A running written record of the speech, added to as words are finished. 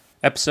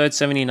Episode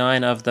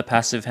 79 of The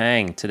Passive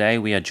Hang. Today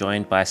we are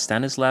joined by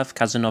Stanislav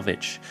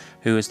Kazanovich,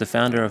 who is the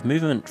founder of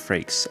Movement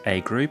Freaks,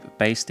 a group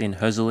based in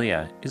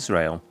Herzliya,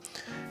 Israel.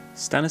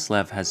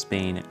 Stanislav has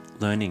been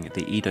learning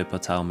the Ido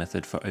Portal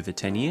method for over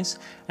 10 years,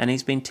 and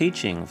he's been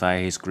teaching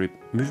via his group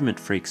Movement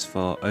Freaks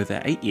for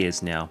over 8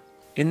 years now.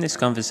 In this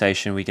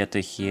conversation, we get to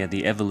hear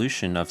the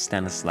evolution of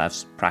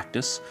Stanislav's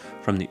practice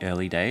from the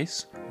early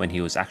days, when he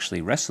was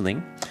actually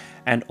wrestling,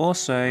 and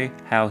also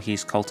how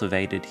he's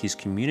cultivated his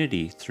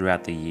community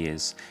throughout the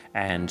years,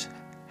 and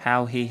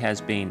how he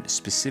has been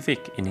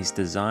specific in his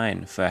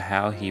design for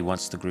how he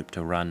wants the group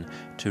to run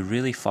to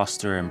really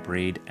foster and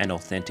breed an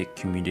authentic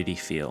community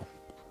feel.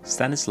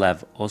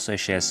 Stanislav also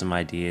shares some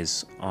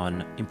ideas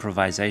on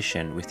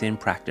improvisation within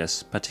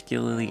practice,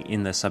 particularly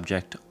in the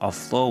subject of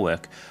floor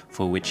work,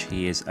 for which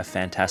he is a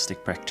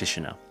fantastic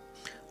practitioner.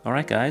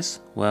 Alright guys,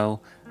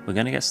 well, we're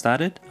going to get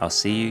started. I'll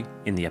see you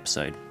in the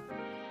episode.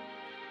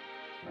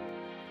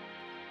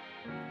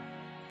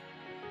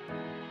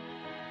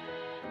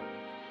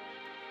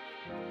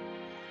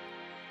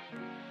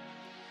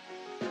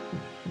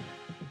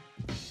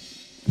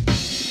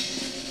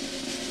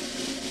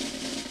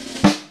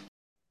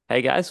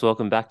 Hey guys,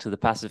 welcome back to the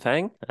Passive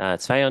Hang.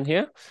 It's Fayon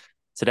here.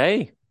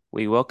 Today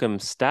we welcome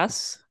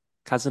Stas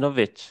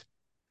Kazanovich,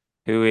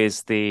 who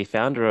is the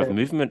founder of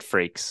Movement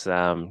Freaks,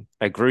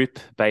 a group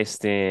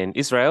based in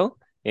Israel.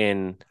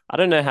 I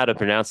don't know how to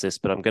pronounce this,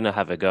 but I'm going to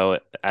have a go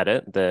at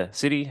it. The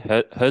city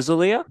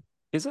Herzliya,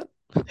 is it?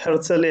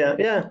 Herzliya,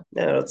 yeah,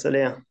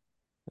 Herzliya.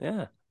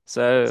 Yeah.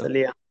 So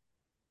Herzliya.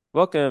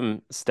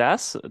 welcome,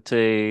 Stas,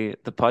 to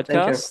the Thank you.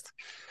 podcast.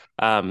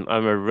 I'm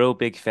a real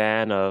big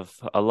fan of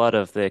a lot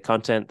of the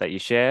content that you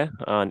share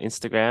on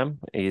Instagram.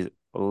 Is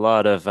a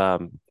lot of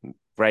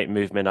great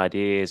movement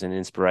ideas and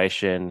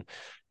inspiration.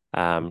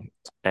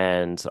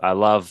 And I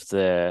love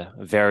the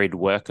varied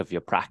work of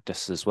your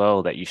practice as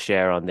well that you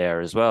share on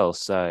there as well.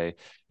 So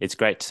it's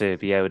great to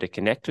be able to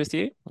connect with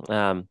you.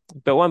 But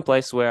one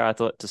place where I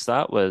thought to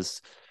start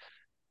was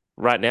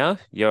right now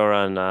you're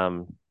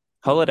on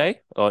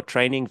holiday or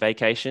training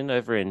vacation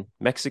over in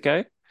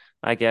Mexico.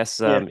 I guess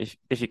Yeah.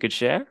 if you could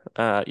share,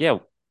 yeah,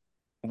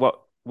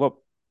 what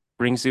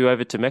brings you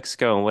over to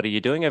Mexico and what are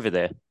you doing over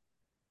there?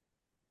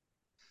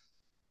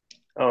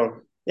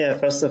 Yeah.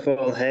 First of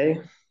all,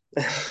 hey,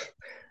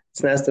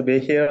 it's nice to be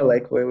here.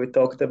 Like we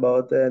talked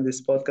about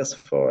this podcast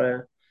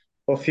for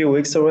a few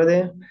weeks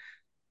already,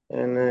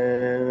 and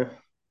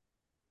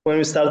when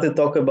we started to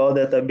talk about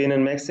that, I've been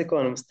in Mexico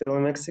and I'm still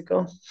in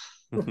Mexico.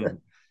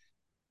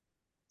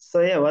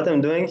 So yeah, what I'm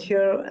doing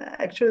here,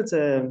 actually, it's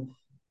a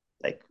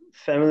like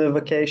family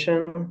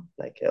vacation,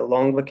 like a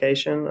long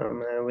vacation.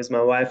 I'm with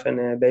my wife and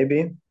a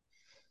baby.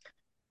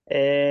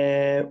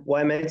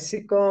 Why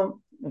Mexico?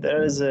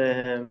 There is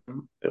a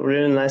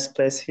really nice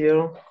place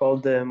here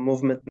called the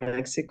Movement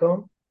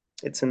Mexico.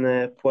 It's in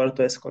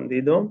Puerto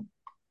Escondido.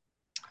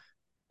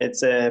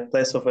 It's a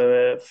place of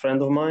a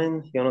friend of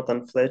mine,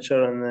 Jonathan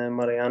Fletcher and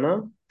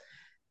Mariana.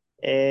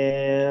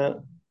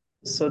 Uh,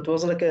 so it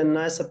was like a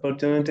nice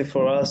opportunity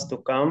for us to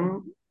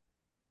come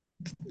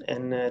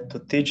and to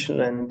teach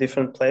in a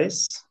different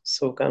place.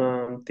 So kind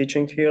of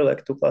teaching here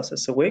like 2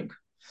 classes a week.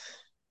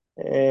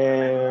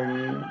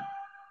 Um,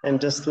 and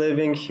just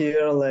living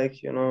here,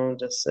 like,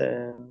 just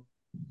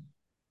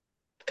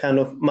kind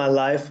of my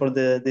life for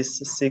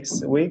these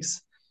 6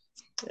 weeks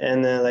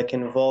and like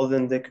involved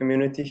in the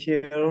community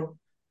here,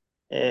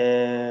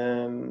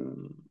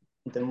 um,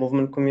 the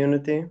movement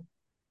community.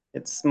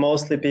 It's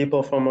mostly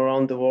people from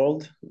around the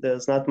world.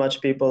 There's not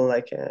much people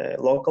like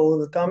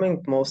local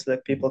coming. Mostly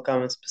like people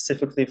coming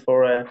specifically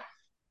for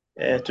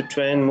to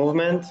train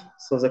movement.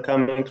 So they're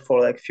coming for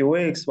like few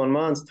weeks, 1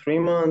 month, 3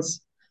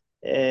 months,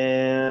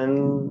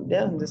 and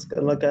yeah, this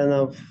kind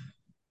of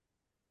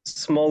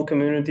small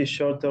community,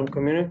 short-term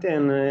community,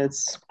 and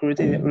it's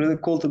pretty really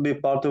cool to be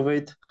part of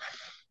it.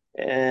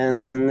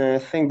 And I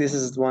think this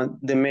is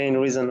the main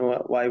reason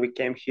why we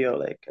came here,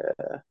 like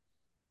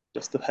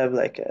just to have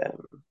like a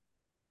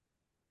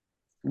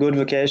good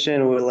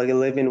vacation. We like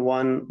live in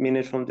 1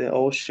 minute from the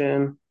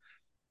ocean,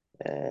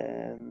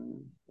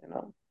 and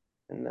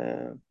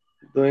and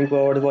doing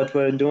what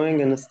we're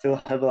doing, and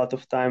still have a lot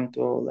of time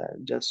to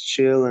just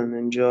chill and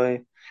enjoy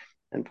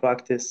and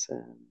practice.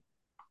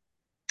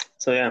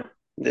 So yeah,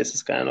 this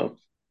is kind of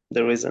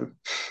the reason.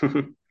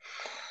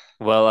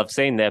 Well, I've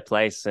seen their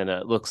place and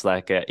it looks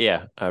like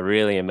a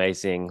really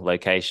amazing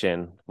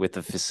location with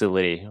the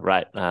facility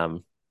right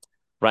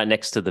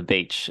next to the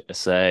beach.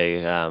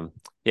 So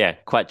yeah,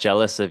 quite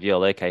jealous of your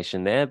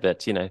location there.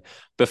 But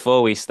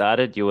before we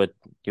started, you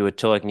were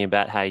talking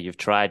about how you've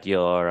tried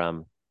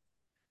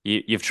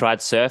you've tried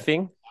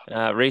surfing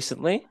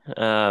recently.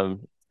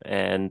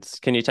 And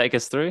can you take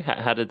us through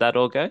how did that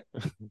all go?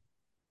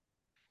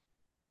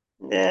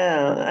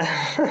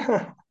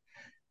 Yeah.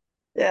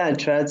 Yeah, I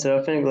tried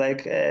surfing.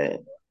 Like,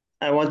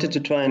 I wanted to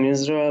try in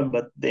Israel,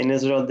 but in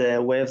Israel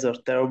the waves are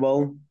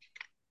terrible,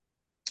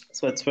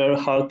 so it's very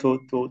hard to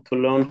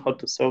learn how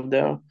to surf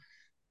there.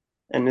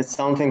 And it's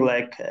something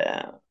like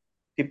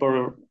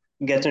people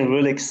getting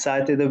really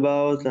excited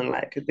about, and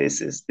like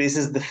this is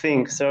the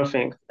thing,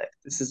 surfing. Like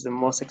this is the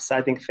most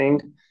exciting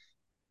thing,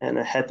 and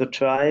I had to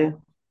try.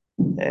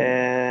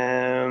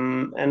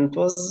 And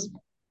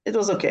it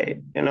was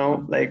okay,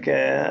 like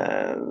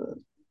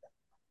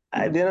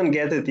I didn't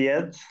get it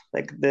yet.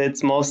 Like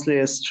it's mostly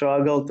a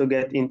struggle to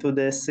get into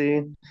the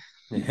sea,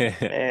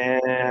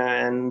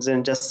 and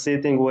then just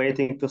sitting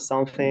waiting to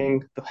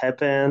something to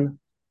happen,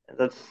 and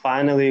then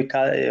finally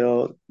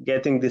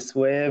getting this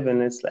wave,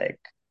 and it's like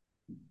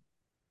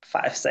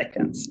 5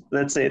 seconds,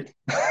 that's it.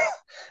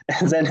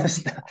 And then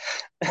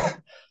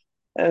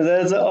and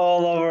that's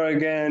all over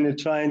again. You're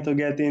trying to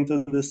get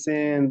into the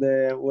sea, and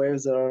the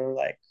waves are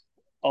like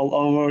all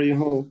over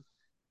you.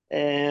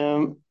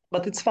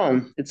 But it's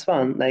fun. It's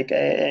fun. Like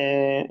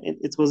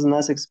it was a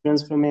nice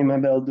experience for me.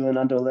 Maybe I'll do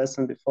another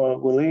lesson before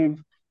we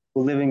leave.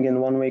 We're leaving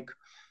in 1 week.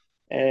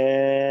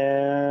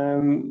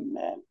 Um,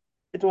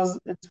 it was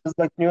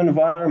like new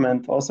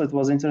environment. Also, it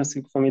was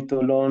interesting for me to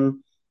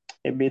learn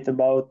a bit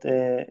about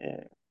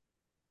the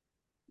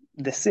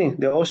sea,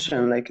 the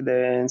ocean. Like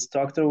the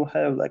instructor we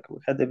have, like we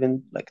had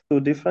even like two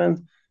different,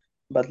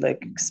 but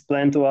like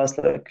explain to us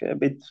like a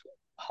bit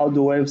how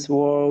the waves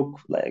work.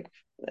 Like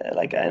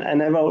I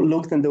never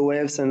looked in the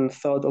waves and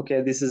thought,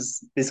 okay, this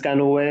is this kind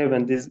of wave,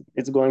 and this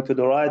it's going to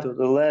the right or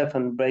the left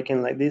and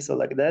breaking like this or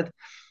like that.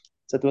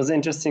 So it was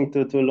interesting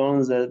to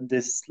learn that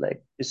this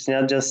like it's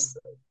not just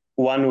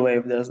one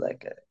wave. There's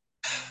like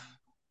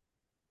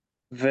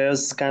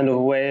various kind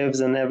of waves,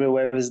 and every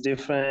wave is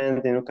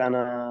different. Kind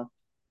of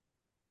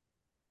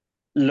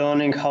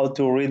learning how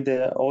to read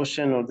the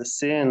ocean or the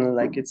sea, and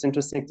like it's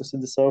interesting to see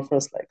the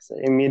surfers like so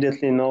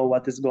immediately know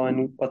what is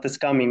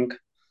coming.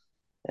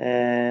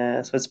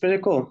 So it's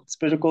pretty cool. It's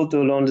pretty cool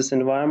to learn this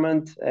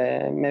environment.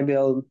 Maybe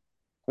I'll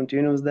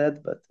continue with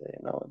that, but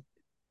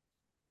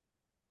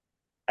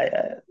I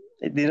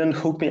it didn't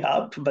hook me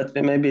up. But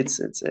maybe it's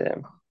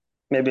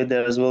maybe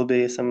there will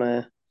be some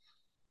um,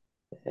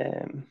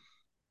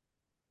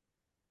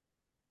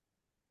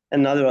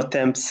 another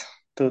attempts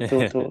to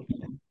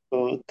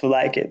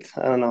like it.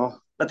 I don't know,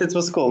 but it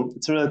was cool.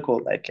 It's really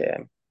cool. Like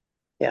yeah,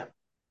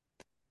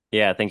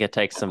 Yeah, I think it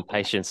takes some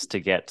patience to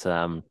get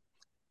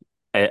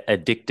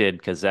addicted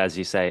because, as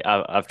you say,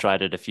 I've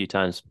tried it a few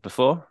times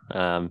before,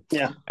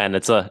 yeah. and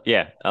it's a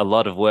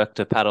lot of work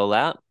to paddle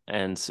out,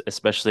 and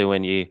especially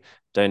when you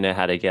don't know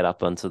how to get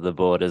up onto the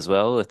board as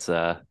well,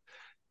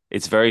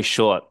 it's very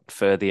short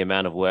for the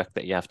amount of work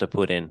that you have to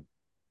put in.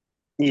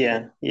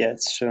 Yeah,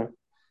 it's true.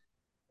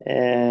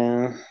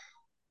 Uh,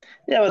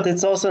 yeah, but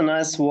it's also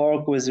nice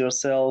work with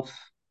yourself.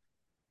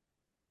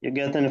 You're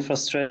getting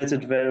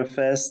frustrated very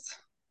fast,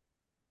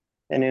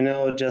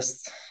 and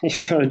just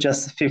if you're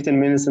just 15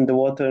 minutes in the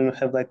water and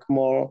have like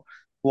more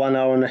 1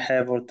 hour and a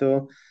half or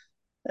two,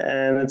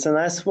 and it's a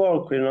nice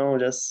work.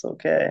 Just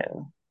okay,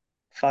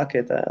 fuck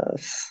it.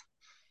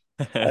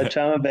 I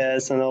try my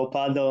best, and I'll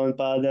paddle and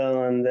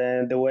paddle, and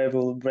then the wave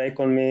will break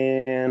on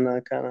me, and I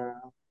kind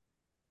of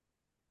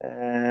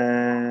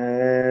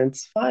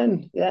it's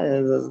fine. Yeah,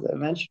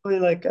 eventually,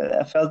 like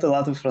I felt a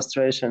lot of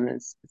frustration.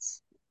 It's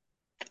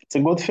a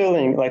good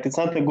feeling. Like it's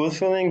not a good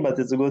feeling, but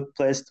it's a good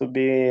place to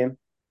be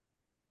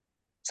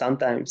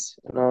sometimes.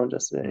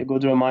 Just a Mm.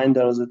 good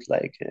reminder that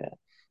like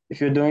if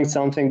you're doing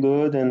something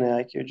good, and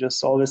like you're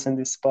just always in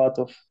this spot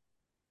of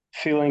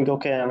feeling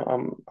okay,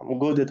 I'm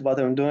good at what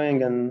I'm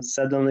doing, and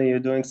suddenly you're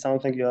doing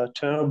something you're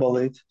terrible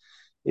at.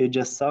 You're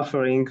just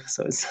suffering.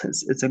 So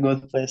it's a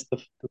good place to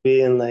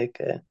be in, like.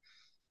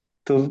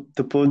 To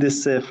put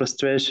this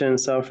frustration,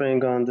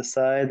 suffering on the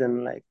side,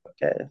 and like,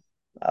 okay,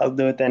 I'll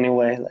do it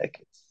anyway.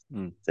 Like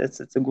Mm.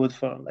 it's a good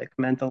for like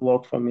mental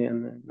work for me,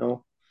 and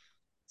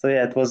So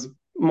yeah, it was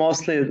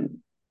mostly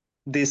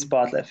this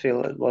part. I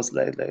feel it was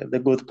like the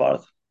good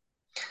part,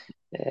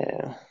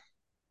 uh,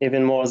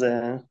 even more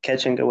the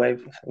catching a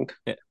wave, I think.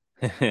 Yeah.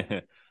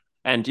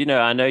 And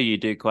I know you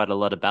do quite a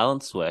lot of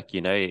balance work,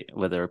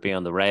 whether it be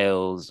on the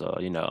rails or,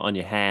 on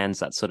your hands,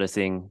 that sort of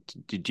thing.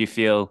 Did you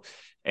feel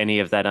any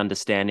of that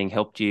understanding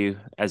helped you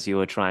as you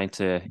were trying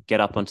to get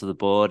up onto the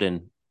board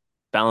and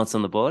balance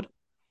on the board?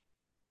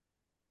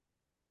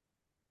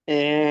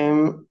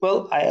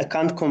 Well, I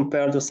can't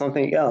compare to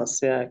something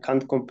else. Yeah, I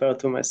can't compare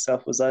to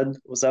myself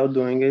without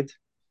doing it.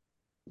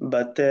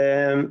 But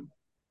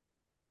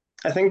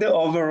I think the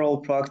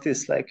overall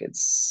practice, like it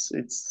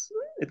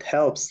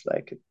helps.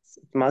 Like it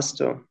must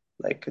do.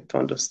 Like to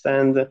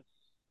understand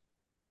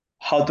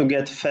how to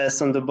get fast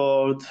on the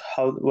board,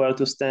 how where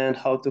to stand,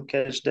 how to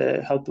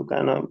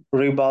kind of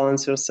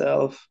rebalance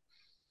yourself.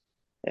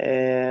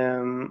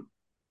 Um,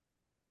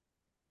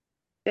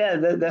 yeah,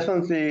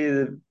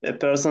 definitely a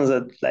person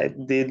that like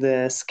did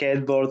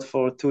skateboard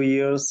for 2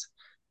 years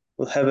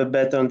will have a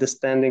better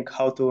understanding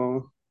how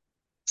to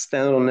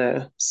stand on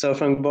a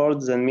surfing board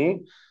than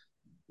me.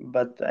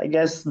 But I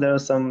guess there are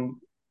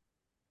some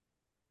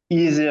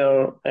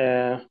easier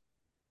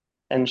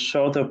and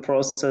shorter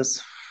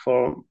process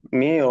for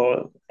me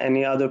or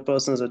any other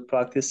persons that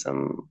practice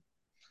some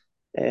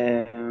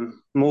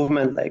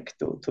movement, like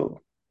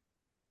to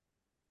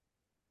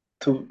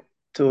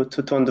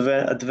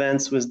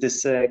advance with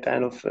this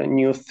kind of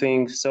new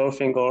thing,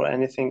 surfing or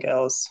anything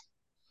else.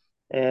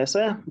 So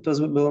yeah,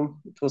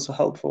 it was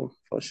helpful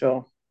for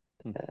sure.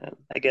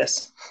 I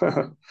guess.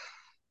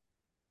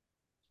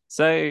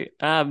 So,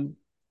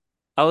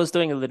 I was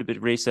doing a little bit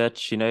of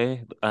research,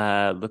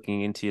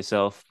 looking into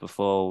yourself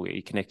before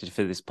we connected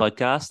for this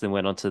podcast and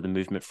went onto the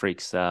Movement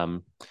Freaks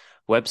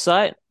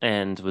website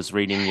and was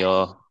reading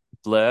your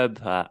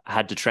blurb. I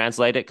had to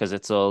translate it because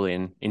it's all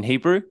in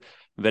Hebrew,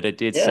 but it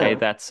did say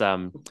Yeah,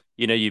 that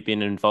you've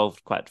been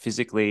involved quite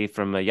physically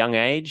from a young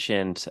age,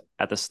 and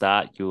at the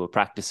start you were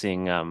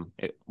practicing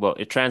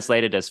it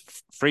translated as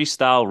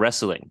freestyle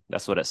wrestling.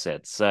 That's what it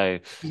said. So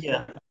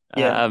yeah,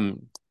 yeah.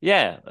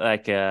 yeah,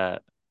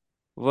 like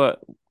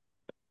what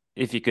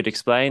if you could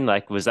explain,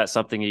 like, was that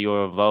something you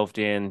were involved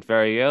in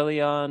very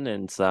early on?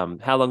 And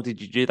how long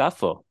did you do that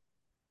for?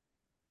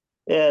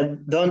 Yeah,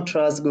 don't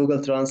trust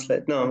Google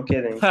Translate. No, I'm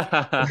kidding.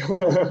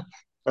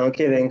 I'm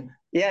kidding.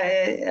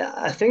 Yeah,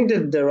 I think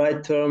that the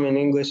right term in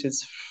English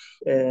is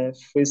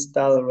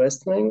freestyle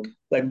wrestling.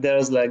 Like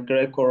there's like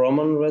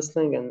Greco-Roman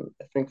wrestling, and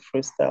I think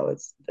freestyle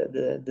is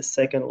the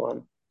second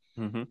one.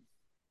 Hmm.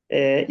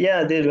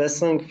 Yeah, I did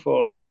wrestling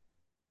for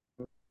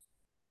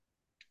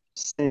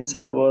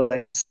since I was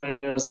like 7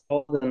 years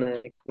old, and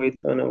I quit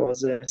when I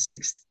was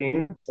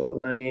 16, so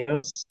 9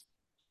 years.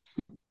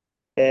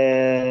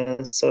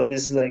 And so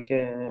it's like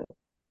a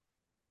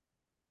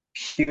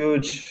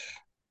huge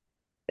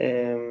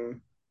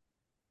um,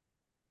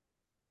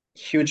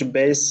 huge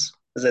base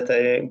that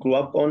I grew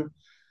up on,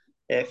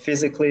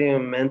 physically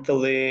and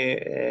mentally.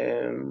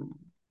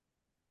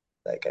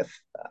 Like I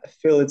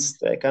feel it's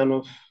kind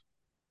of.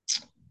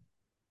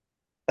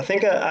 I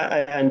think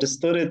I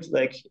understood it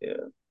like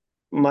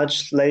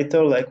much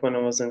later, like when I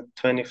was in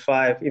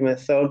 25, even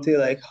 30,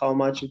 like how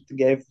much it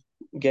gave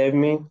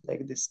me,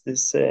 like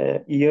this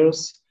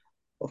years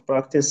of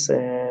practice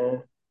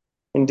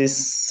in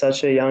this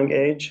such a young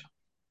age.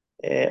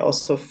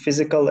 Also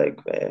physical,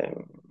 like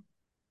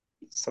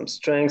some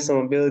strength, some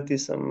ability,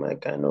 some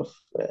kind of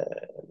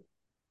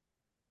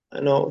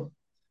I know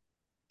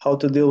how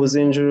to deal with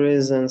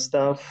injuries and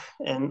stuff,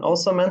 and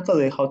also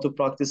mentally how to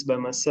practice by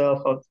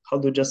myself, how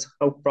to just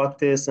how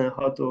practice and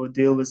how to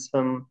deal with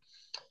some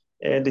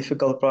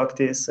difficult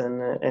practice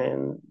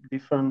and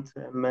different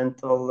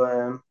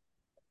mental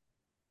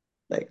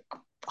like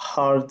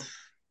hard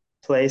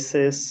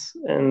places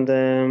and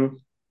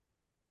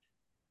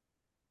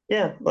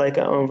yeah, like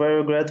I'm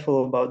very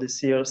grateful about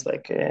these years.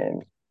 Like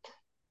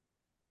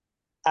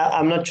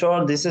I'm not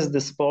sure this is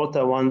the sport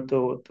I want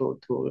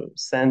to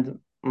send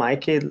my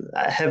kid.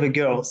 I have a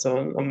girl,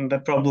 so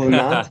probably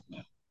not.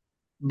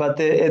 But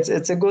it's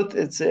a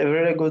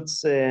very good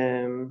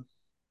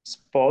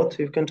sport,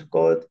 you can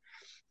call it.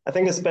 I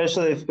think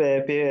especially if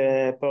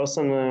a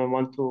person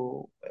want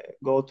to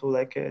go to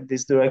like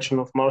this direction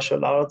of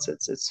martial arts,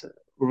 it's a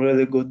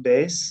really good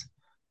base.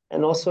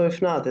 And also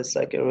if not, it's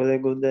like a really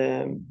good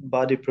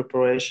body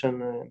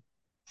preparation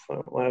for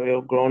when we're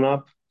grown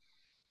up,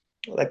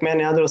 like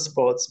many other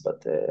sports.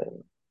 But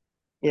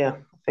yeah,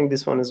 I think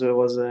this one was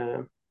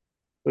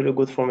really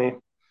good for me.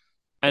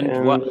 And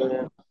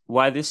And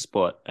why this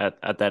sport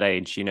at that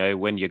age?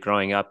 When you're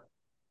growing up,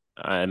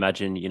 I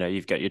imagine,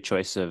 you've got your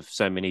choice of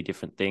so many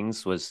different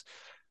things. Was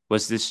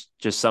this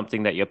just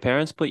something that your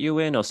parents put you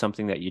in or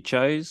something that you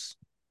chose?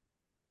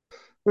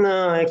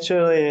 no,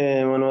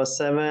 actually, when I was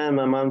 7,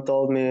 my mom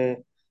told me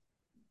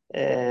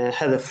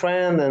had a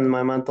friend, and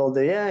my mom told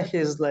her, yeah,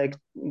 he's like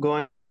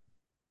going to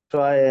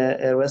try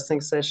a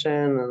wrestling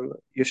session, and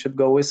you should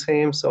go with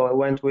him. So I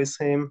went with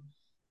him.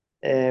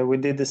 We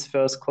did this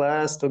first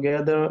class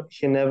together.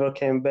 He never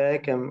came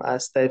back, and I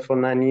stayed for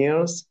 9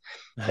 years.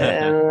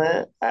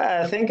 And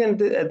I think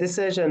at this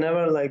age, I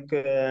never like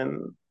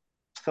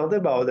thought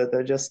about it.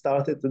 I just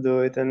started to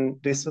do it, and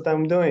this is what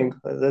I'm doing.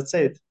 That's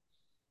it.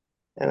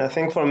 And I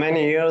think for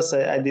many years,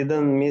 I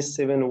didn't miss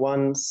even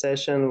one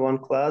session, one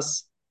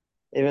class,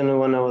 even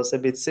when I was a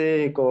bit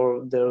sick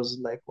or there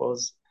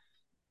was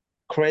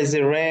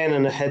crazy rain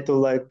and I had to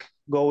like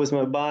go with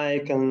my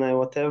bike and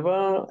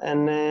whatever.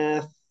 And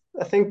I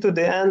think to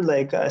the end,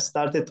 like I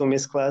started to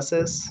miss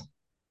classes.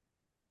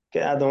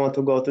 Okay, I don't want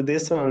to go to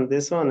this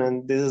one,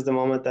 and this is the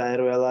moment I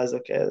realized,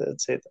 okay,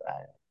 that's it.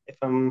 If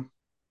I'm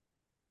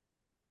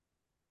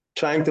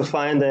trying to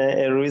find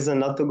a reason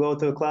not to go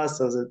to a class,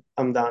 so that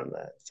I'm done.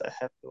 So I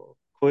have to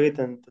quit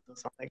and to do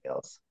something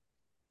else.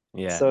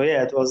 Yeah. So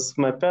yeah, it was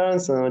my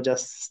parents, and I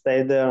just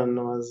stayed there and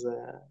was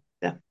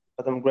yeah.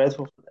 But I'm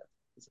grateful for that.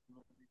 It's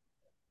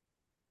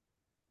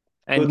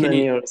a And good can nine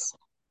you years.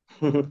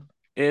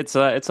 it's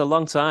a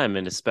long time,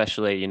 and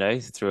especially, Yeah,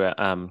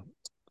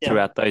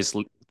 throughout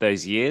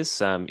those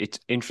years, it's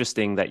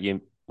interesting that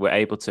you were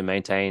able to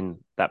maintain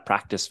that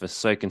practice for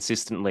so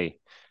consistently.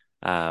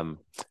 Um,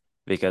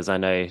 because I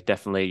know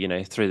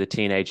definitely, through the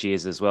teenage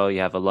years as well,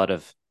 you have a lot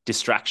of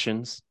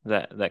distractions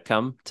that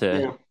come to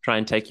yeah. try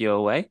and take you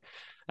away.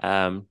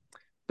 Um,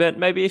 but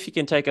maybe if you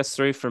can take us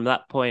through from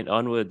that point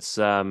onwards,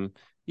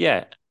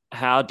 yeah,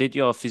 how did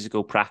your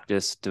physical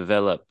practice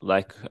develop?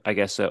 Like, I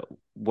guess,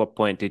 what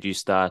point did you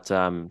start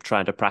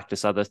trying to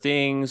practice other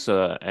things,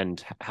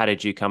 and how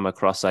did you come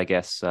across, I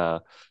guess,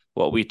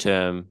 what we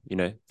term,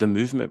 the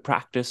movement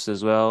practice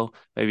as well?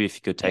 Maybe if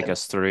you could take Yeah,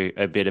 us through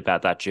a bit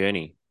about that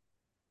journey.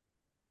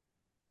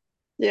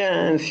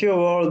 yeah. In few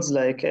words,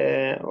 like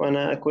when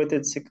I quit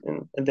at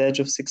the age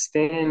of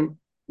 16,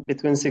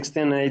 between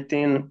 16 and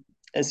 18,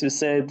 as you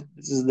said,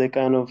 this is the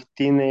kind of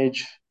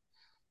teenage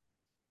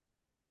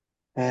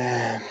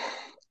uh,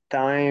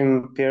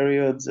 time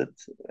periods that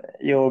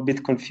you're a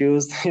bit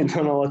confused, you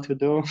don't know what to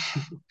do,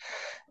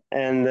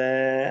 and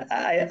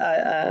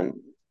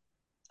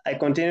I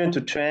continue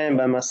to train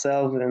by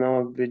myself,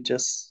 with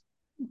just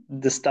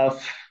the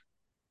stuff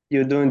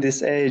you do in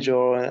this age,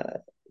 or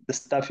the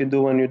stuff you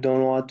do when you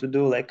don't know what to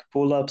do, like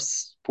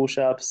pull-ups,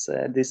 push-ups,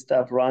 this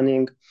stuff,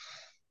 running.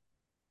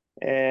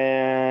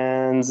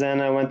 And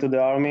then I went to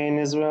the army in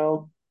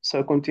Israel. So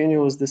I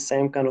continue with the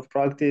same kind of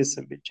practice,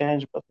 a bit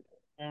changed, but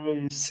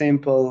very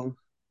simple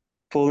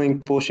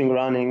pulling, pushing,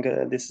 running.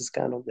 This is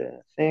kind of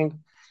the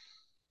thing.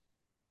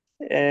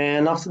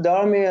 And after the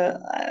army,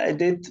 I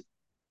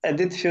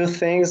did few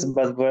things,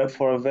 but were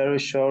for a very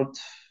short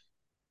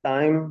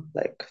time,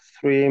 like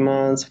 3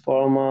 months,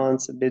 4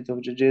 months, a bit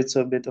of jiu-jitsu,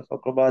 a bit of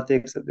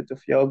acrobatics, a bit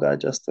of yoga,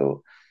 just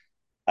to.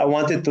 I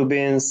wanted to be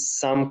in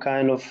some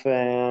kind of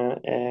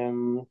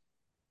um,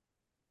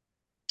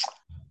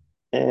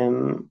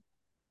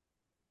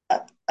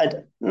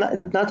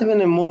 not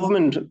even a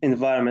movement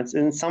environment,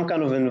 in some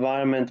kind of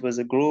environment with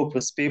a group,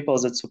 with people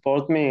that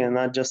support me, and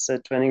not just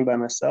training by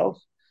myself.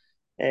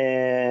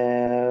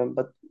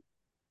 But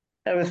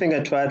everything I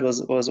tried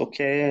was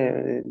okay.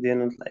 It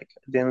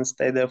didn't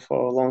stay there for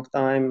a long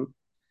time.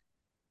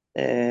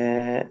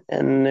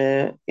 And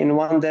in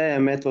one day I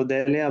met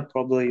Odelia,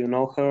 probably you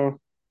know her,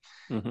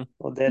 Hmm.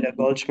 Odelia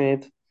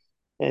Goldschmidt.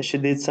 She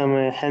did some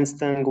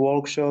handstand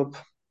workshop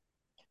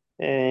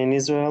in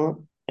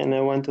Israel, and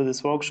I went to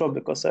this workshop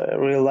because I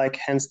really like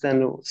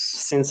handstand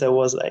since I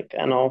was like,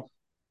 I know,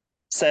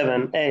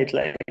 7, 8.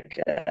 Like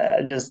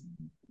I just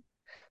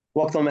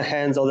walked on my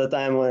hands all the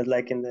time when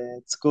like in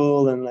the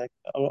school, and like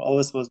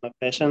always was my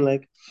passion.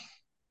 Like,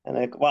 and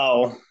like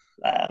wow,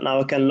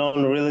 now I can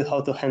learn really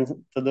how to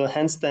do a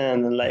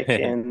handstand,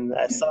 and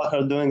I saw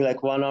her doing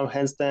like one arm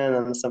handstand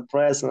and some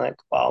press, and like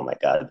wow, my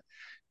god,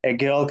 a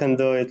girl can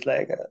do it.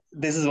 Like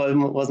this is what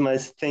was my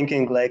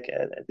thinking like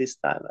at this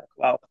time. Like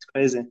wow, it's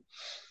crazy.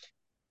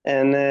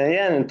 And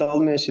yeah,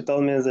 and she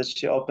told me that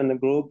she opened a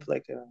group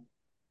like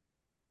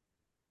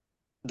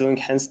doing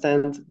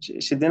handstand.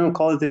 She didn't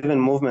call it even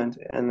movement,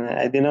 and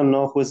I didn't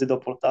know who's the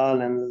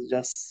Portal, and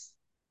just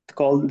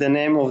called the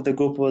name of the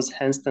group was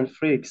Handstand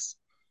Freaks.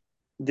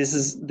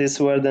 This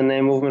where the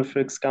name Movement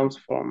Freaks comes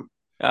from.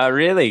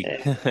 Really?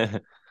 Uh,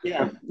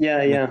 yeah,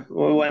 yeah, yeah.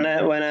 When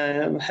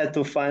I had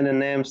to find a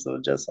name, so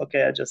just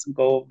okay, I just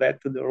go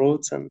back to the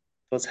roots, and it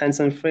was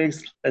Handstand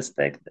Freaks. Let's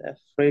take the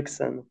freaks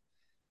and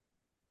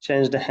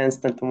change the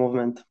handstand to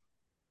movement.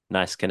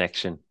 Nice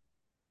connection.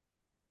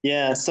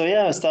 Yeah, so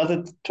yeah, I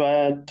started to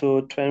try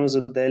to train with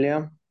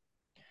Odelia.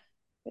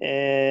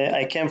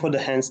 I came for the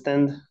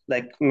handstand,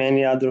 like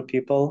many other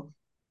people.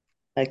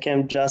 I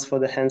came just for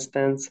the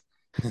handstands.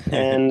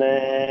 And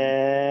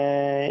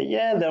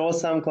yeah, there was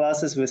some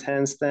classes with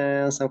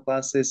handstands, some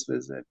classes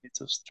with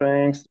bits of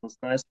strength. It was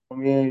nice for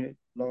me.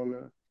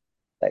 Learn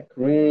like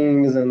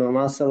rings and a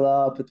muscle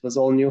up. It was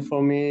all new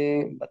for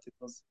me, but it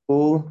was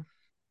cool.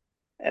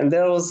 And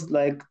there was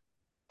like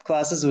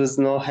classes with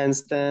no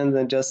handstand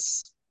and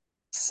just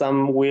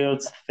some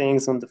weird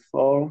things on the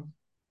floor.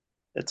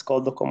 It's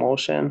called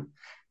locomotion.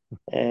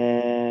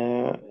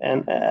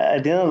 And I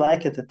didn't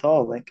like it at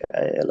all.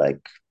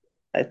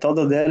 I told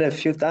Adele a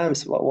few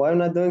times, why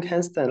am I not doing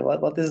handstand?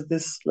 What is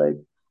this like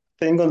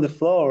thing on the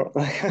floor?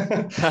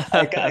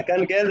 I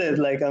can't get it.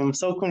 Like I'm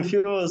so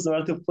confused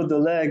where to put the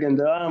leg and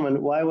the arm and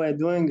why were I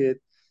doing it?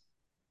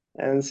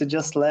 And she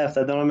just left.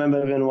 I don't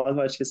remember even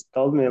what she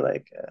told me.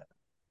 Like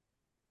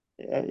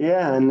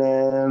yeah,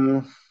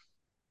 and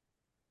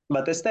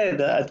but I stayed.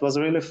 It was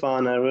really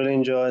fun. I really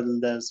enjoyed.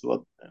 There's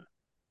what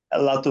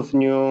a lot of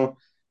new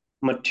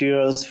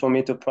materials for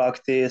me to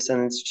practice,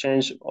 and it's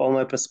changed all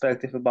my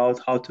perspective about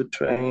how to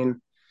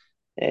train.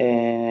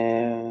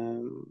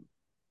 Um,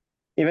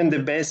 Even the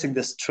basic,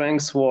 the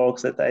strengths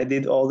works that I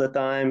did all the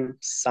time,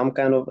 some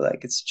kind of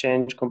like it's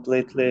changed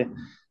completely.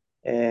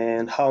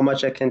 And how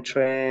much I can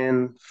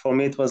train. For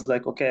me, it was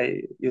like,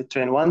 okay, you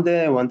train one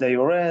day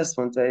you rest,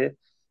 one day,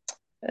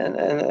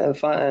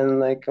 and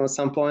like at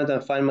some point, I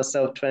find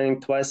myself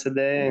training twice a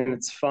day, and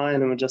it's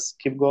fine, and we just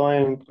keep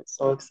going. It's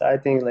so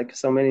exciting, like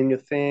so many new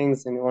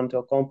things, and you want to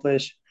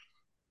accomplish.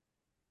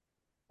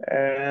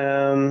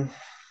 Um,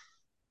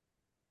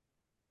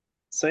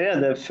 so yeah,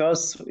 the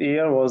first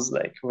year was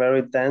like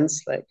very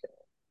tense. Like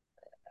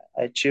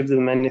I achieved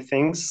many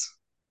things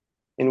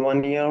in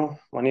 1 year,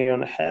 1 year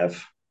and a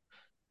half.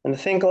 And I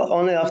think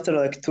only after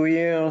like 2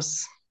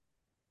 years,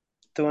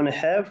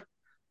 2.5,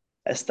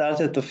 I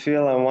started to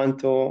feel I want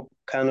to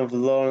kind of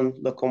learn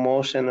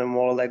locomotion and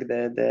more like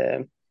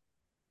the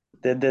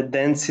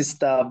dancey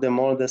stuff, the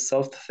more the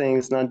soft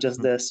things, not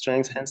just the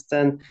strength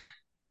handstand.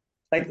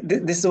 like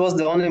this was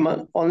the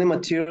only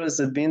materials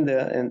that been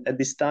there, and at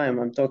this time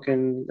I'm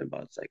talking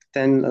about like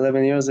 10,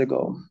 11 years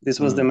ago. This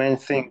was the Mm. main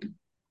thing.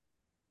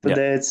 Yeah.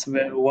 Today it's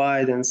very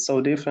wide and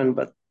so different,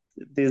 but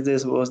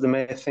this was the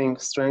main thing: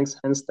 strength,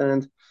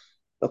 handstand,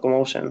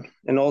 locomotion.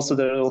 And also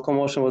the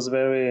locomotion was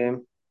very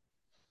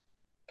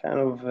kind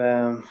of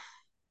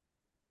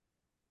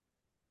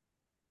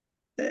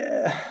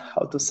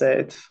how to say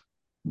it,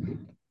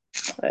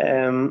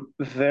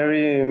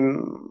 very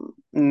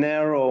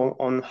narrow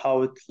on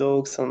how it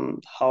looks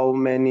and how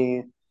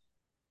many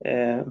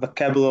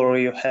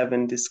vocabulary you have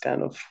in this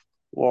kind of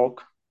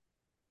work.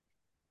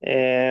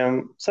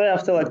 So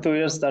after like 2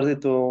 years,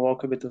 started to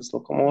work a bit with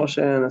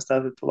locomotion. I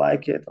started to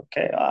like it.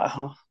 Okay,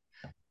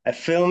 I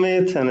film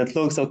it and it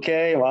looks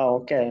okay. Wow,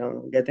 okay,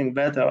 I'm getting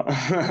better.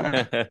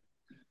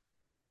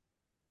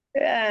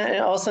 Yeah,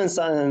 and also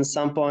in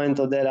some point,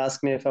 Odette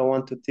asked me if I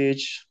want to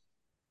teach,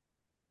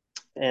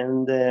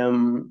 and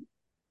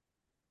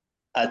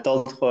I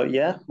told her,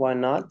 yeah, why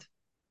not?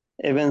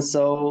 Even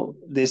so,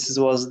 this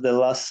was the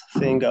last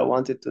thing I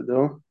wanted to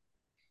do.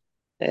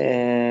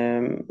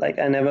 Like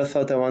I never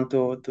thought I want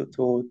to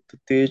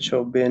teach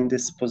or be in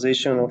this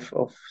position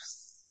of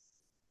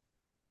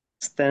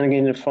standing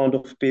in front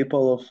of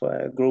people, of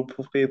a group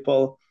of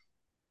people.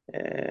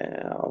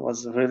 I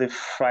was really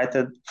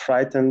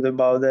frightened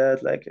about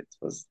that. Like it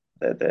was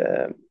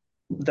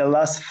the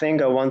last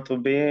thing I want to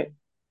be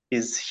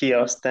is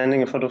here,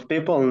 standing in front of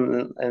people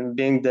and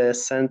being the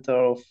center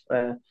of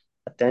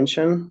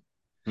attention.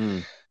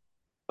 Mm.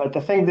 But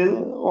I think that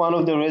one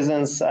of the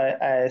reasons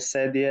I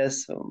said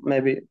yes,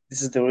 maybe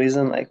this is the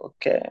reason, like,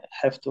 okay, I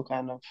have to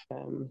kind of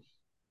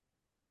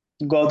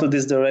go to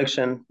this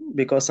direction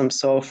because I'm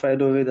so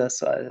afraid of it.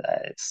 So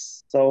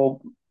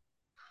so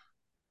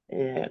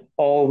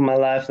all my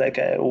life, like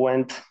I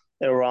went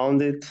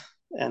around it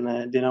and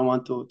I didn't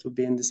want to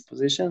be in this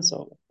position.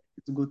 So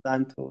it's a good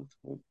time to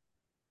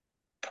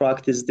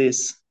practice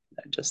this.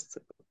 I just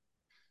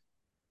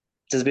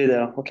be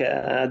there. Okay,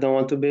 I don't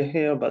want to be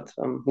here, but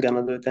I'm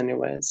gonna do it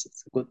anyway.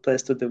 It's a good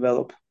place to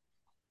develop.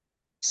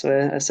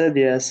 So I said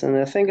yes, and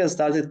I think I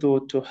started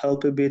to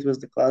help a bit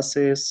with the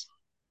classes.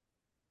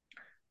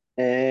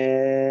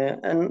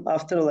 And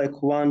after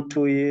like 1,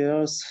 2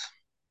 years,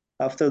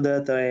 after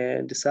that,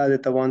 I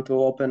decided I want to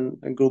open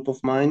a group of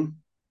mine.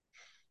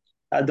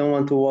 I don't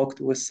want to work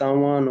with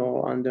someone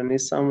or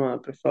underneath someone. I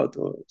prefer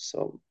to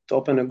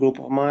open a group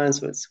of mine,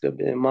 so it's gonna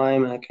be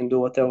mine. I can do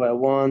whatever I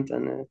want,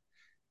 and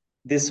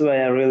this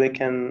way I really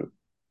can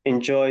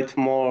enjoy it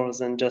more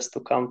than just to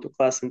come to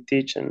class and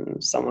teach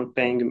and someone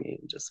paying me.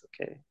 Just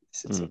okay,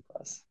 this is a Mm.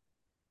 class.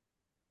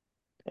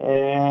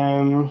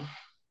 Um,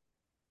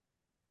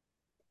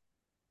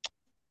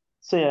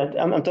 so yeah,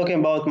 I'm talking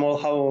about more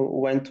how I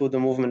went to the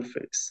movement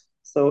freaks.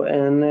 So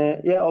and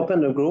yeah,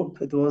 opened a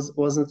group. It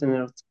wasn't in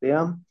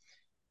Eritrea.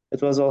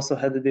 It was also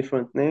had a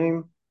different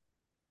name,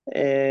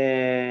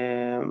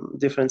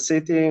 different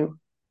city.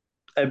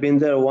 I've been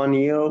there 1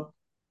 year.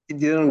 It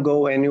didn't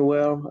go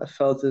anywhere. I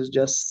felt it's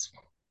just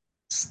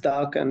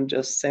stuck and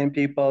just same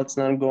people. It's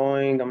not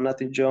growing. I'm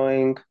not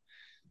enjoying.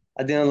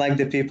 I didn't like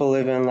the people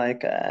even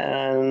like.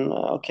 And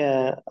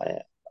okay,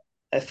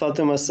 I thought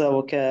to myself,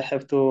 okay, I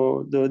have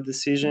to do a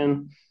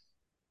decision,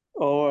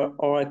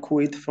 or I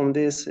quit from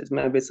this.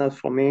 Maybe it's not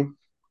for me.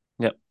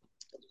 Yep.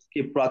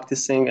 Keep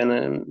practicing,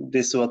 and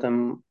this is what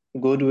I'm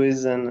good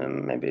with,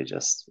 and maybe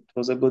just it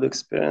was a good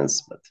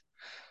experience, but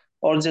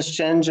or just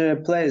change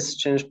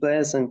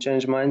place and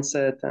change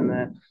mindset. And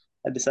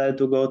I decided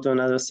to go to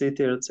another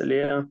city,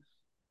 Herzliya.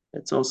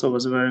 It also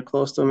was very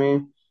close to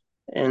me.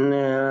 And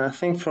I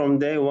think from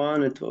day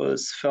one, it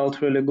was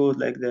felt really good.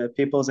 Like the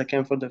people that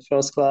came for the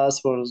first class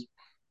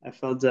I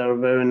felt they were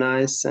very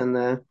nice.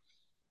 And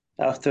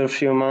after a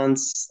few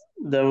months,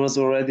 there was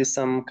already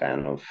some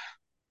kind of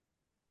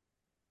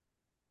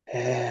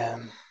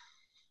um,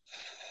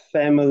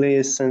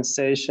 family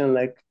sensation.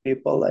 Like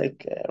people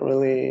like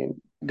really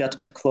got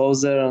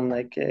closer and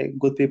like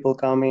good people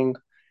coming,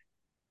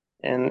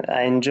 and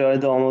I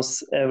enjoyed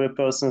almost every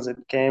person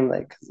that came.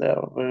 Like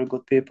they're very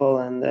good people,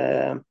 and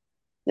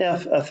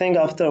yeah, I think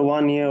after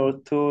 1 year or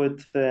two,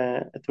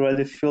 it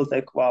really felt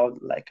like wow,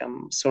 like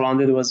I'm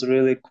surrounded with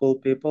really cool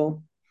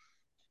people,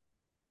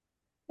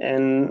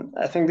 and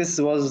I think this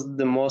was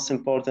the most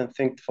important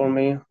thing for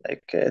me,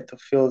 like to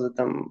feel that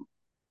I'm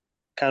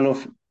kind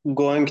of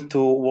going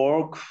to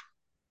work,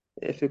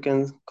 if you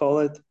can call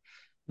it,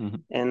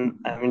 Mhm. and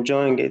I'm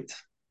enjoying it.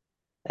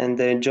 And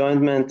the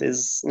enjoyment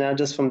is not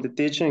just from the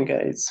teaching;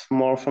 it's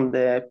more from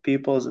the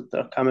people that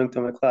are coming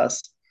to my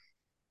class.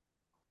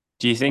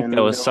 Do you think there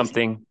And was there was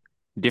something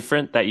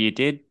different that you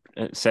did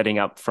setting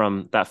up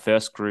from that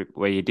first group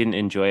where you didn't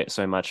enjoy it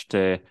so much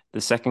to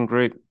the second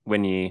group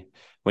when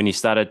you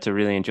started to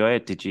really enjoy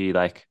it? Did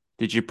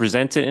you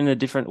present it in a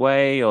different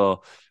way,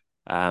 or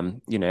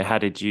how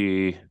did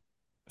you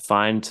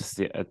find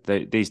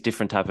these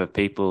different type of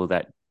people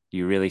that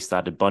you really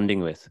started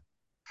bonding with?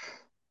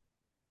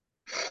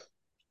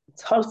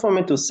 it's hard for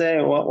me to say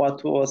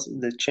what was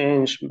the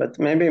change, but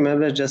maybe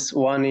just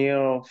 1 year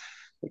of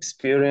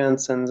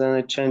experience, and then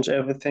I changed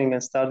everything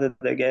and started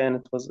again.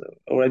 It was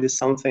already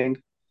something,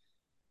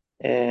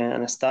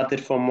 and I started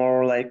from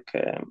more like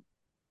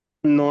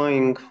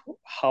knowing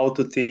how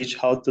to teach,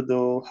 how to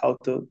do, how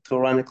to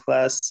run a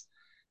class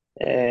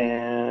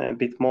a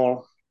bit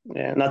more.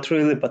 Not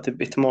really, but a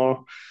bit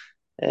more.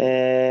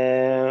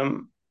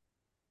 Um,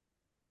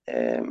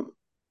 um,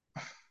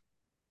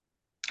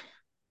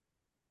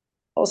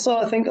 Also,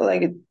 I think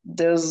like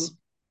there's,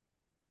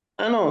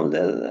 I don't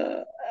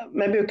know,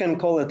 maybe you can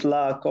call it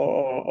luck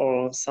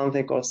or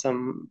something, or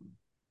some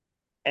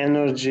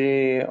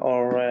energy,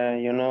 or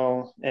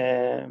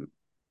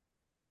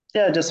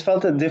yeah, I just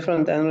felt a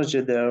different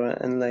energy there,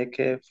 and like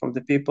from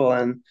the people,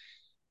 and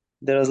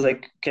there's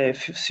like okay,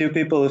 few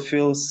people who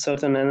feel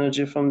certain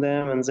energy from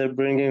them, and they're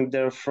bringing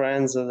their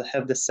friends that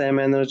have the same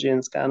energy, and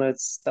it's kind of it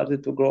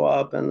started to grow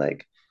up, and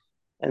like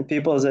and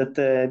people that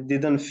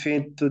didn't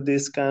fit to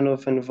this kind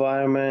of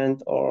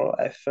environment, or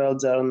I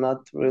felt they're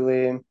not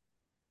really,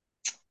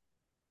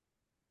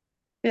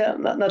 yeah,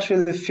 not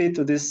really fit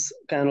to this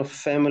kind of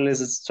families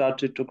that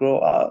started to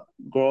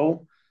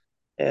grow.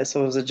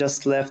 So they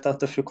just left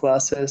after a few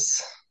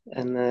classes,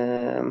 and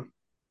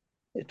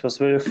it was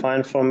very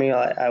fine for me.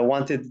 I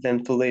wanted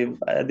them to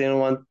leave. I didn't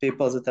want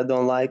people that I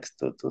don't like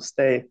to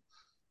stay.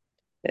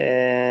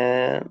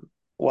 And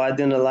why I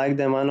didn't like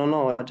them, I don't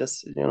know. I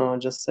just,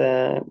 just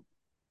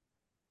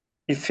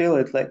you feel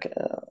it like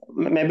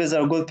maybe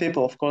they're good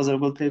people. Of course, they're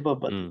good people,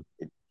 but Mm.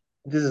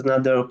 this is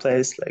not their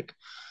place. Like,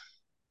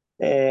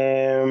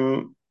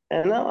 and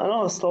now, I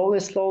know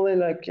slowly,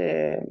 like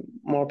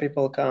more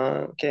people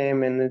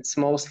came, and it's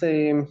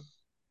mostly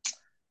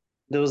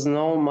there was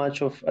no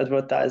much of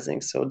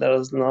advertising, so there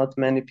was not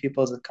many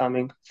people that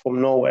coming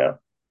from nowhere.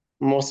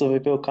 Most of the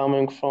people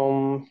coming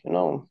from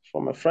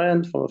from a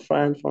friend, from a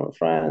friend, from a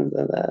friend,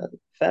 and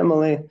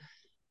family.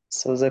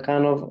 So they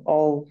kind of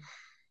all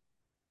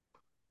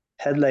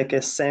had like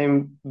a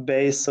same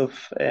base of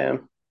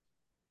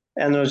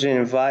energy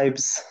and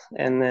vibes,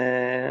 and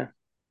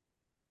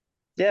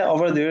yeah,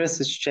 over the years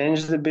it's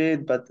changed a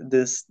bit, but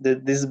this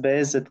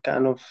base that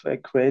kind of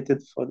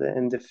created for the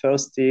in the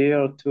first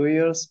year or 2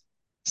 years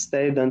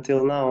stayed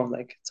until now.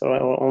 Like it's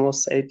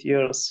almost 8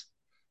 years.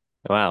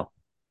 Wow.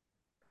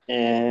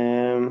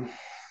 Um,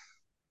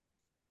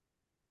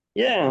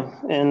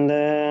 yeah, and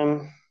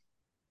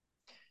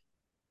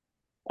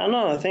I don't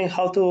know. I think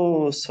how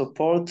to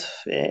support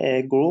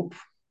a group.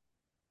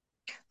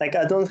 Like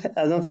I don't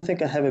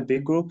think I have a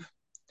big group.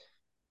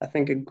 I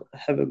think I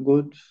have a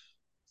good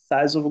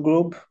size of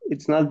group.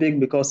 It's not big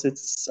because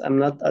I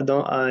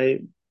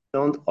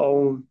don't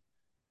own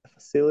a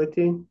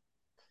facility.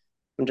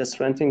 I'm just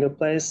renting a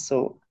place,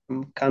 so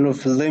I'm kind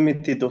of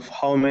limited of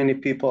how many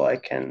people I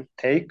can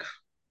take.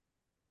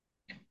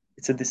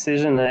 It's a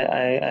decision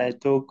I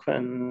took,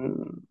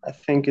 and I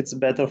think it's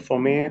better for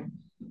me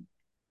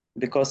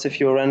because if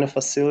you rent a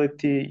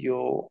facility,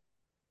 you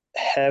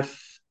have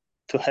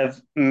to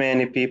have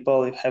many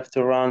people. You have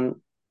to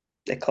run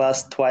a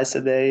class twice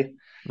a day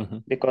Hmm.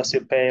 because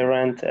you pay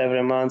rent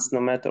every month,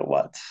 no matter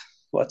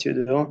what you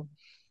do.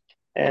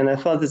 And I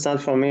thought it's not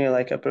for me.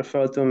 Like I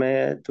prefer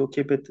to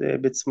keep it a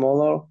bit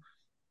smaller,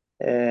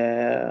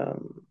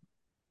 um,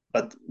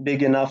 but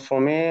big enough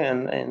for me,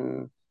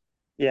 and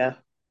yeah,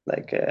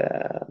 like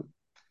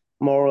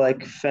more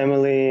like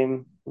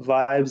family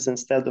vibes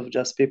instead of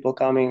just people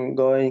coming and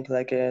going,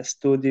 like a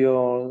studio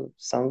or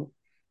some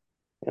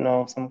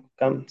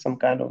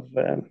kind of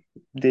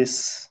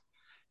this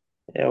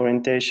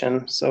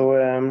orientation.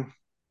 So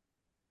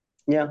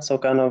yeah, so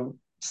kind of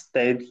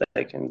stayed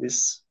like in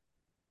this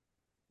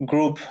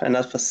group and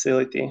not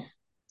facility.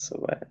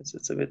 So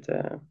it's a bit.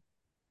 I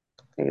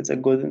think it's a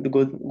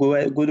good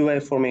way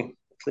for me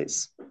at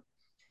least.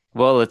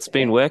 Well, it's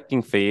been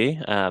working for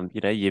you.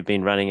 You've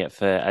been running it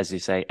for, as you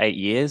say, 8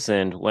 years.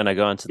 And when I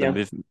go onto the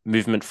Yeah,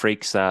 Movement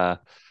Freaks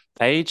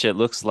page, it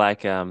looks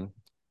like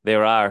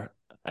there are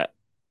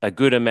a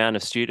good amount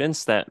of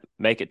students that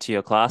make it to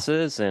your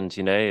classes, and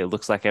it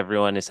looks like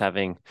everyone is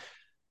having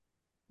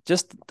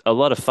just a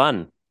lot of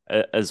fun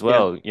as yeah,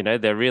 well.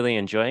 They're really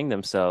enjoying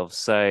themselves.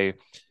 So,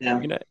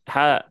 yeah.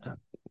 how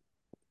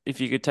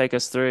if you could take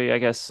us through, I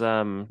guess,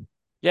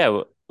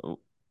 yeah,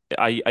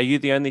 are you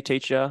the only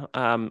teacher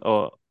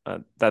or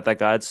that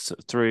guides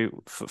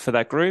through for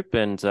that group?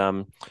 And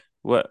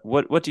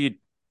what do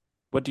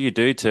you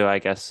do to, I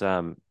guess,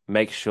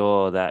 make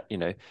sure that,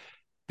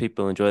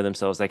 people enjoy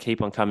themselves, they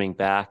keep on coming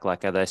back?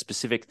 Like, are there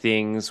specific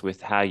things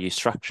with how you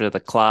structure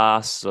the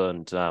class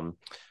and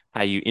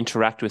how you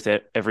interact with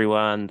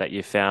everyone that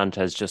you found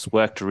has just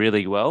worked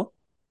really well?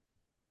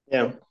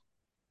 Yeah.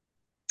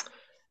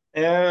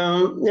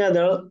 Yeah,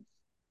 there are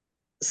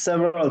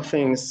several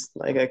things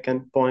like I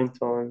can point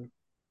on.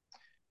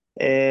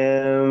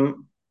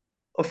 Um,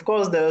 of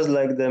course, there's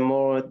like the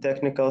more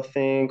technical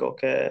thing.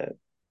 Okay,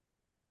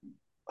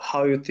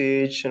 how you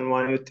teach and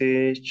why you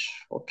teach.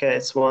 Okay,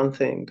 it's one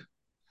thing.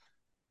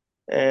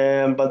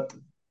 But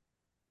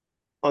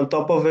on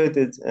top of it,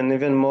 it's and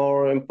even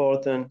more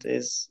important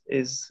is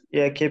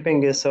yeah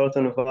keeping a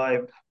certain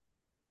vibe.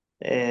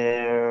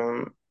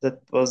 that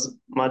was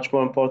much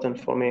more important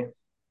for me.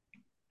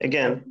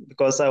 Again,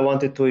 because I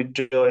wanted to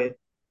enjoy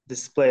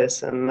this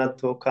place and not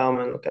to come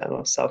and kind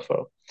of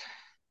suffer.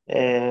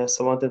 So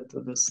I wanted to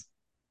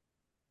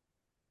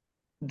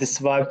this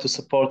vibe to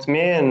support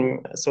me,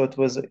 and so it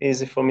was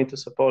easy for me to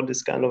support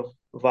this kind of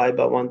vibe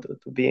I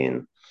wanted to be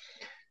in.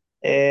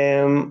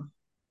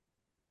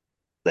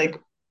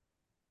 Like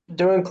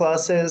during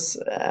classes,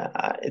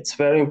 it's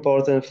very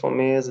important for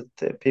me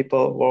that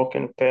people work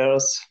in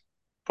pairs.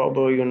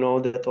 Probably you know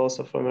that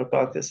also from your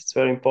practice. It's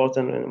very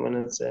important when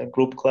it's a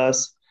group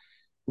class.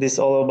 This is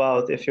all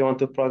about if you want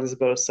to practice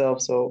by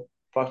yourself, so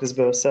practice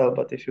by yourself.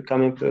 But if you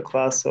come into a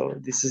class, so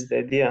this is the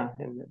idea,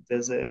 and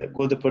there's a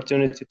good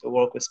opportunity to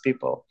work with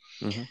people.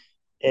 Mm-hmm.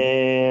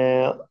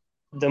 Uh,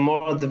 the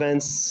more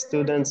advanced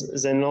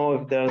students, they know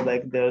if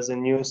there's a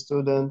new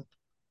student.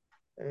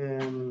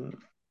 Um,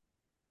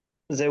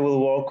 they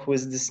will work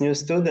with this new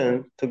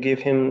student to give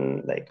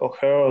him like or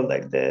her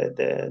like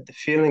the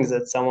feelings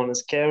that someone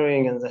is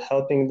carrying and they're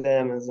helping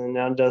them and they're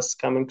not just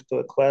coming to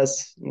a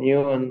class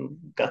new and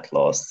got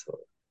lost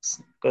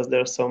because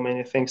there are so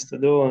many things to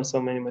do and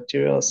so many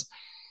materials.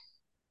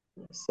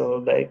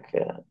 So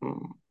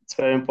it's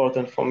very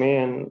important for me,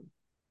 and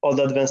all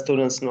the advanced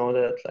students know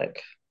that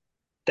like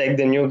take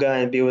the new guy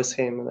and be with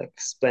him, like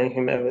explain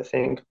him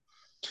everything.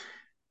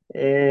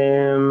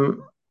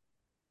 um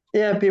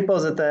yeah, people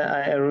that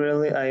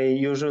I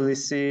usually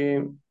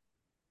see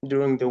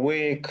during the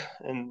week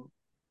and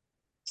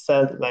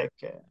said like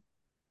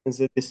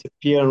they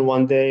disappear in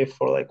one day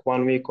for like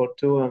 1 week or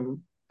two.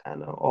 I'm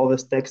kind of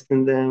always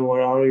texting them,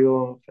 where are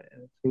you? I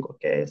think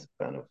okay, so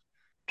kind of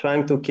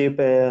trying to keep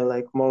a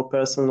like more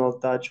personal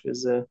touch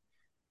with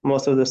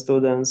most of the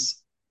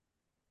students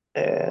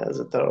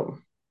that are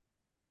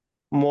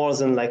more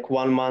than like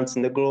 1 month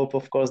in the group.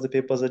 Of course, the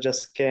people that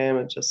just came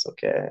and just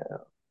okay,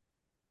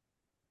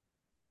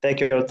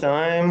 take your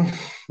time.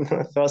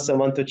 First, I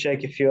want to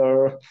check if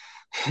you're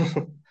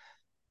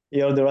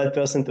you're the right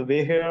person to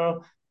be here,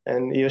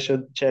 and you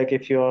should check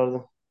if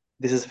you're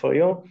this is for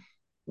you.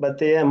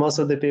 But yeah, most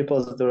of the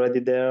people that are already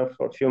there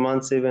for a few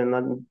months, even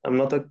not, I'm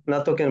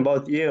not talking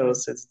about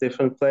years. It's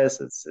different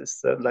place.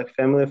 It's like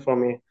family for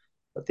me.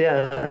 But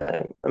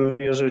yeah, I'm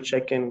usually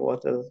checking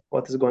what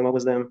is going on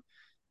with them.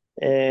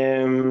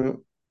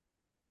 Um,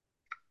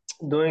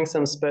 doing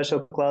some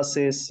special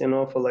classes,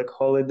 for like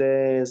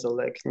holidays or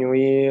like New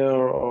Year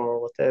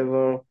or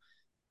whatever.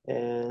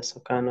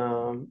 So kind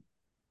of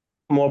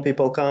more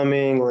people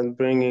coming, like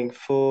bringing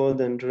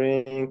food and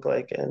drink,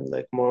 like and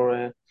like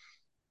more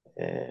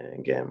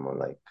again more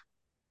like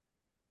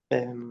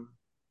um,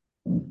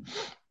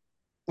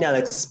 yeah,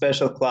 like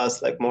special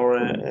class, like more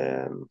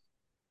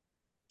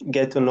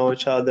get to know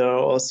each other.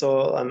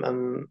 Also,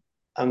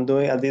 I'm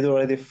doing. I did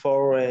already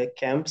 4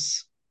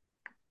 camps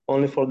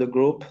only for the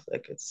group.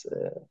 Like it's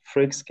a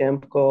Freaks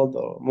camp called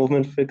or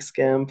Movement Freaks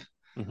camp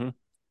Mm-hmm.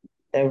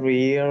 every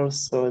year.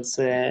 So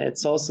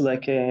it's also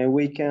like a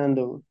weekend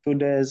or 2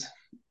 days.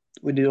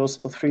 We did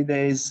also 3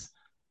 days.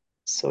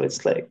 So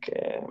it's like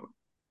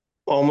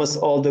almost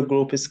all the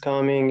group is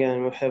coming,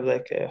 and we have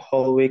like a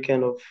whole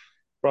weekend of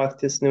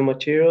practice new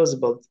materials.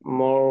 But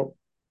more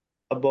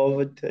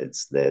above it,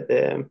 it's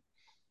the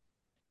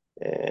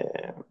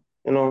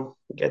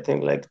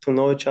getting like to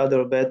know each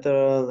other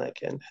better, like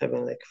and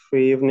having like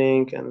free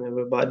evening, and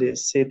everybody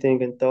is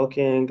sitting and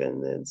talking,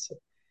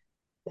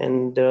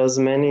 and there's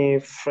many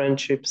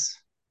friendships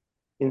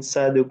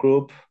inside the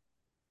group.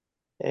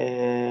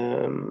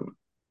 Um,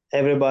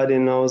 everybody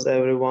knows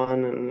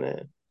everyone,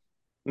 and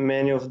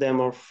many of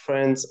them are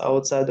friends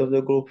outside of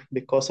the group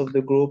because of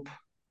the group.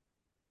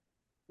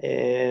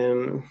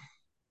 Um,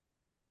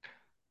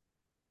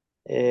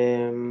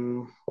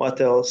 what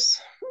else?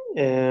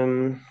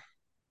 Um,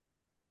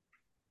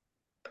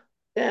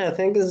 Yeah, I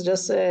think it's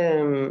just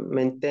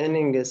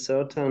maintaining a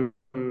certain.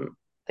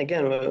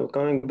 Again, we're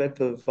coming back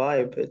to the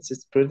vibe.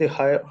 It's pretty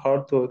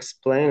hard to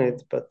explain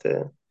it,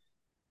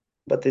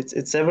 but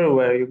it's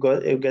everywhere.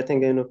 You're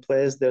getting in a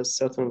place, there's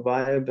certain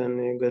vibe,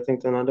 and you're getting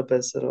to another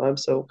place, certain vibe.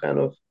 So kind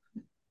of,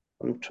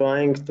 I'm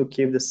trying to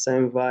keep the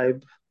same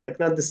vibe, like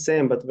not the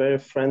same, but very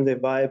friendly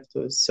vibe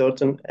to a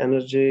certain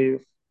energy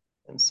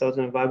and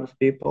certain vibe of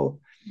people.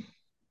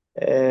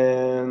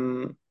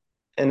 Um,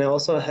 and I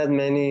also had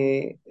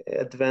many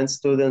advanced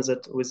students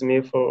that with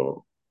me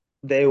for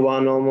day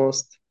one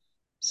almost.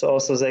 So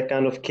also they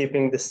kind of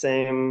keeping the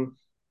same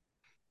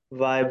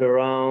vibe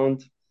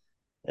around.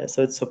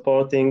 So it's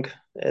supporting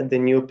the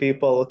new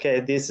people.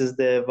 Okay, this is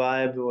the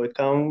vibe we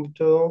come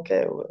to.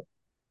 Okay, well,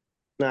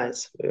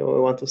 nice. We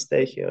want to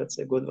stay here. It's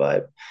a good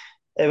vibe.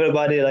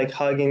 Everybody like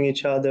hugging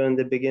each other in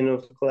the beginning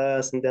of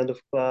class and the end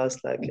of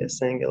class, like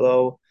saying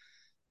hello.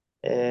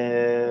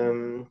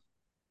 Um,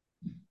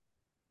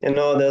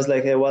 there's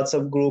like a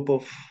WhatsApp group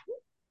of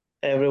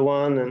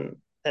everyone, and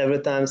every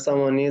time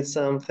someone needs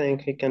something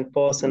he can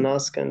pause and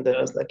ask, and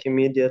there's like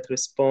immediate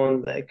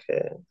respond like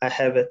I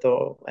have it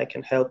or I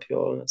can help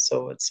you.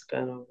 So it's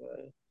kind of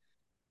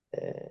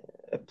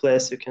a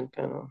place you can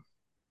kind of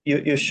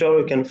you sure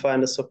you can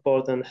find the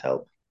support and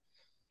help.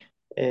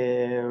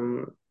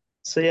 um,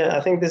 So yeah,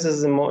 I think this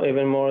is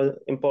even more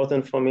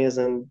important for me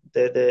than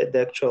the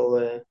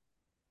actual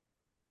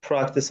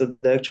practice of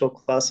the actual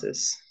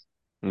classes.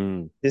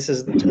 Mm. This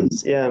is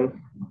just, yeah,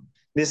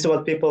 this is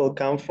what people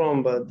come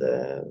from, but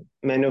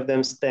many of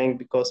them staying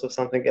because of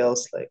something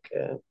else, like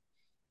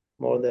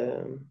more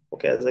the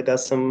okay, I got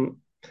some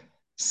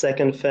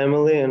second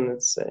family, and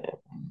it's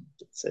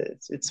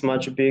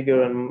much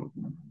bigger and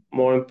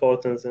more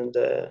important than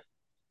to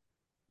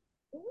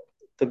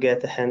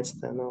get a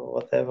handstand or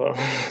whatever,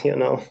 you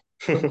know.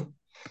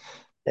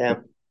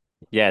 Yeah,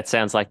 Yeah, it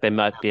sounds like they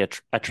might be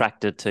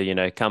attracted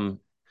to, come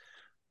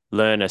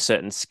learn a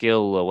certain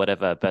skill or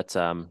whatever, but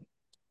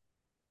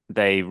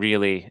they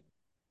really,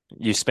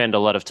 you spend a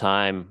lot of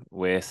time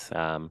with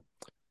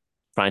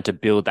trying to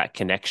build that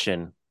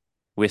connection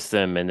with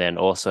them and then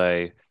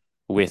also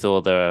with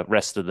all the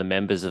rest of the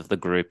members of the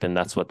group, and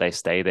that's what they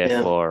stay there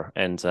yeah, for.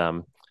 And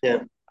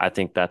yeah, I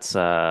think that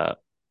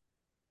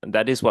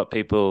is what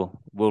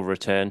people will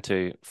return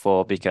to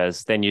for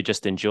because then you're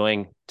just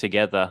enjoying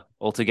together,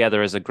 all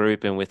together as a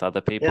group and with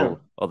other yeah, people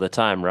all the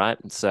time, right?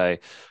 So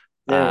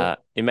yeah,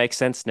 it makes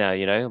sense now,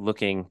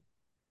 looking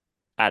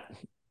at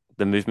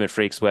the Movement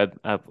Freaks web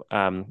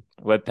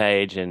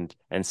page and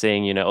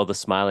seeing, all the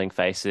smiling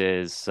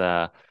faces,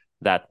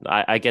 that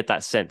I get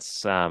that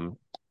sense from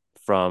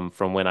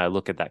when I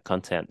look at that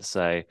content.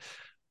 So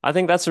I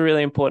think that's a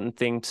really important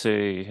thing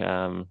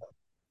to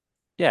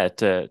yeah,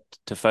 to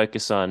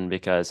focus on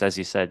because as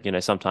you said,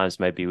 sometimes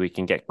maybe we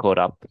can get caught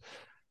up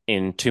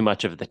in too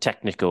much of the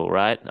technical,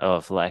 right?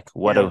 Of like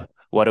yeah,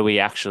 what are we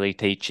actually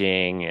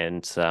teaching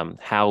and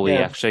how are we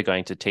yeah, actually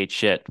going to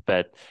teach it?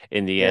 But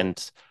in the yeah,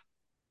 end,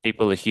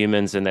 people are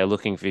humans and they're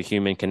looking for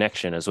human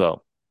connection as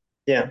well.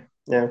 yeah,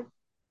 yeah,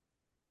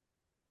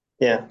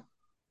 yeah.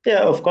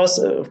 Yeah, of course,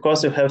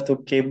 you have to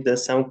keep the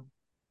some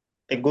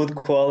a good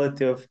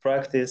quality of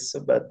practice,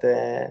 but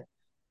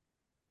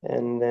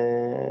and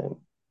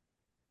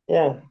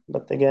yeah,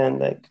 but again,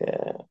 like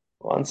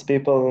once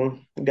people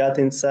got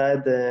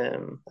inside, I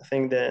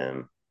think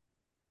the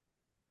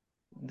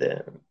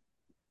the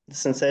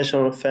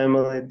sensation of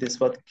family is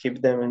what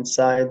keep them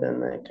inside,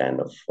 and kind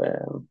of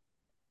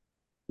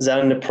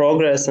then the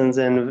progress and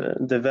then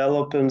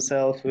develop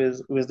himself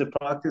with the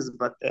practice,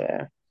 but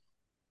the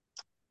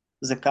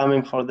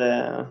coming for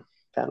the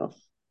kind of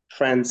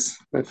friends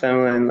and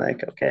family and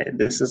like okay,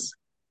 this is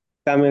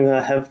coming.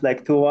 I have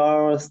like 2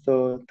 hours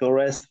to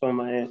rest for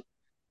my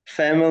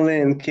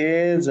family and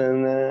kids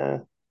and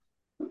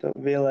to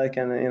be like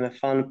in a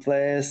fun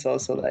place,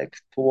 also like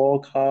to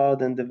work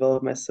hard and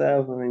develop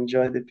myself and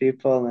enjoy the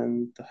people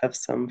and to have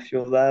some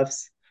few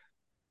laughs.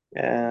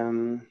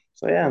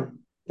 So yeah,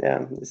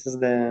 yeah, this is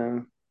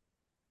the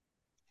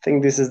I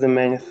think this is the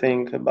main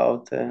thing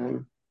about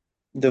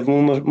the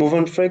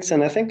movement freaks,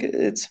 and I think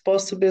it's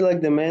supposed to be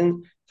like the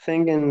main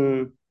thing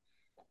in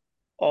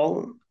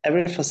all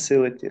every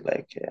facility.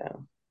 Like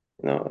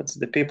it's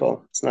the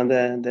people. It's not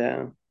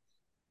the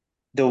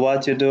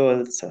what you do.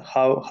 It's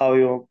how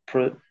you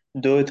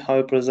do it, how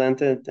you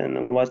present it,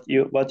 and what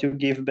you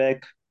give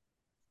back,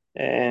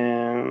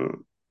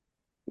 and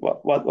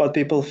what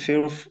people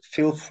feel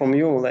from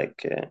you.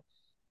 Like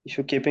if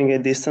you're keeping a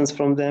distance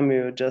from them,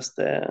 you're just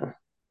the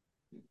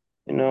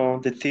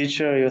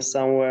teacher. You're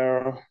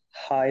somewhere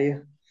high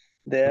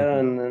there, Mhm.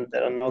 and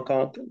there are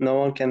no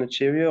one can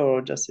achieve you,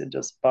 or just you're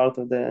just part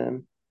of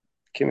the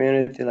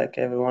community like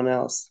everyone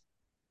else.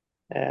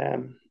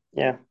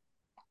 Yeah,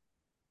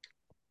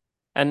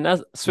 And now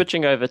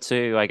switching over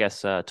to, I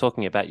guess,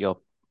 talking about your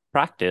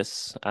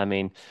practice, I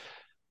mean,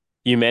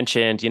 you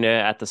mentioned,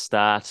 at the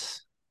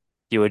start,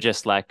 you were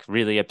just like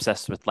really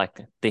obsessed with like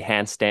the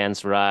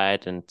handstands,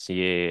 right? And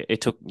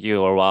it took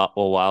you a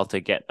while to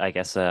get, I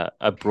guess, a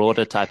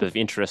broader type of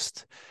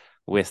interest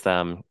with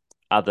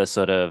other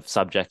sort of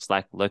subjects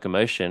like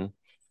locomotion.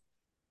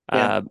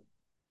 yeah, Uh,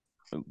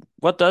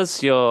 what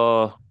does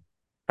your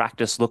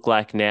practice look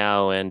like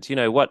now? And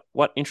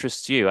what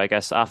interests you, I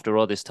guess, after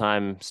all this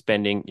time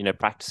spending,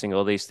 practicing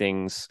all these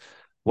things,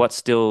 what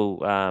still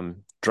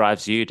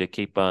drives you to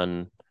keep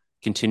on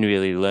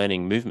continually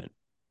learning movement?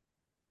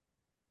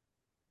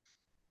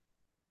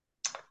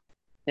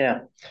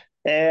 yeah.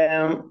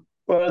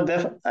 Well,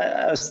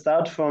 I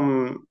start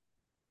from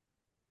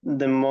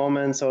the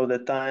moments or the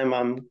time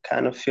I'm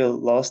kind of feel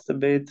lost a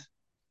bit.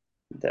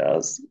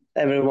 There's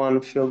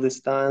everyone feel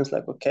these times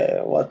like, okay,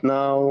 what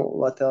now?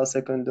 What else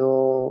I can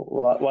do?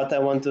 What I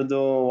want to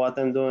do? What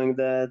I'm doing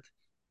that.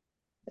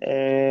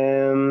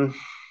 Um,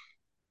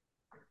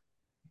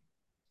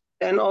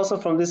 and also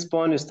from this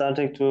point, you're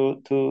starting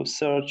to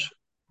search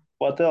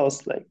what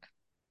else. Like,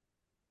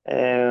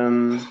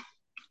 um,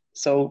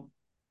 so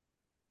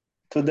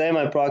today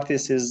my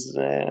practice is,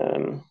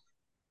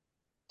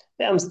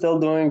 yeah, I'm still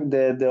doing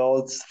the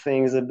old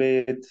things a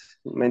bit,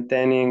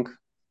 maintaining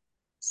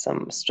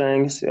some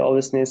strengths. You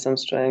always need some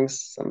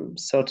strengths, some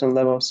certain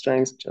level of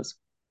strengths, just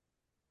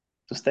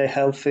to stay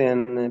healthy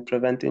and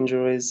prevent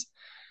injuries.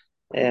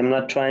 I'm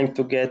not trying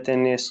to get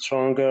any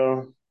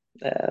stronger.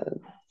 Uh,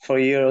 for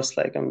years,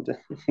 like I'm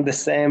the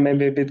same,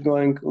 maybe a bit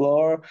going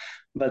lower,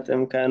 but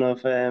I'm kind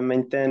of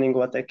maintaining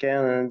what I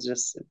can, and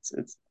just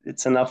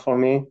it's enough for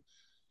me.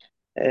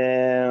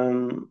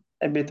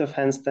 A bit of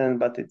handstand,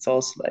 but it's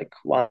also like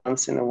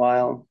once in a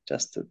while,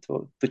 just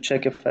to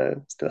check if I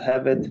still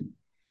have it.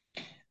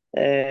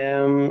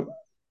 Um,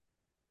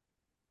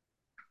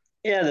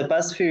 yeah, the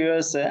past few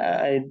years,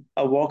 I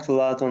worked a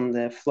lot on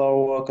the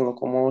floor work and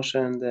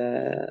locomotion,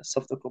 the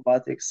soft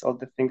acrobatics, all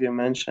the things you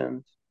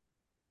mentioned.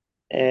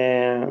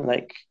 And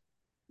like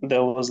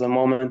there was a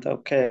moment,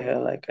 okay,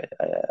 like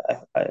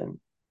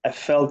I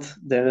felt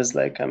there is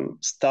like I'm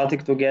starting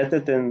to get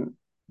it, and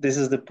this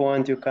is the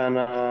point you kind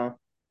of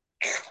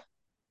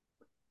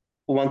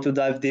want to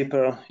dive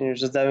deeper. You're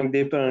just diving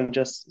deeper and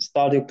just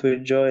starting to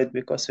enjoy it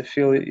because you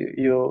feel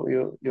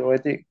you're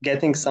already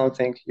getting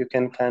something you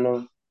can kind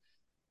of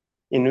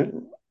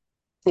in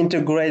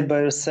integrate by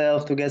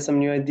yourself to get some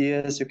new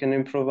ideas. You can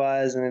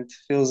improvise and it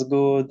feels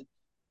good.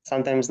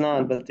 Sometimes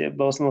not, but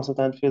most of the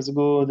time it feels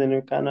good, and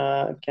you kind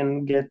of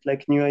can get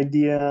like new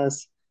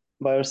ideas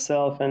by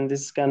yourself, and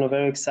this is kind of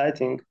very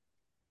exciting.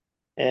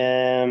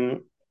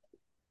 Um,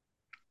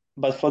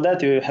 but for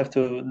that you have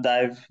to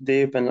dive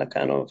deep and like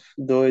kind of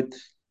do it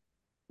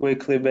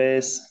weekly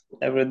base,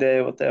 every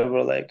day,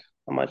 whatever, like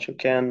how much you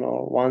can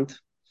or want.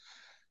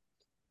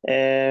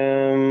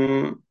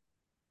 Um,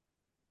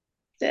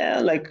 yeah,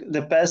 like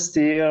the past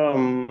year,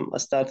 I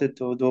started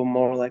to do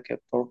more like a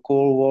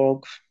parkour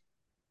work.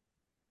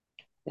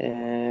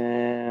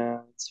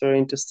 It's very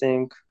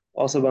interesting.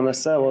 Also by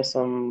myself,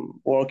 also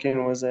I'm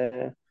working with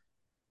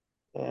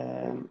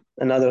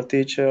another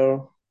teacher.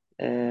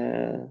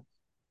 It's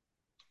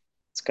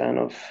kind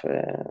of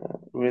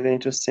really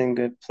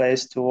interesting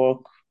place to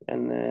work,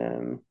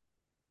 and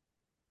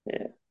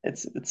yeah,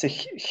 it's a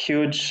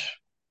huge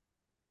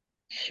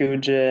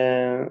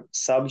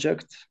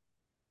subject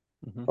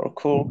Hmm. or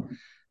cool,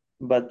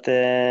 but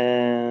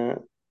yeah,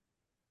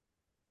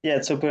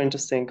 it's super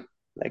interesting.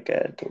 Like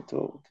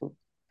to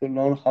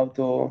learn how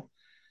to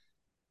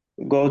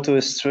go to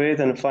a street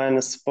and find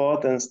a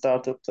spot and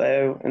start to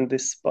play in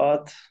this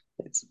spot.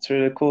 It's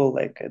really cool.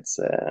 Like it's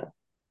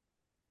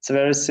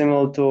very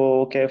similar to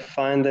okay,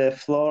 find a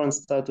floor and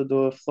start to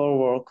do a floor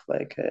work,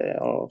 like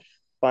or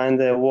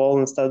find a wall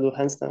and start to do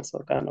handstands. So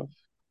kind of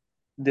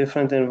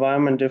different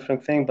environment,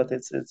 different thing, but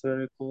it's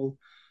very cool.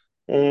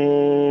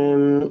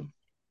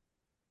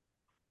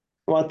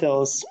 What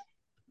else?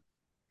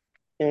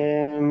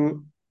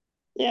 Um,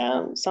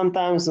 yeah,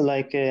 sometimes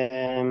like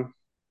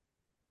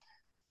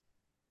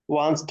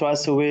once,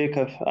 twice a week,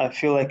 I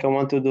feel like I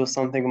want to do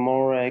something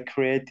more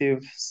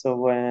creative.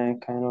 So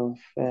kind of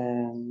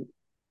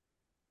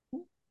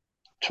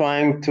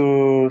trying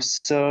to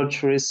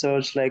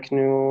research like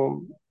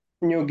new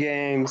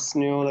games,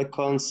 new like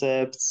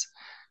concepts.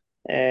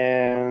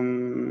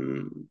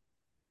 Um,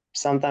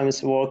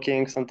 Sometimes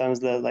working, sometimes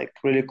they're like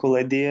really cool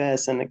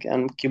ideas, and I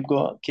can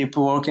keep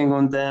working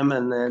on them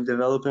and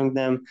developing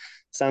them.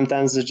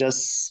 Sometimes it's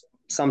just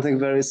something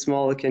very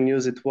small. I can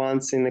use it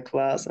once in a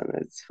class, and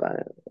it's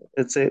fine.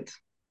 It's it.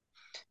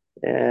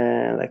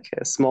 Like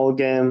a small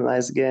game,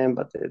 nice game,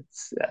 but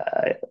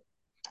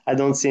I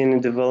don't see any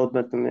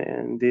development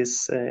in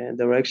this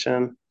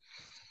direction.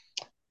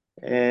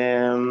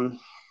 Um,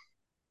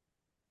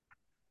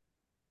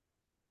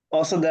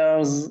 Also,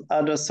 there's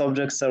other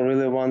subjects I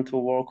really want to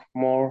work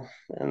more,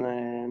 and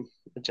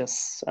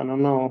I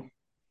don't know.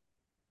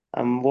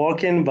 I'm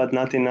working, but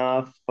not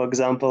enough. For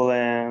example,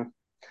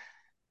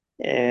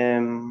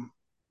 um,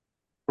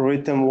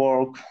 written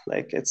work,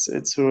 like it's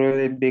a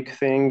really big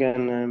thing,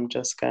 and I'm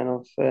just kind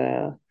of.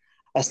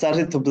 I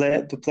started to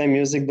play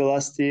music the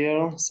last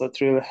year, so it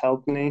really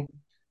helped me.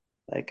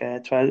 Like I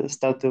tried to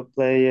start to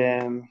play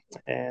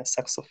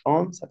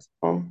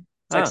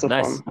Oh,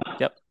 nice. saxophone.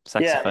 Yep,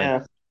 Yeah, saxophone.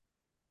 yeah,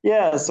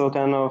 yeah. So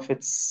kind of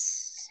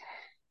it's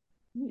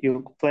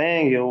you're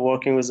playing, you're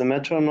working with a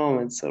metronome.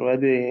 It's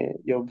already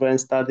your brain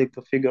starting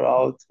to figure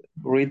out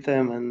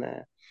rhythm, and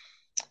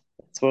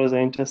it's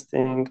very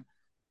interesting.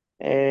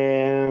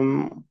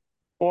 Um,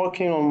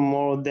 Working on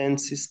more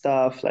dancey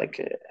stuff, like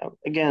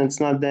again, it's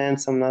not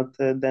dance. I'm not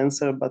a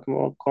dancer, but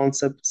more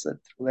concepts that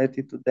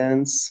related to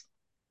dance.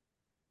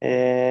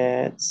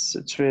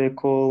 It's really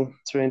cool.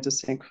 It's really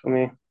interesting for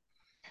me.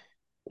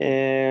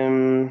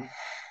 Um,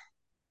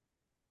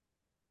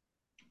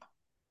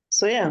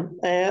 so yeah.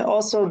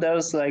 Also,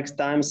 there's like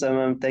times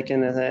I'm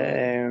taking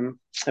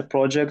a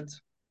project.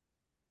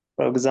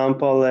 For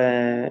example,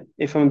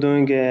 if I'm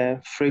doing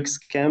a freaks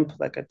camp,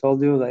 like I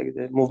told you, like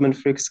the movement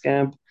freaks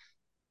camp,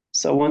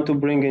 so I want to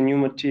bring in new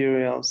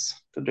materials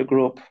to the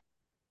group.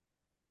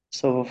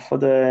 So for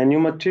the new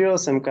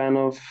materials, I'm kind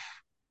of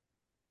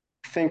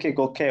thinking,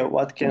 okay,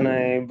 what can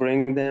I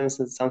bring them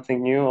since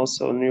something new,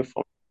 also new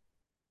for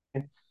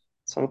me.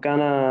 So I'm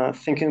kind of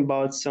thinking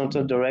about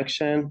certain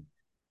direction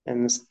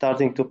and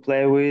starting to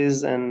play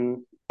with.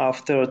 And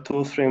after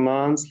 2 3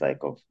 months, like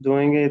of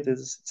doing it,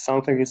 is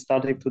something is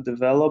starting to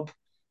develop,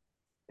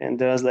 and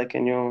there's like a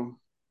new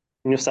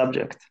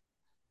subject.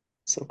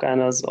 So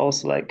kind of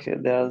also like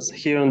there's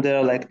here and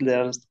there, like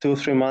there's 2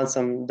 3 months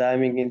I'm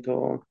diving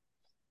into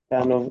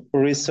kind of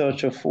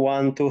research of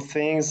one two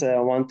things I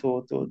want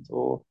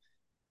to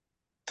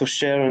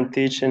share and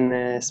teach in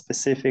a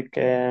specific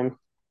camp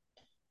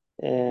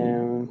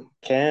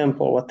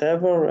or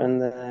whatever,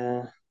 and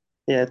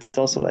yeah, it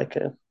also like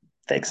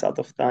takes out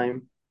of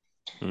time.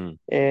 Mm.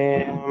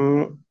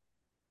 Um,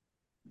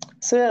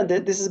 so yeah,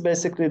 this is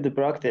basically the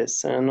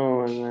practice. I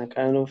know, and I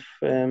kind of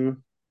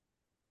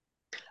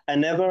I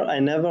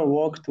never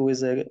worked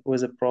with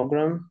a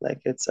program.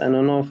 Like it's I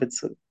don't know if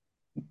it's a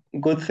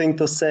good thing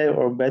to say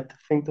or bad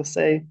thing to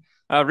say.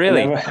 Oh, I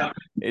really? never had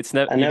It's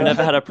never I you've never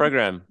never had had a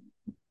program.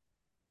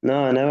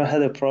 no, I never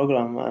had a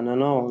program. I don't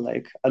know,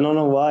 like I don't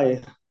know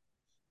why.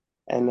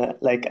 And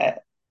like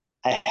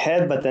I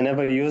had, but I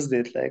never used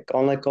it. Like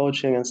online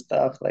coaching and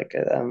stuff. Like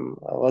I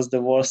was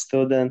the worst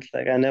student.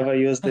 Like I never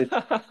used it.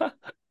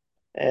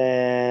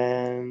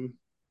 And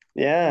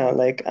yeah,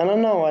 like I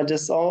don't know.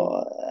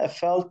 I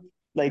felt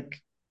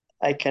like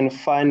I can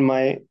find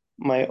my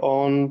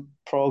own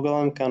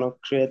program, kind of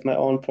create my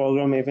own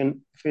program,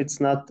 even if it's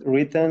not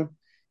written.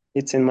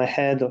 It's in my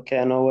head. Okay,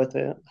 I know what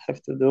I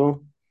have to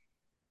do.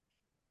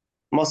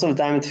 Most of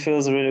the time it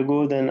feels really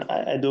good, and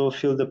I do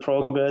feel the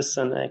progress,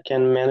 and I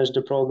can manage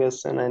the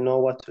progress, and I know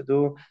what to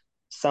do.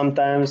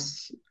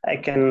 Sometimes I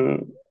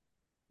can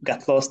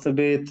get lost a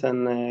bit,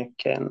 and I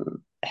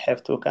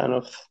have to kind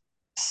of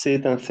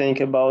sit and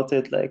think about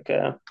it, like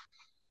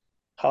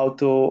how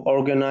to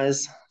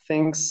organize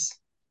things.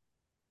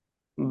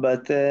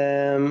 But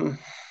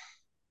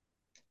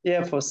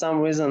yeah, for some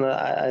reason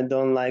I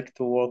don't like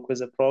to work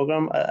with a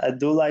program. I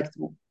do like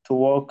to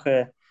work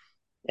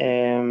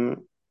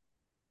um,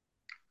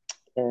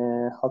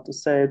 how to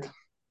say it,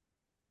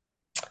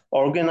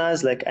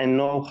 organized. Like I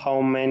know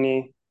how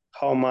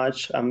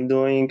much I'm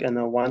doing and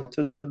I want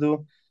to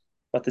do,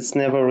 but it's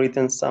never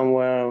written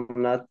somewhere.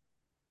 I'm not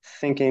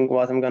thinking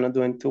what I'm gonna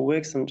do in 2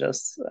 weeks. I'm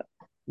just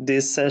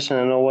this session.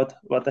 I know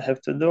what I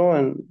have to do,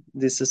 and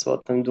this is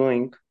what I'm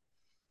doing.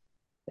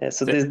 Yeah,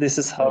 so So, this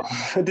is how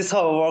this is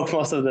how I work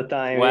most of the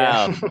time.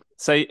 Yeah. wow.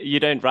 So you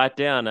don't write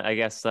down, I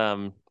guess,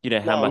 how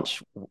No.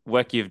 much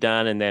work you've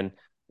done, and then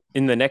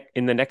in the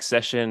next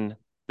session,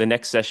 the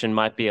next session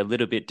might be a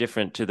little bit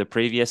different to the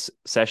previous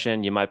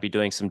session. You might be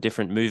doing some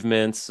different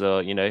movements,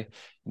 or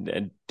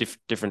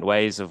different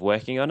ways of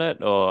working on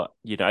it, or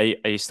are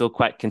you still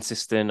quite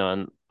consistent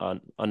on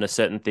a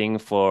certain thing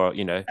for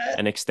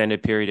an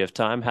extended period of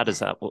time? How does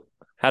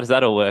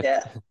that all work?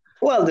 Yeah.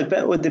 Well,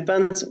 it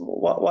depends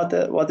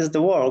what is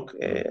the work.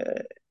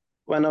 Mm.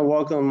 When I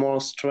work on more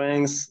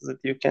strengths that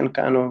you can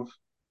kind of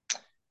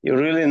you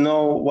really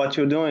know what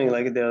you're doing.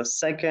 Like there are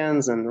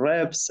seconds and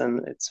reps,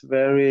 and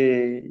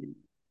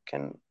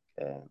can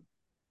uh,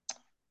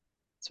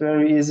 it's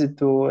very easy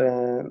to.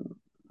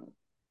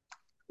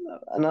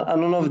 I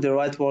don't know if the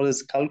right word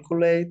is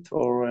calculate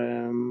or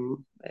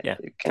Yeah,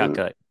 you can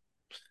calculate.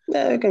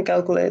 yeah you can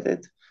calculate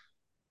it.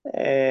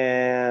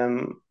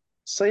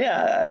 So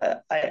yeah,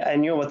 I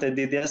knew what I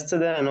did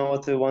yesterday. I know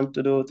what I want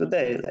to do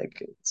today.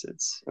 Like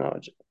it's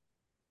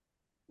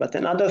but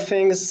in other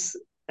things,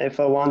 if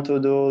I want to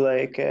do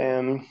like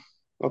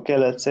okay,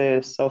 let's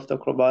say soft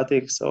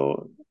acrobatics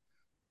or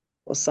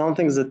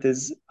something that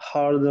is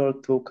harder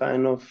to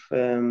kind of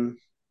um,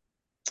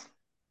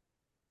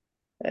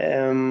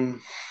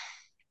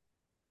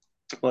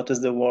 what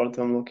is the word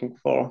I'm looking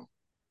for?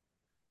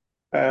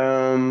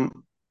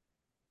 Um,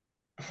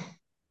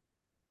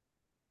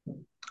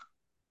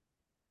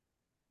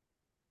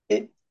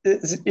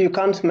 you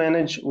can't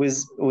manage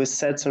with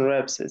sets and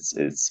reps.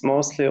 It's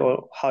mostly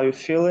or how you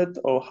feel it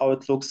or how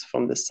it looks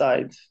from the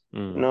side. You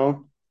Mm.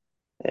 know,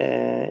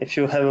 if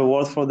you have a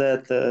word for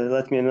that,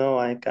 let me know.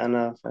 I kind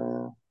of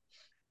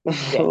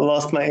Yeah.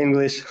 lost my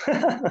English.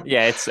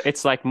 Yeah,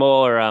 it's like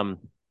more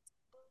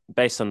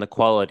based on the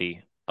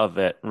quality of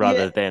it Yeah,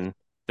 rather than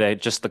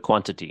the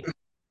quantity.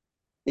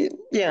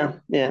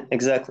 yeah,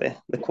 exactly.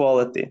 The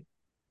quality.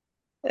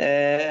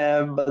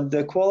 But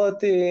the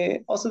quality,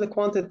 also the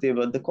quantity,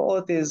 but the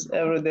quality is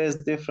every day is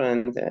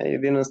different. You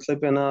didn't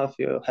sleep enough,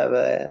 you have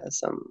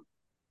some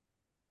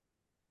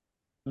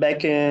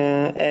back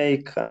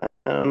ache, I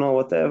don't know,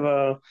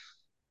 whatever.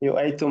 You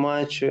ate too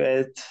much, you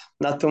ate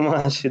not too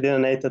much, you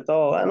didn't eat at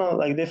all. I know,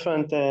 like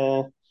different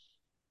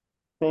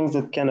things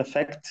that can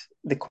affect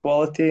the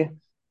quality.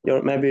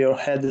 Maybe your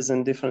head is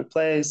in different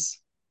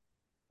place.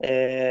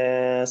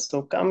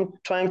 So I'm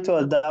trying to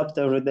adapt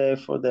every day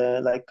for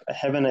like I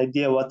have an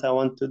idea what I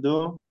want to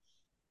do.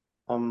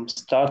 I'm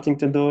starting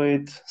to do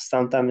it.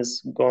 Sometimes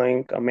it's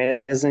going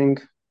amazing,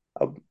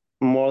 uh,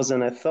 more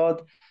than I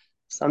thought.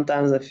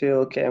 Sometimes I feel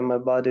okay, my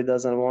body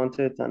doesn't want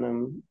it, and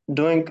I'm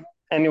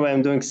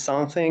doing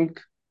something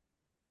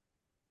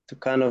to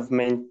kind of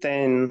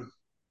maintain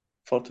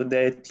for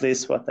today at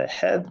least what I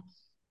had,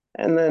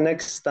 and the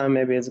next time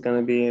maybe it's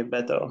gonna be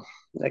better.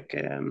 Like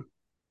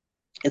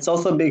it's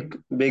also a big,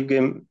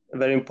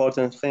 very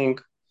important thing.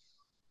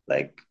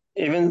 Like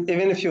even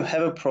if you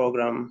have a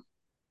program,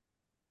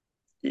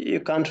 you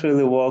can't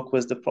really work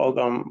with the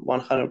program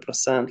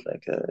 100%.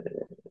 Like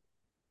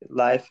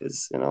life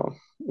is,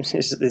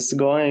 it's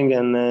going,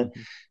 and Mhm.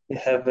 you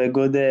have a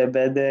good day, a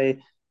bad day.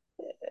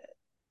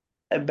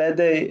 A bad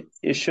day,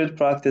 you should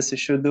practice, you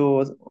should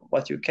do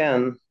what you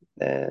can.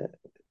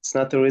 It's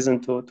not a reason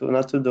to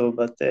not to do,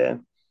 but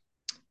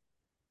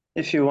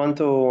if you want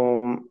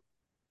to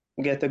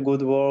get a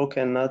good work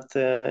and not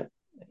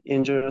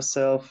injure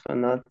yourself,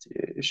 and not,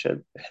 you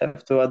should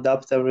have to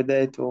adapt every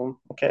day to,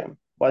 okay,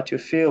 what you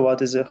feel,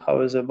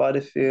 how is your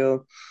body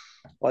feel,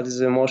 what is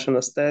the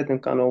emotional state,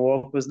 and kind of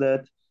work with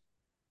that.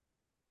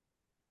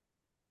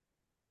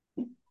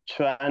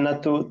 Try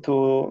not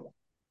to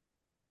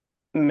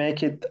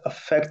make it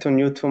affect on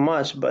you too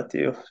much, but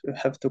you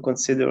have to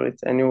consider it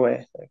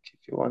anyway, like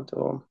if you want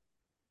to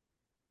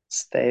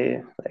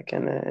stay like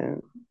in a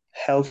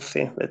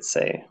healthy, let's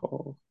say,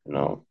 or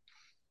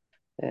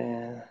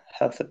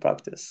healthy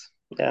practice.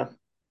 Yeah.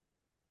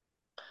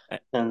 I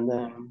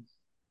And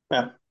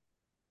yeah.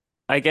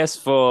 I guess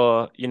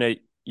for,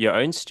 your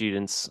own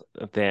students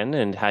then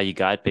and how you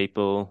guide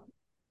people,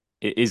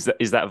 is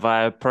that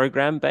via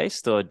program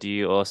based, or do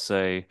you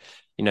also,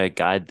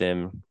 guide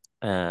them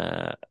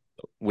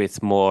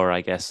with more,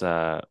 I guess,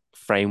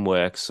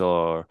 frameworks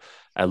or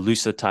a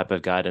looser type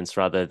of guidance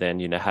rather than,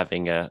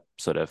 having a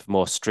sort of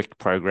more strict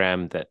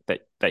program that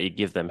you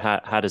give them?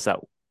 How does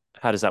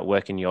that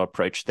work in your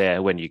approach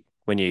there when you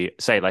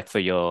say like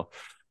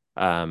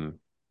um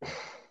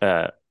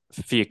uh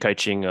for your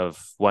coaching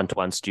of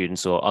one-to-one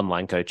students or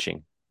online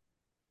coaching?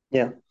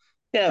 Yeah.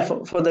 Yeah,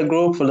 for the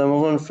group, for the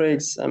movement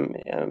freaks, I'm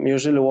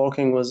usually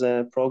working with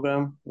a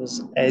program,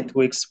 with 8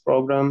 weeks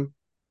program.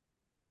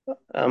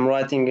 I'm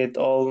writing it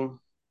all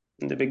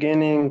in the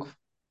beginning,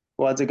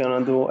 what they're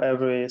gonna do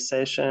every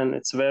session.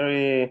 It's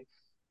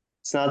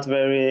not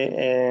very,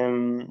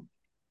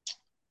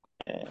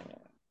 uh,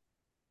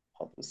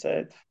 how to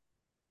say it?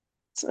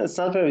 It's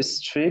not very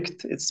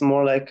strict. It's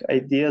more like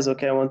ideas.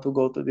 Okay, I want to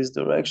go to this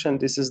direction.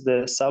 This is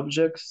the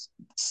subjects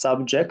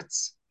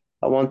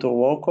I want to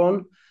work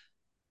on.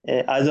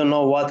 I don't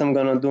know what I'm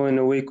gonna do in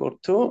a week or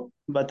two,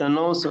 but I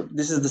know, so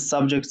this is the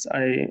subjects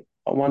I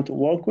want to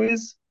work with.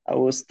 I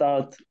will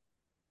start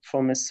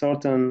from a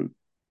certain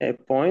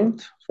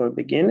point for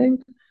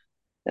beginning,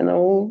 and I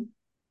will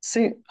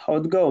see how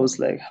it goes,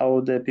 like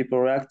how the people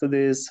react to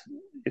this,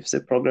 if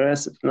they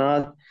progress, if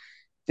not,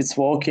 if it's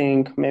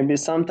working. Maybe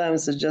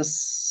sometimes it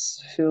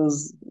just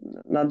feels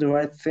not the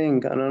right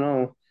thing. I don't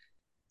know,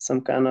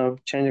 some kind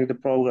of changing the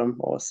program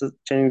or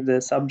changing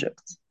the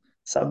subject.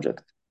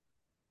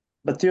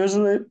 But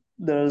usually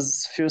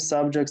there's few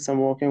subjects I'm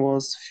working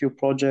with, few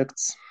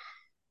projects,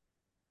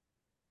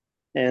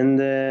 and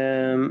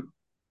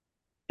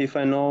if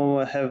I know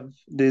I have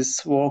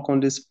this work on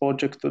this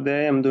project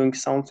today, I'm doing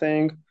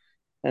something,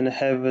 and I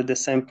have the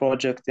same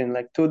project in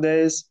like 2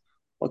 days.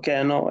 Okay,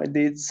 I know I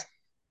did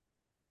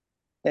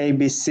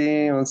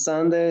ABC on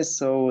Sunday,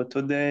 so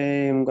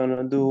today I'm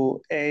gonna do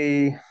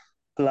A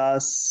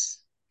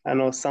plus, I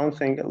know,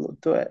 something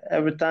to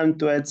every time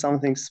to add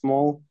something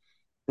small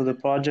to the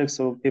project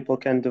so people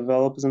can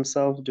develop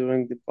themselves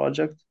during the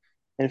project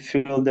and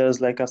feel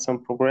there's like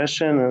some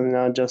progression and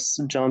not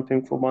just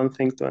jumping from one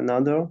thing to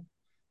another.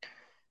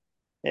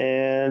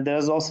 And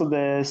there's also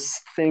the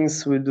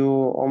things we do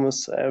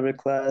almost every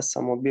class,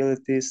 some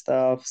mobility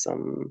stuff,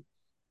 some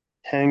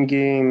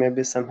hanging,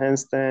 maybe some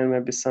handstand,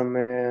 maybe some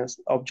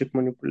object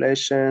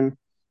manipulation,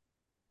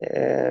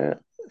 uh,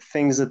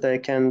 things that I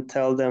can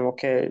tell them,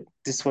 okay,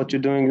 this is what you're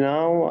doing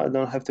now. I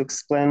don't have to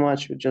explain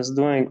much. You're just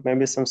doing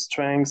maybe some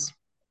strengths.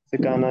 They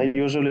gonna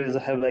usually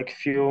have like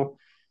few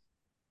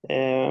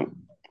uh,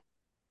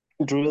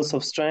 drills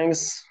of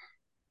strengths.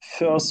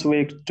 First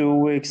week, 2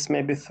 weeks,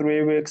 maybe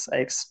 3 weeks, I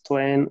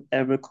explain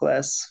every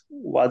class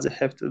what they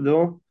have to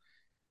do,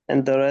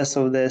 and the rest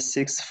of the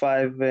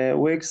 5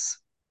 weeks,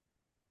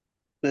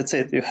 that's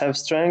it. You have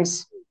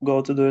strengths, go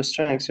to do your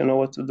strengths. You know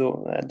what to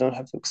do. I don't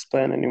have to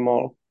explain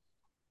anymore.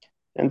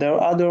 And there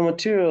are other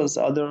materials,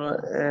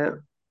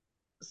 other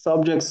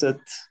subjects that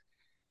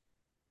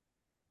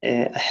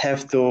I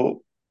have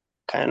to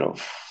kind of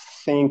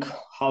think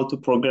how to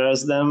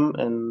progress them,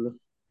 and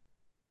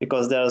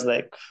because there's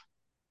like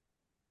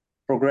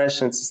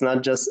progressions, it's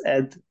not just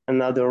add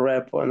another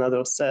rep or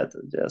another set,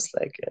 just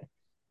like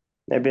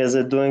maybe as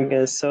a doing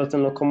a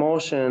certain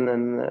locomotion,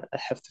 and I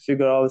have to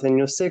figure out a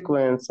new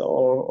sequence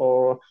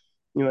or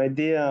new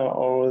idea,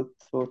 or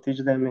to teach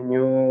them a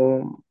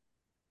new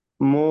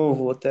move,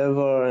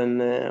 whatever.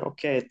 And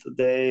okay,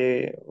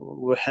 today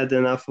we had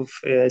enough of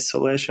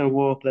isolation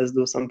work, let's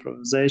do some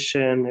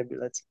improvisation, maybe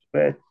let's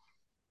play.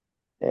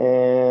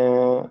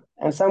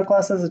 And some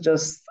classes are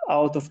just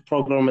out of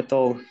program at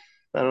all.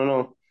 I don't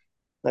know,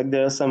 like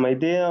there's some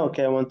idea,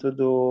 okay, I want to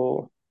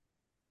do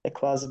a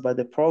class by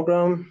the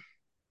program,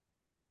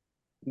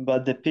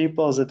 but the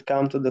people that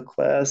come to the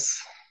class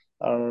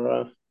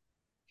are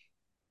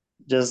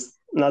just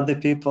not the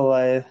people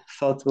I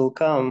thought will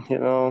come,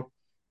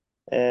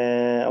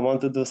 I want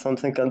to do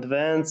something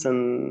advanced,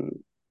 and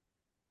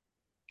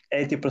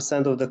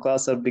 80% of the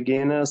class are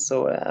beginners,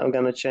 so I'm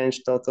gonna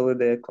change totally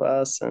the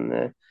class.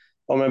 And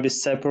or maybe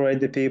separate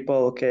the people.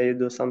 Okay, you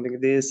do something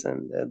this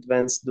and the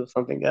advanced do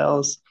something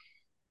else.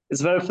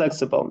 It's very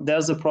flexible.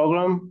 There's a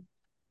program,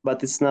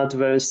 but it's not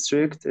very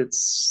strict. It's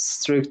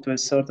strict to a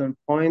certain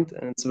point,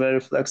 and it's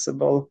very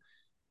flexible.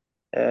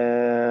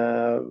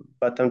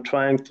 But I'm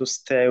trying to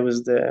stay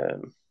with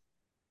the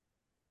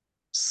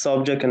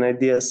subject and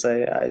ideas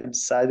I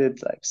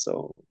decided. Like,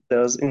 so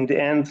there's in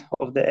the end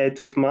of the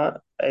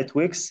 8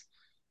 weeks,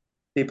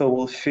 people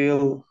will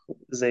feel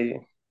they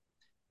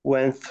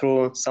went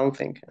through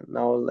something, and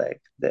now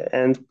like the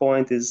end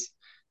point is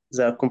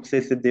they are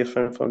completely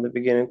different from the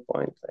beginning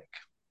point. Like,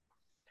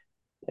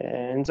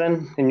 and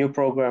then a new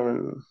program,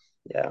 and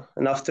yeah,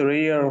 and after a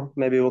year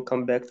maybe we'll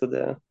come back to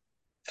the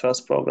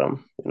first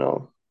program,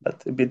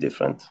 but a bit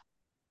different.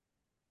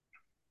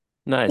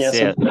 Nice. Yeah,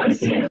 Yeah.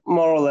 so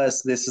more or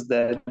less this is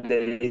the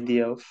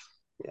idea of,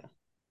 yeah.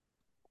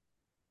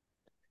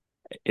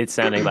 It's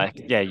sounding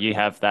like, yeah, you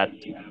have that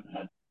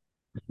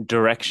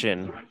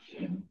direction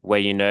where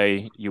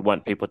you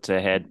want people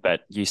to head,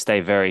 but you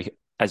stay very,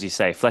 as you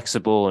say,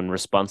 flexible and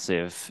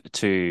responsive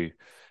to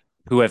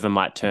whoever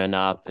might turn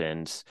up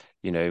and,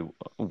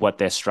 what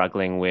they're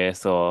struggling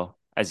with, or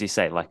as you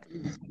say, like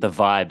the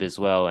vibe as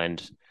well. And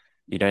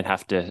you don't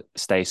have to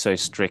stay so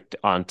strict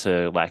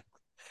onto like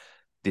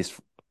this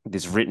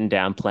this written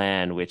down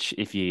plan, which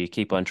if you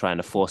keep on trying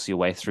to force your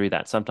way through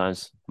that,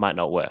 sometimes might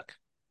not work.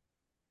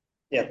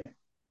 Yeah,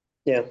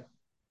 yeah,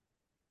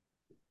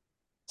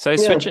 So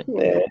yeah. switching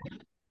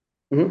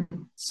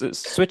Mhm.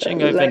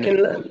 switching over. Like in,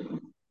 Oh,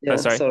 yeah,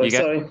 sorry, sorry, you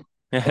go.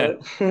 sorry.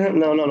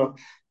 No, no, no.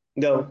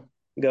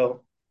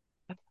 Go.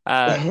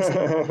 uh,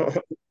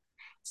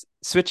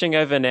 Switching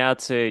over now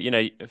to,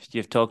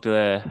 you've talked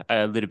a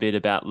little bit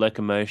about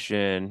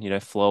locomotion,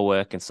 floor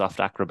work and soft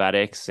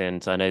acrobatics.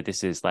 And I know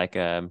this is like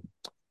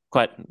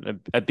quite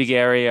a big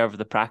area of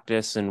the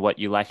practice and what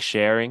you like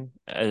sharing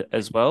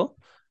as well.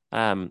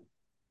 Um,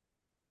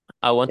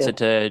 I Yeah, wanted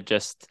to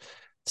just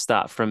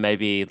start from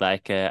maybe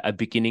like a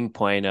beginning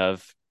point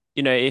of,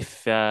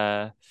 if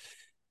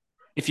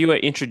you were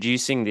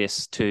introducing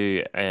this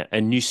to a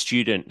new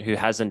student who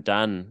hasn't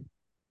done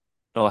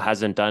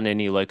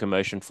any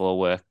locomotion floor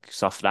work,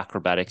 soft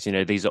acrobatics,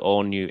 these are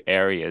all new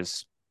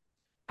areas.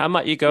 How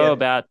might you go yeah,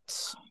 about,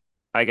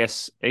 I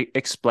guess,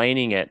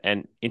 explaining it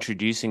and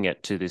introducing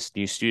it to this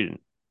new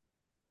student?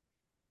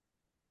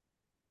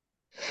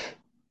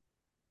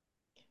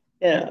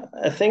 yeah.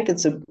 I think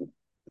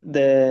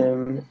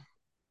the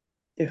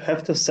you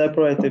have to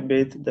separate a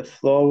bit the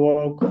floor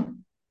work.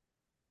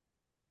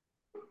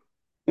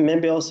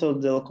 Maybe also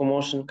the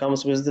locomotion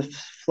comes with the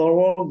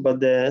floor work, but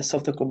the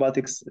soft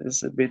acrobatics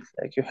is a bit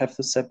like you have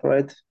to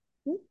separate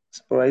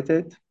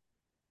it.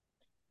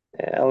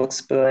 I'll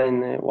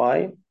explain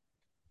why.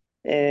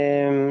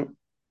 Um,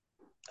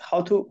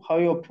 how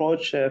you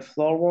approach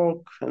floor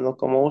work and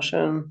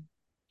locomotion.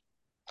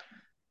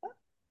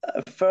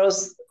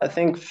 First,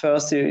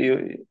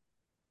 you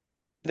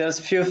there's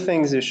few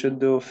things you should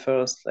do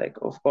first. Like,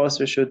 of course,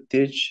 you should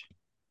teach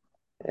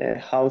uh,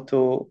 how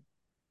to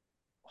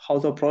how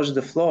to approach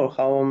the floor,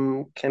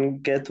 how can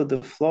get to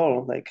the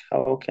floor, like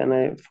how can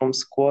I from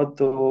squat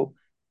to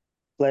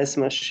place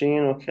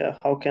machine, okay,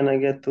 how can I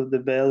get to the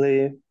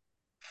belly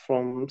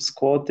from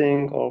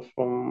squatting or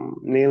from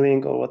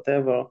kneeling or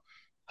whatever,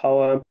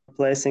 how I'm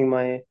placing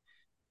my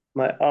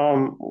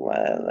arm,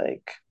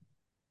 like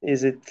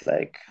is it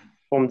like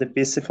from the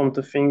pisiform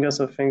to fingers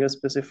or fingers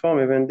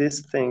pisiform, even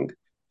this thing,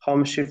 how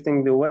I'm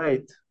shifting the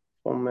weight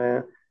from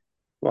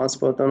one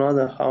spot to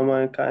another, how am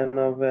I kind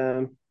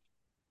of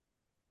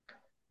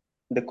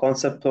the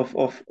concept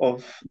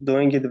of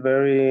doing it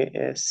very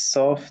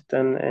soft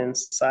and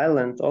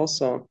silent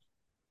also.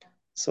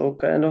 So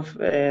kind of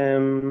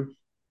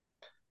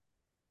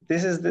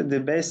this is the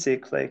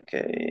basic, like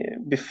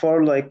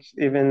before like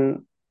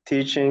even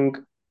teaching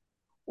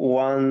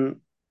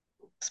one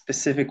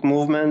specific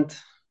movement,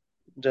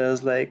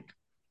 just like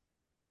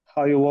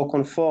how you walk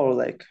on floor,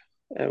 like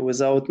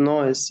without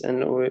noise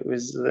and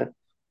with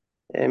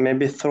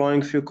maybe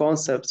throwing few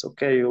concepts.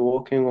 Okay, you're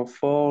walking on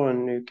floor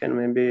and you can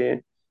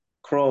maybe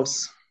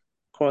cross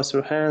cross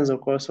your hands or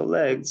cross your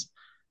legs.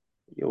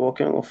 You're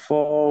walking on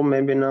floor,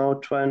 maybe now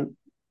try and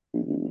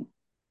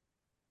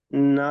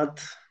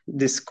not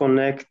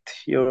disconnect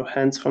your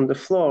hands from the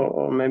floor,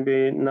 or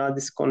maybe not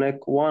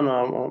disconnect one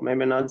arm, or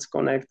maybe not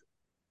disconnect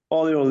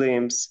all your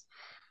limbs.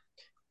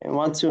 And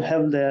once you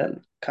have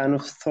the kind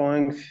of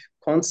throwing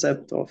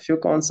concept or few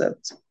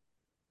concepts,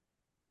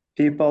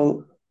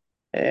 people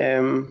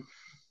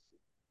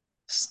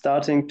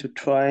starting to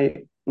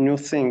try new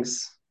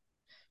things.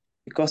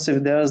 Because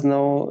if there's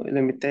no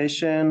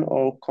limitation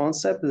or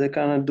concept, they're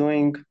kind of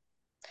doing,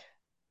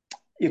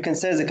 you can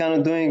say they're kind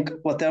of doing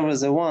whatever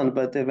they want,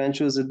 but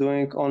eventually they're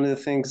doing only the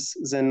things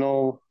they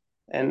know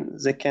and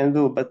they can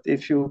do. But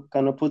if you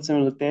kind of put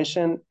some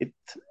limitation,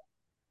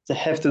 they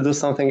have to do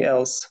something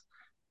else.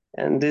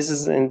 And this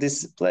is in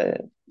this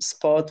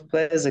sport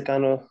plays a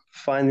kind of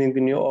finding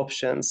new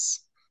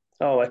options.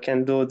 Oh, I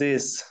can do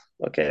this.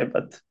 Okay,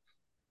 but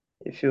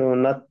if you're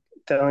not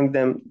telling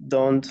them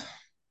don't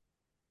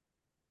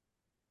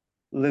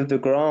leave the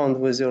ground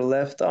with your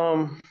left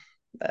arm,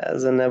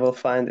 they never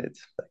find it.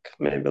 Like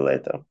maybe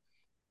later.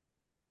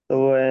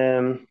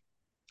 So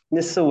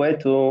this is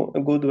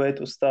a good way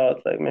to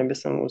start. Like maybe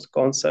some with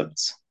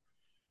concepts.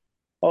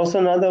 Also,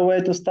 another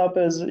way to stop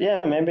is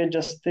maybe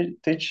just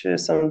teach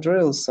some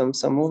drills,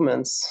 some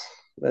movements.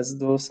 Let's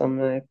do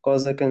some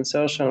Cossack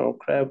insertion or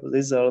crab,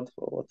 lizard,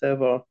 or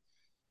whatever.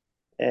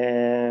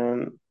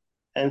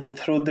 And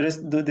through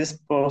this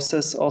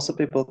process, also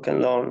people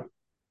can learn.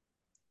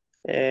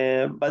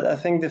 But I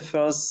think the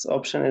first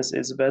option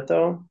is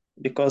better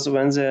because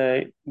when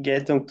they're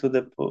getting to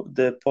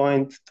the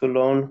point to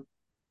learn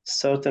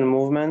certain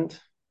movement,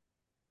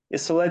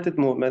 isolated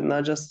movement,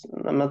 not just,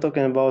 I'm not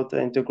talking about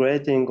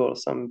integrating or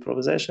some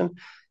improvisation.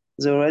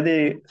 They're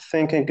already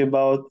thinking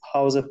about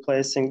how they're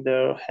placing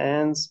their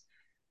hands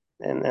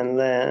and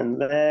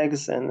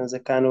legs, and they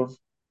kind of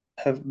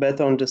have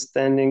better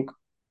understanding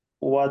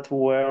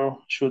where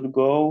should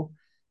go.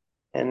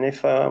 And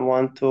if I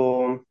want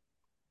to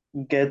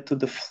get to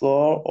the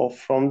floor or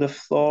from the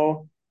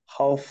floor,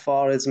 how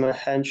far is my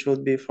hand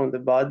should be from the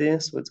body,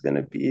 so it's going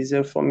to be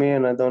easier for me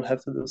and I don't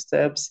have to do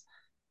steps.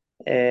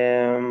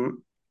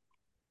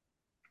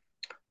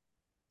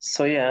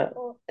 So yeah,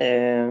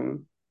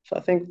 so I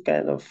think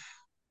kind of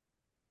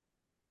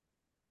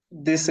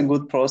this is a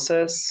good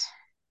process,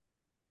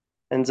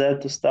 and then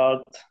to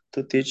start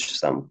to teach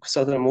some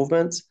certain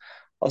movements.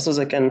 Also,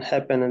 they can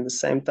happen at the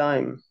same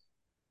time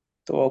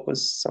to work with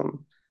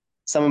some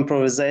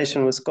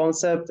improvisation with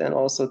concept, and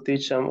also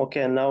teach them.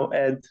 Okay, now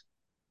add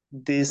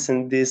this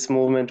and this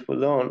movement we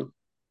learn.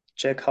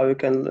 Check how you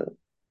can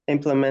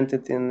implement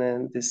it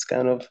in this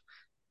kind of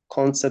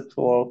concept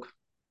work.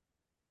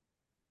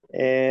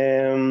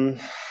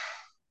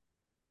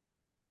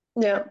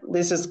 Yeah,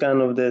 this is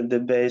kind of the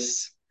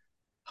base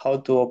how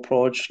to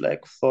approach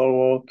like floor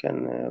work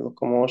and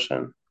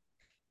locomotion.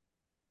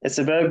 It's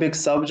a very big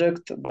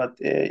subject, but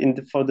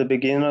for the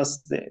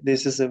beginners,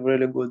 this is a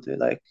really good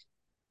like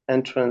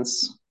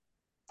entrance.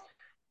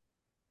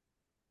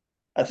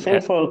 I Yeah.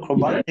 think for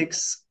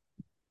acrobatics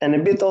and a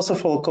bit also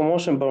for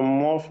locomotion, but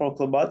more for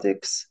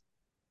acrobatics,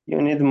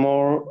 you need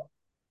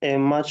a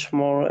much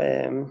more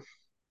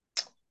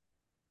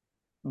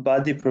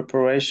body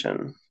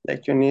preparation.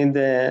 Like you need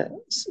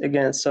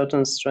again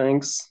certain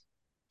strengths.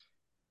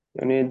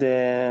 You need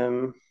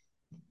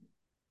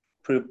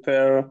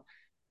prepare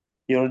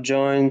your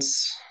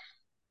joints,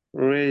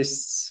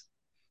 wrists.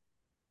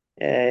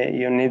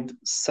 You need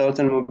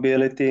certain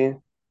mobility.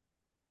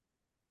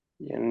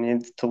 You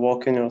need to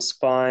work in your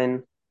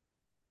spine.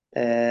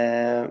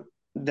 There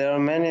are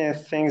many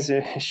things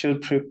you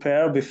should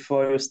prepare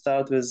before you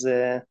start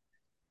uh,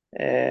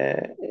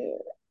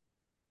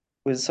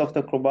 with soft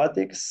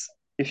acrobatics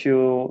if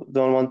you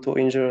don't want to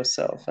injure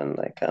yourself and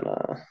like kind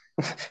of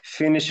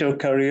finish your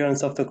career in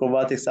soft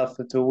acrobatics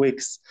after 2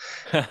 weeks,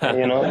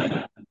 you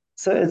know.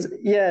 So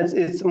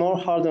it's more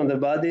hard on the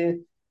body.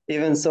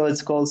 Even so,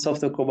 it's called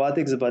soft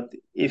acrobatics. But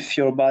if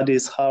your body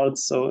is hard,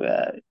 so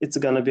it's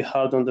gonna be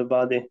hard on the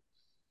body.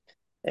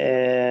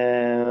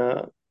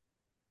 Uh,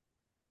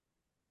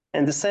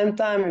 At the same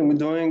time, you're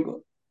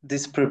doing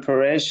this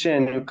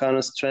preparation, you're kind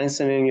of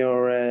strengthening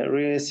your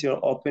wrist,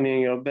 you're opening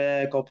your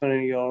back,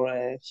 opening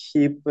your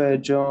hip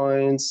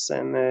joints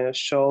and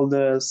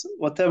shoulders,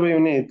 whatever you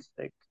need.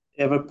 Like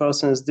every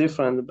person is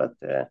different, but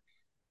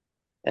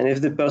and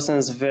if the person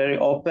is very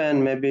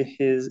open, maybe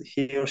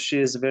he or she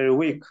is very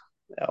weak,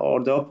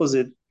 or the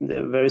opposite.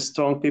 The very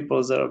strong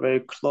people that are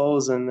very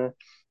close and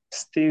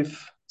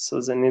stiff,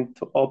 so they need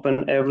to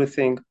open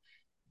everything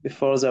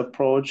before they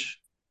approach.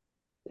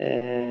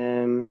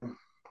 Um,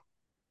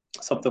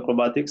 Soft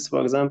acrobatics,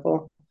 for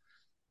example.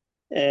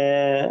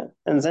 And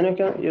then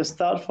you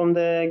start from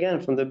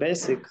the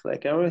basic,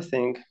 like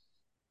everything.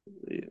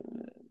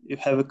 You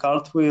have a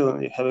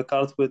cartwheel, you have a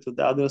cartwheel to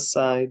the other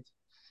side,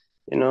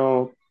 you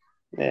know.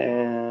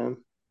 Uh,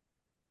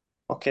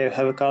 okay, you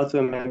have a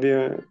cartwheel. Maybe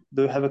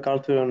do you have a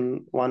cartwheel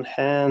on one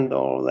hand,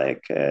 or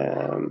like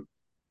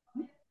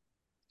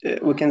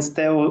we can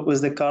stay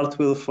with the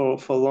cartwheel for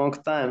a long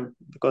time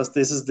because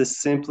this is the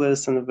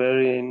simplest and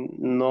very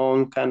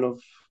known kind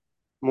of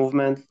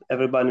movement.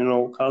 Everybody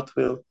know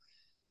cartwheel,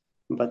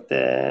 but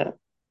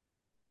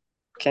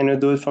can you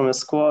do it from a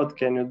squat?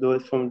 Can you do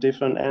it from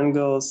different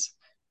angles?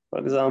 For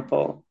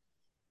example,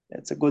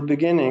 it's a good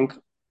beginning.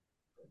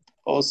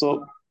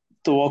 Also,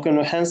 to walk in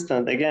a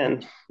handstand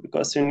again,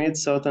 because you need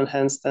certain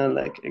handstand.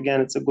 Like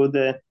again, it's a good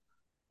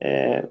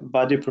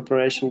body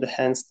preparation, the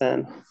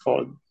handstand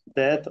for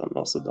that, and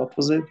also the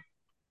opposite.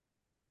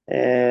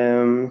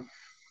 Um,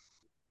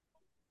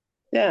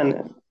 yeah,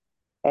 and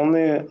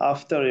only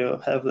after you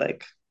have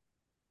like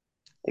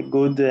a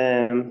good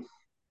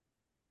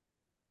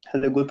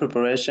had a good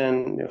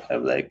preparation, you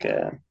have like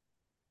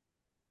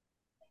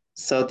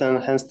certain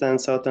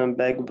handstand, certain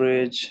back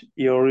bridge,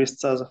 your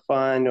wrists are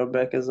fine, your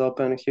back is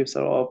open, hips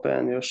are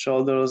open, your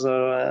shoulders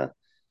are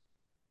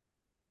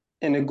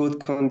in a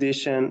good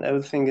condition.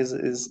 Everything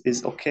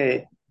is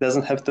okay.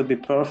 Doesn't have to be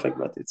perfect,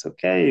 but it's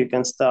okay. You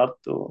can start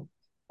to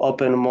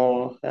open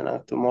more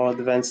and to more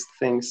advanced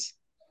things.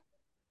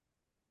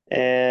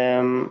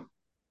 Um,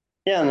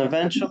 yeah, and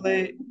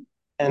eventually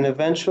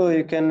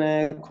you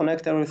can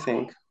connect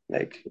everything.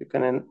 Like you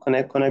can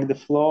connect the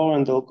floor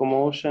and the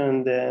locomotion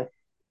and the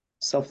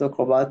soft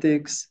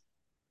acrobatics.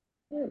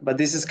 But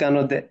this is kind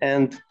of the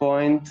end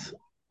point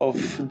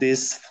of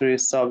these three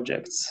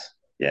subjects.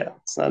 Yeah,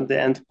 it's not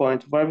the end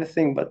point of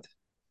everything, but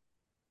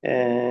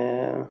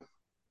uh,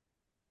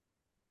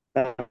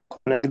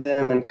 connect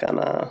them and kind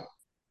of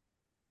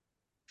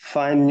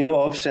find new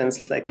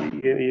options. Like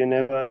you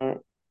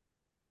never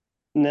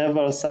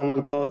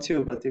someone taught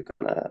you, but you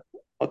kind of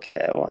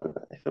okay.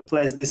 If I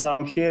place this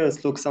arm here,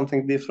 it looks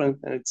something different,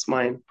 and it's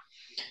mine.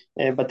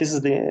 But this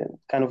is the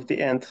kind of the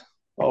end,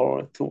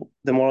 or to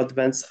the more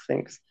advanced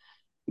things.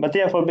 But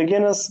yeah, for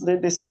beginners,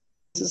 this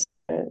is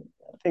I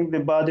think the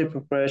body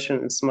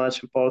preparation is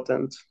much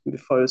important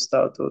before you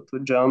start to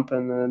jump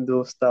and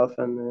do stuff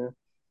and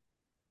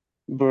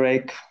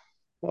break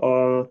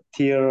or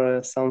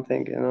tear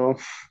something, you know.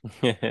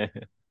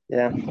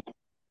 Yeah,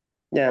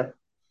 yeah,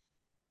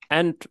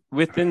 And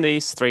within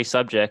these three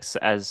subjects,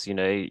 as you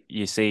know,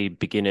 you see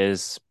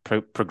beginners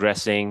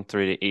progressing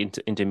through the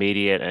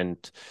intermediate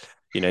and,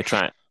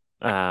 try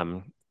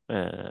um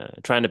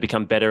trying to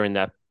become better in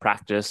that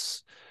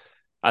practice.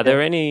 Are yeah.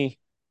 there any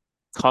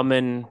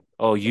common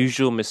or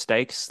usual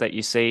mistakes that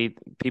you see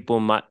people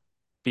might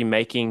be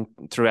making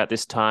throughout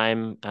this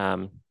time,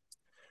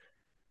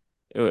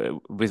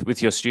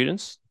 with your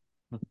students?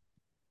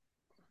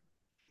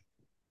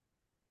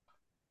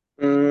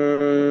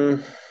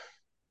 Mm,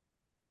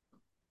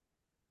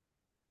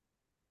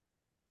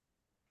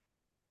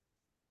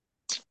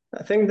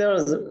 I think there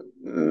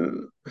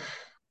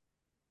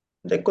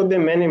could be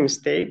many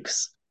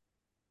mistakes.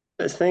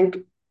 I think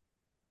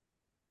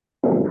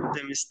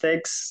the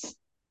mistakes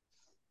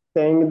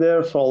staying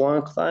there for a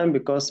long time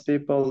because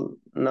people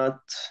not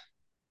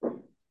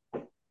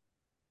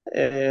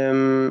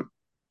um,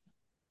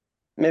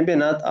 maybe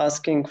not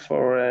asking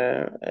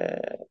for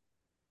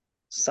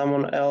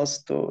someone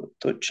else to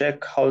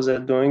check how they're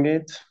doing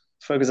it.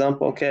 For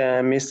example, okay,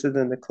 I missed it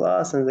in the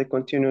class, and they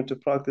continue to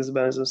practice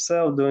by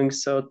themselves, doing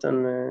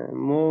certain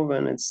move,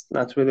 and it's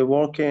not really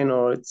working,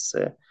 or it's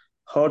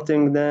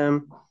hurting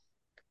them.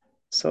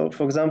 So,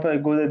 for example, a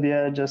good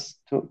idea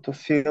just to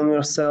film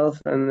yourself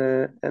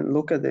and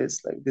look at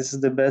this. Like this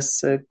is the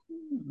best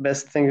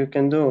thing you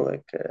can do.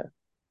 Like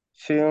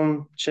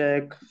film,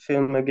 check,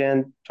 film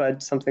again, try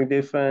something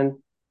different,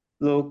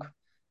 look,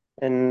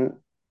 and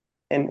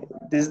and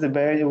this is the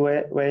very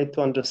way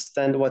to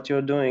understand what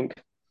you're doing.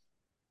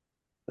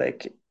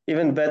 Like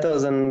even better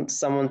than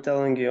someone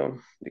telling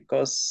you,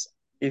 because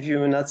if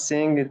you're not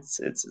seeing it,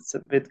 it's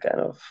a bit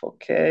kind of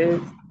okay,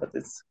 but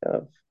it's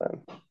kind of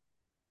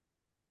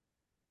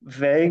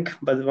vague.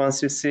 But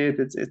once you see it,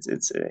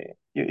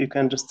 you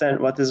can understand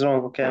what is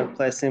wrong. Okay, I'm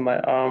placing my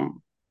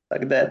arm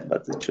like that,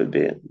 but it should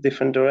be a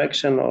different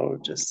direction or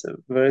just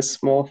very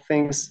small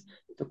things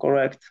to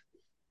correct.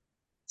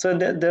 So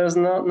there's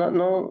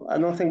no. I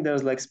don't think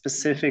there's like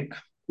specific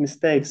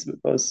mistakes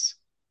because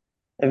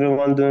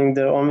everyone doing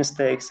their own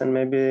mistakes, and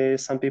maybe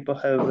some people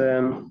have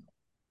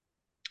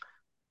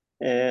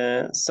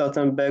a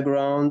certain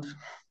background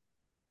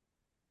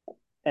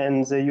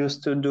and they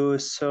used to do a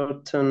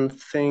certain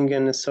thing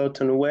in a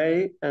certain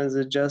way, and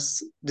they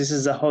just this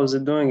is how they're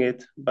doing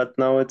it. But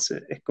now it's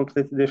a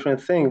completely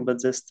different thing.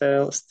 But they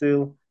still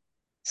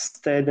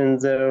stayed in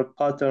their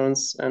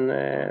patterns,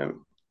 and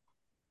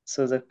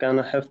so they kind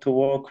of have to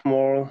work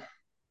more,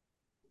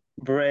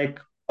 break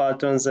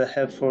patterns they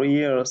have for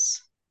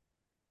years.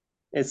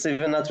 It's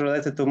even not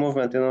related to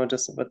movement,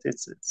 just but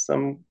it's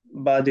some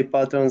body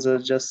patterns that are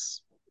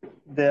just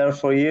there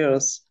for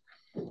years.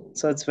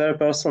 So it's very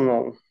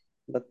personal.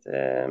 But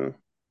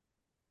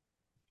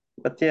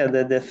yeah,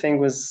 the thing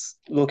was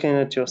looking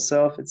at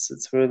yourself.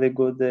 It's really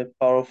good,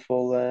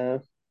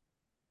 powerful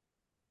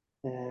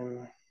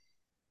um,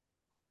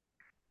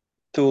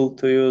 tool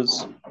to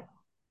use. I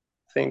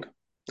think,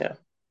 yeah,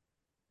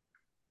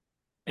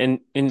 And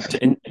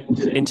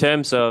in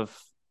terms of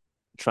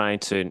trying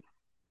to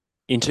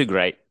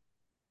integrate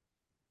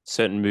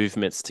certain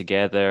movements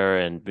together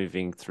and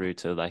moving through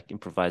to like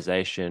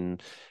improvisation,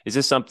 is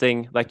this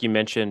something like you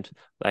mentioned,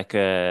 like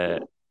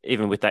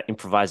even with that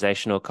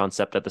improvisational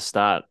concept at the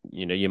start,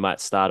 you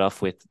might start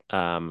off with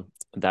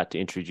that to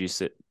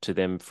introduce it to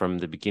them from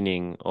the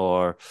beginning,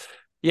 or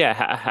yeah,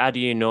 how do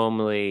you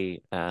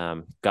normally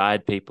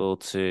guide people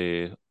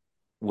to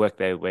work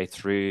their way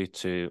through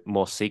to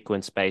more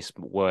sequence-based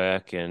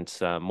work and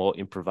more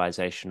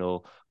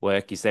improvisational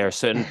work? Is there a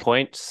certain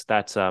point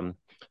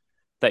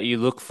that you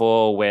look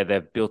for where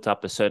they've built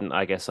up a certain,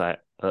 I guess,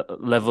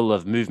 level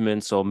of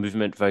movements or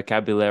movement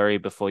vocabulary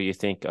before you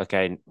think,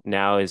 okay,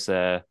 now is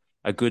a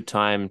good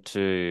time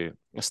to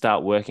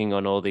start working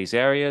on all these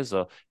areas?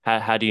 Or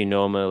how do you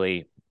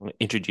normally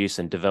introduce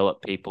and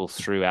develop people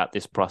throughout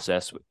this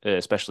process,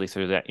 especially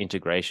through that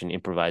integration,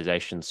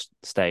 improvisation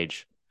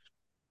stage?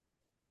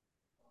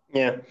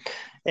 yeah.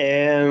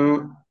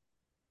 Um,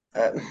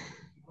 uh,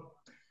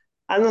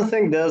 I don't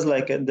think there's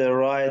like the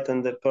right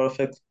and the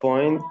perfect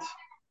point.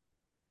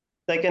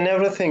 like in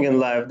everything in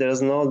life,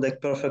 there's no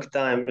like perfect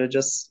time.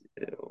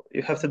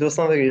 You have to do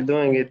something. You're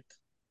doing it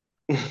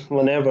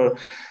whenever,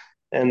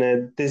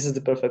 and this is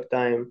the perfect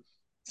time.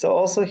 So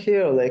also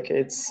here, like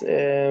it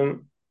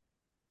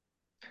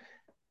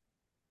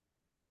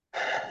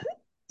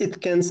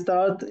can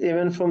start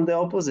even from the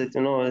opposite.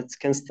 It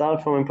can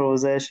start from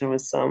improvisation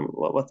with some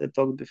what I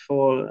talked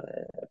before,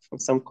 from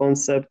some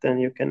concept, and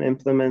you can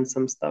implement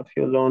some stuff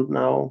you learned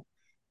now.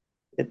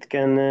 It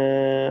can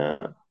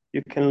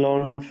you can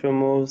learn a few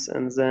moves,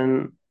 and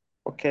then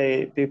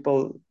okay,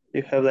 people,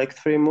 you have like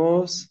three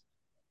moves.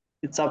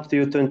 It's up to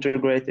you to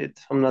integrate it.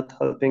 I'm not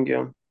helping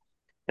you,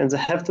 and they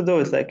have to do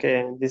it. Like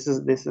this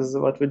is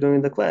what we're doing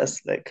in the class.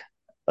 Like,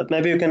 but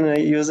maybe you can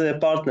use a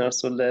partner.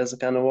 So there's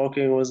kind of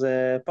working with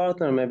a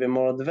partner, maybe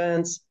more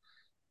advanced,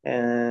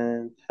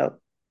 and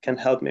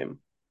help me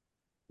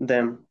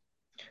them.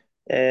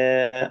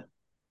 Uh,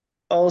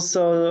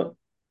 also,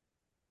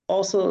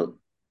 also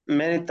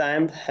many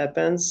times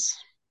happens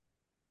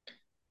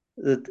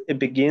that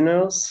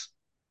beginners,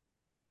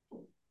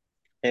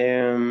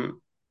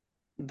 um,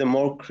 the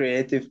more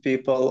creative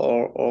people,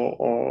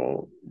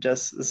 or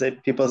just say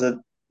people that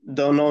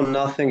don't know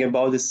nothing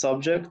about the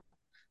subject,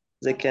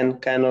 they can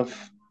kind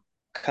of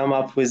come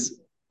up with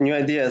new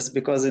ideas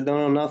because they don't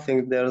know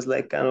nothing. There's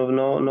like kind of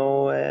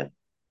no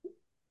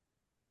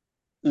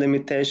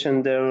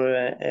limitation.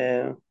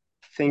 They're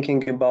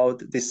thinking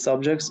about this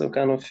subject, so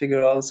kind of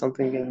figure out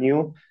something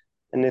new,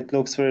 and it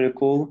looks very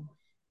cool.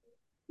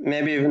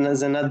 Maybe even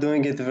as they're not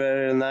doing it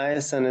very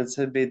nice, and it's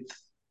a bit,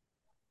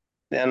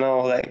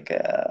 like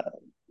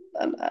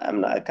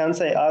I can't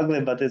say ugly,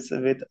 but it's a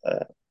bit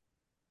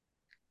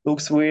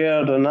looks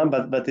weird or not.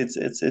 But it's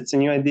a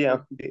new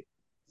idea.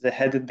 They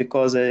had it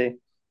because they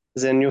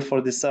knew for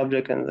this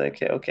subject, and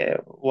like, okay,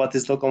 what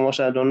is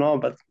locomotion? I don't know,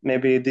 but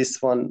maybe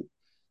this one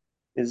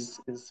is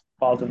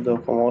part of the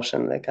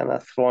locomotion, like kind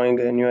of throwing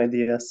new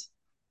ideas.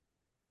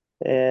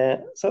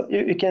 So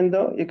you can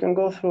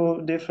go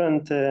through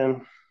different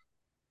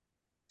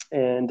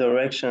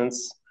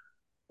directions,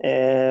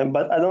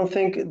 but I don't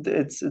think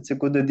it's a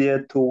good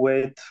idea to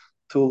wait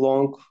too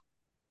long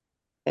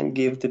and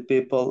give the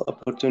people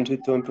opportunity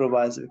to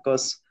improvise,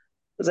 because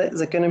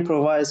they can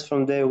improvise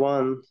from day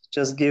one.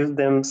 Just give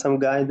them some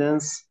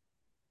guidance,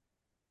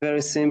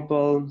 very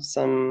simple,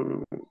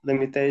 some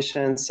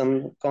limitations,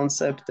 some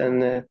concept,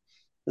 and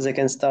they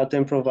can start to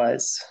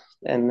improvise.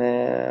 And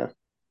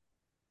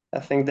I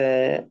think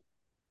that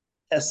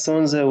as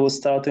soon as they will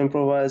start to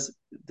improvise,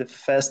 the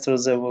faster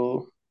they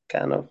will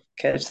kind of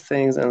catch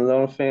things and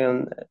learn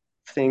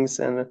things,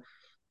 and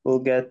will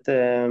get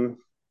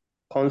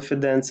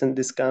confidence in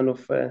this kind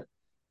of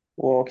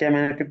work. I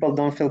mean, people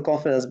don't feel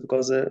confidence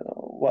because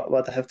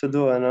what I have to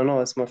do. I don't know,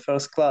 it's my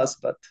first class,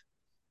 but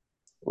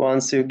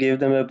once you give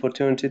them the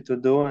opportunity to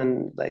do,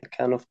 and like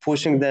kind of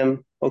pushing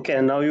them, okay,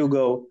 now you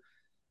go.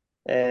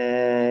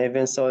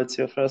 Even so, it's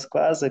your first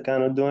class, they're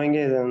kind of doing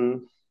it,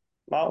 and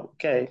wow,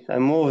 okay, I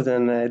moved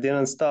and I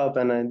didn't stop,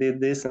 and I did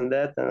this and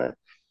that,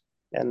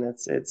 and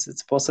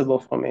it's possible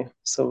for me.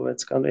 So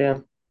it's kind of, yeah.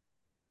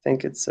 I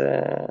think it's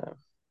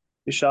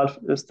you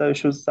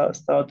should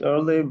start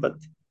early, but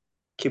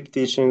keep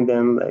teaching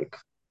them like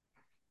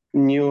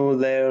new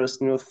layers,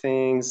 new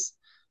things,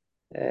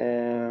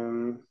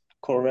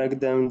 correct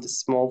them the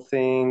small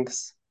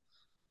things.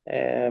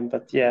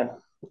 But yeah,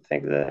 I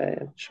think that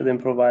I should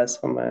improvise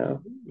from a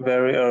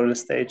very early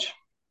stage.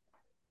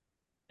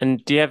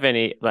 And do you have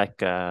any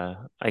like I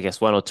guess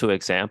one or two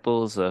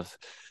examples of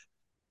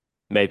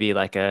maybe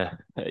like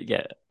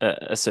yeah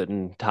a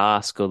certain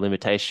task or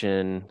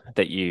limitation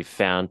that you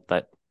found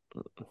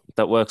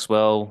that works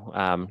well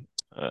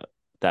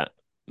that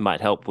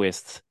might help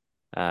with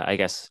I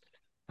guess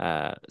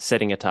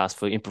setting a task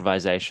for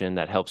improvisation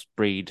that helps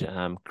breed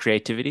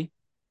creativity?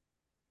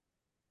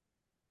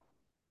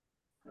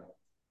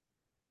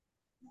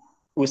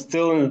 We're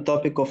still in the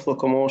topic of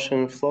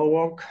locomotion flow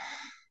work.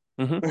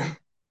 Hmm.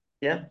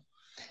 Yeah.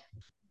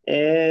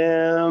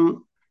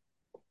 Um,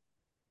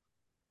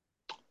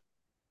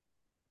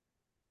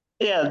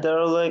 yeah, there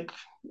are like,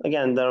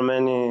 again, there are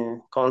many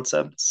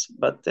concepts,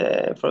 but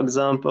for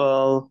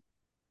example,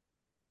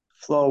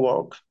 flow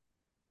work.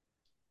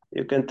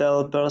 You can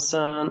tell a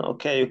person,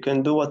 okay, you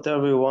can do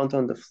whatever you want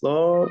on the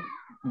floor,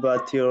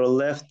 but your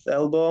left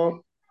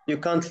elbow, you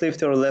can't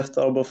lift your left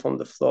elbow from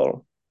the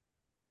floor.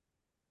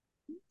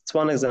 It's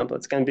one example.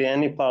 It can be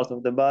any part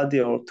of the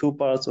body, or two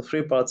parts or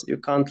three parts. You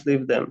can't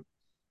lift them.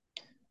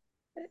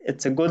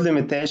 It's a good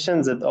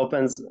limitation that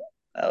opens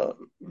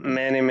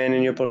many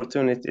new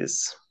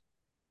opportunities.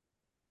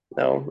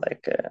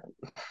 Like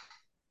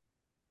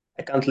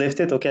I can't lift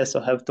it. Okay, so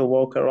I have to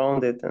walk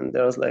around it, and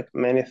there's like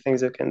many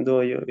things you can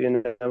do.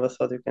 You never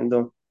thought you can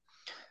do.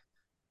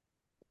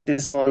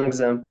 This is one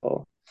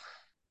example.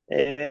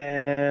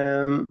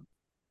 Um,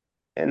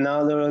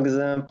 Another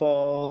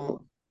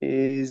example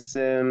is,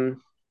 for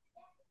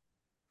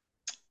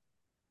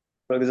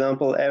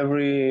example,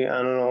 every,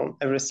 I don't know,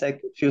 every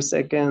few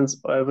seconds,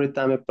 or every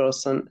time a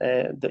person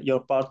that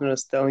your partner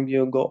is telling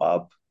you go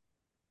up,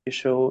 you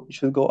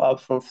should go up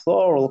from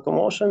floor or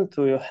locomotion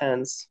to your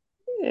hands.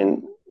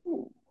 in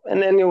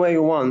in any way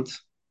you want,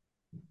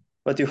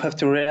 but you have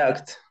to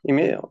react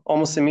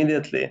almost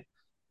immediately,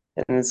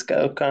 and it's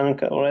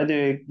kind of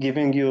already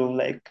giving you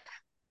like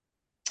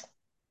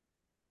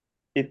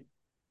it.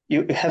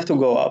 You have to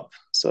go up.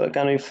 So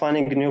kind of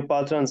finding new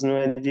patterns, new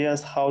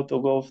ideas, how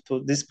to go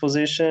to this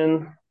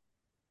position,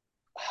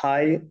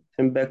 high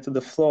and back to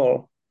the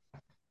floor.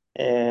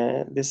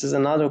 This is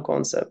another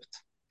concept.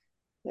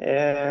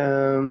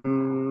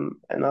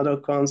 Another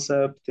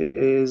concept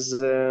is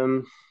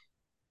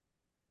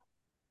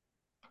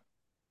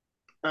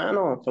I don't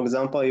know. For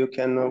example, you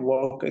can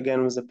work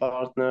again with a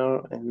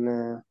partner,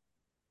 and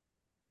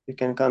you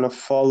can kind of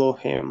follow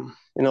him.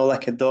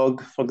 Like a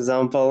dog, for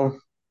example.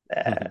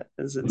 Mhm.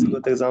 It's a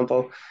good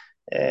example.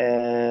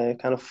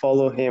 Kind of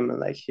follow him,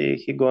 like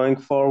he going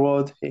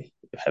forward. You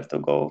have to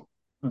go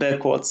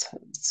backwards.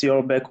 It's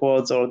your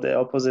backwards or the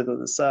opposite of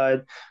the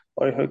side,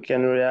 or you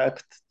can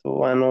react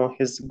to I know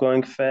he's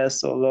going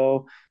fast or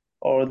low,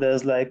 or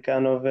there's like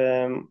kind of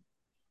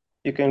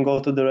you can go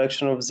to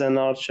direction of Zen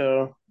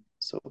Archer,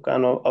 so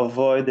kind of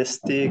avoid a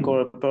stick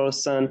or a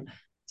person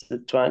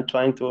trying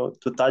to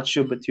touch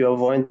you, but you're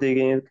avoiding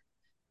it.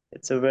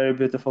 It's a very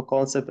beautiful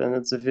concept, and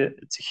it's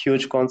a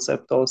huge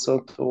concept also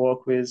to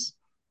work with.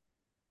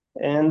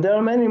 And there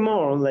are many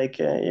more. Like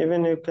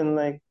even you can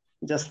like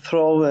just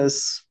throw a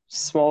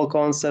small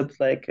concept,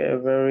 like a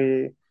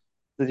very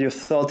that you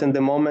thought in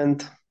the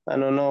moment. I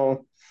don't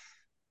know,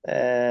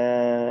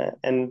 and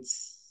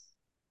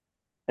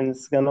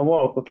it's gonna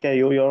work. Okay,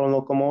 you're on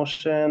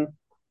locomotion.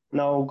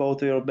 Now go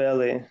to your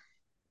belly.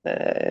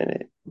 Uh,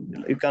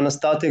 you kind of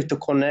starting to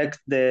connect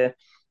the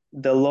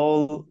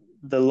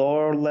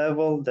lower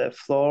level, the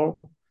floor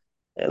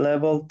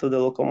level to the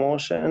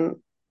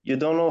locomotion. You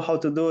don't know how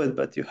to do it,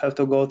 but you have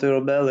to go to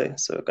your belly.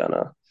 So you're kind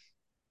of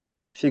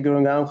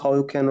figuring out how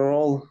you can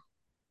roll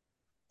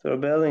to your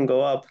belly and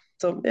go up.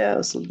 So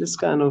yeah, so this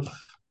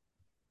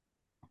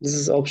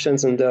is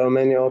options, and there are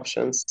many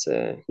options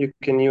you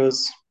can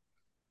use,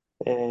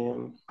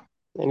 um,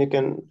 and you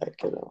can like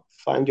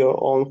find your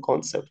own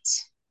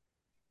concepts.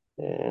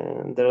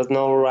 And there is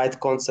no right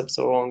concepts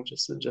or wrong,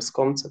 just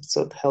concepts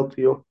that help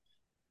you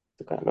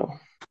to kind of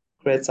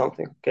create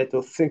something. Okay,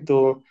 to think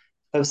to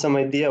have some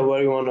idea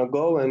where you want to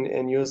go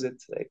and use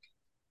it. Like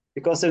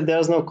because if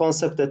there's no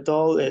concept at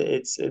all,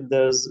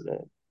 there's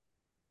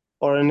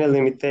or any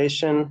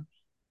limitation.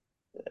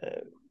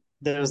 Uh,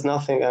 there's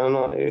nothing. I don't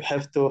know. You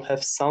have to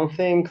have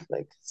something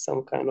like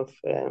some kind of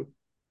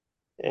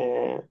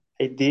uh,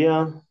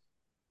 idea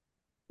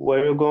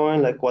where you're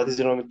going, like what is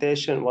your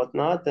limitation, what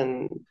not,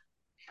 and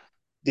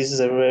this is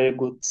a very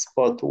good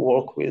spot to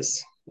work with.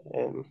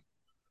 Um,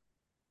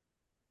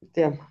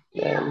 yeah,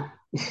 um,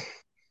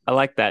 I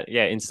like that.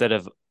 Yeah, instead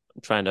of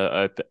trying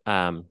to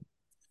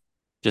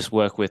just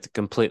work with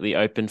completely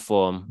open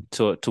form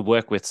to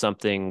work with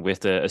something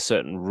with a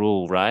certain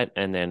rule, right?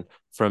 And then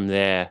from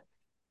there,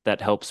 that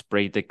helps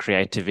breed the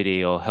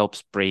creativity or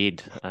helps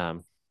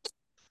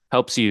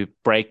you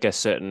break a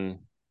certain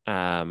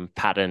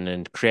pattern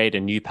and create a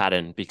new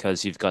pattern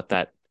because you've got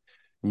that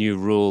new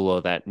rule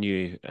or that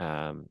new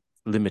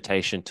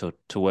limitation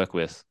to work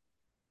with.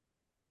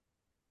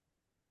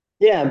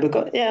 yeah,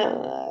 because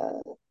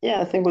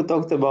yeah, I think we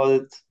talked about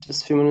it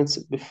just a few minutes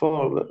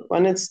before. But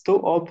when it's too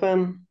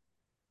open,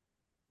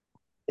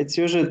 it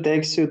usually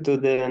takes you to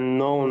the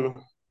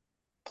known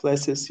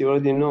places you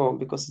already know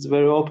because it's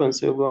very open.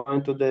 So you're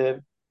going to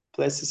the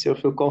places you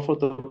feel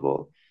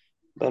comfortable.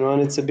 But when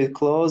it's a bit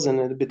closed and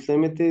a bit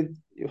limited,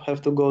 you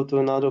have to go to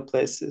another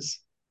places.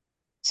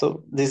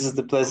 So this is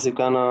the place you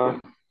gonna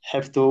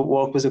have to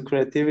work with your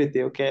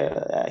creativity. Okay,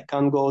 I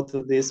can't go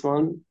to this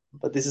one,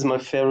 but this is my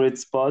favorite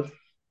spot,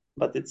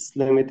 but it's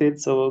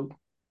limited. So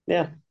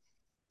yeah,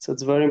 so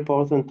it's very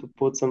important to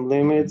put some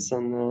limits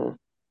and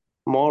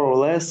more or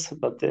less,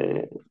 but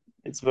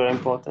it's very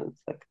important.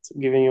 Like it's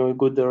giving you a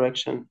good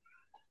direction.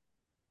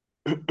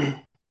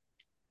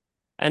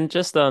 And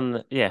just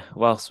on, yeah,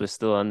 whilst we're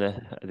still on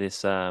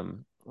this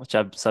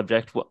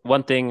subject,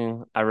 one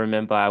thing I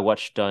remember I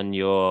watched on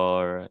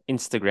your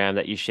Instagram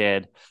that you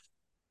shared,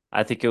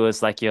 I think it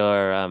was like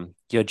your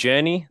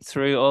journey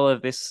through all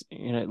of this,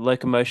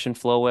 locomotion,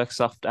 floor work,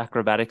 soft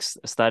acrobatics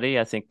study.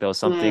 I think there was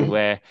something Mm,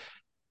 where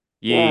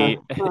yeah,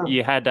 you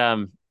you had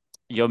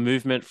your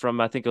movement from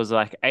I think it was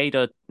like 8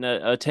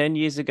 or 10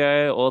 years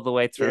ago all the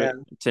way through yeah.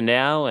 to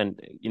now, and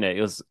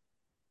it was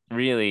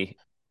really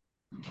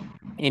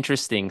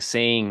interesting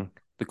seeing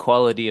the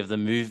quality of the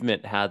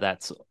movement, how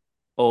that's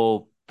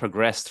all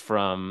progressed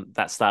from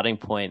that starting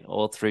point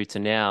all through to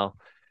now,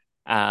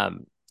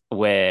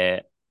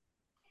 where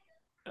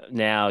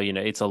now,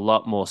 it's a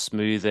lot more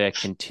smoother,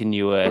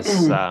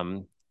 continuous,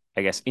 I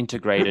guess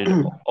integrated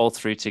all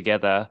through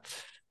together.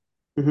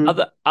 Hmm.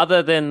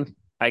 Other than,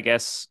 I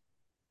guess,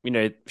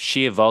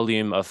 sheer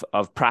volume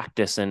of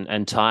practice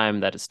and time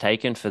that it's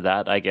taken for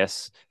that, I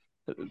guess,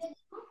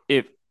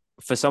 if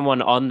for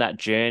someone on that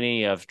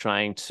journey of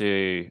trying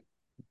to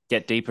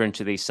get deeper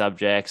into these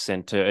subjects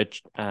and to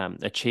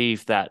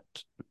achieve that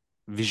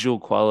visual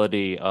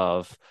quality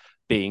of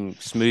being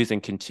smooth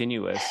and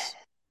continuous,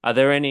 are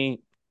there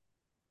any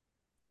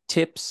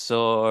tips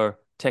or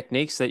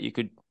techniques that you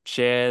could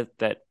share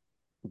that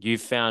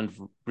you've found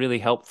really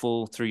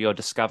helpful through your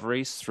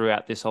discoveries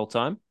throughout this whole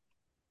time?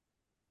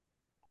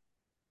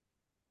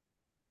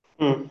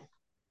 Hmm.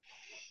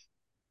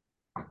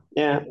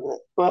 Yeah.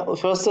 Well,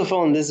 first of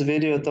all, in this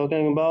video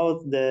talking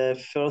about the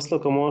first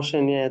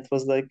locomotion, yeah, it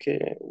was like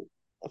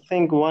I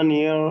think 1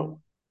 year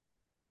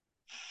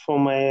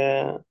from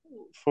my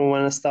from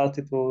when I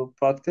started to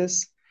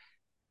practice.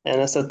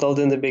 And as I told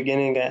in the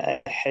beginning,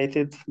 I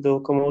hated the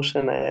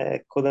locomotion. I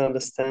couldn't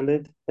understand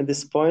it at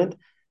this point,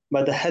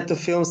 but I had to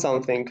film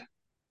something.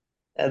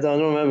 I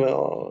don't remember.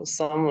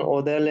 Some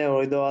Odelia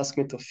or Ido asked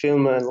me to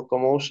film a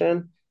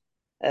locomotion,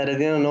 and I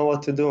didn't know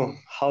what to do,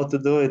 how to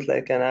do it.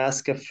 Like, and I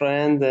asked a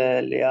friend,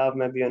 Liav,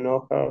 maybe you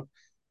know her,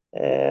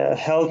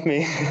 help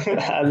me.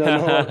 I don't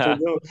know what to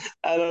do.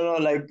 I don't know,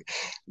 like,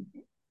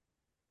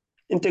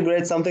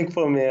 integrate something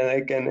for me and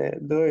I can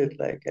do it.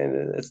 Like,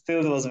 and it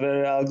still was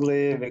very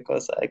ugly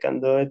because I can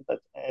do it, but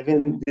I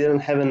even didn't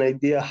have an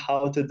idea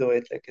how to do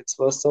it. Like, it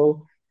was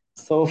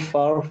so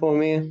far for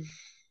me,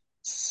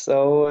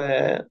 so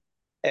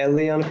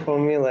alien for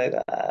me. Like,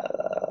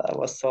 I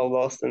was so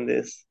lost in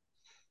this.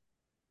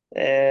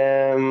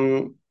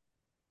 Um,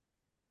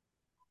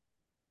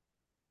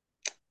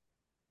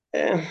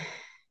 eh,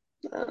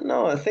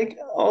 no, I think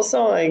also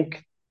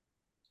like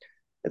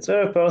it's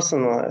very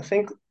personal. I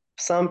think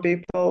some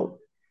people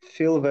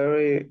feel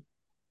very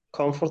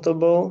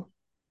comfortable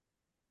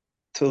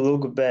to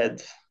look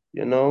bad,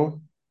 you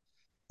know?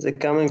 They're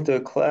coming to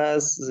a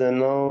class, they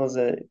know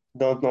they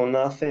don't know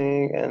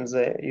nothing, and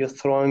you're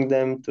throwing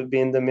them to be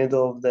in the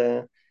middle of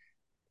the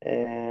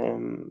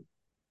um,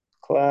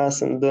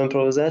 class and do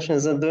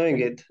improvisations. They're doing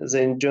it,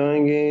 they're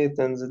enjoying it,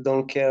 and they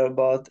don't care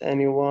about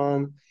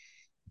anyone.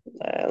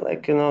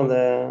 Like, you know,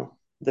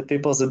 the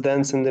people that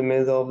dance in the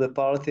middle of the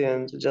party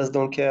and just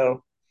don't care.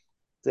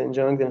 They're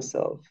enjoying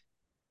themselves.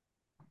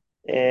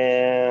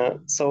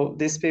 So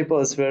these people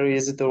is very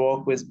easy to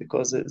work with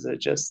because they're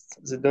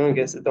doing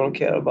it. They don't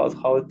care about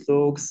how it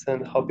looks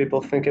and how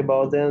people think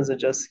about them. They're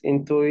just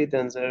into it,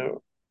 and they're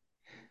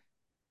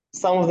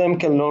some of them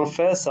can learn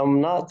fast, some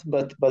not.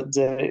 But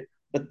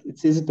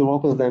it's easy to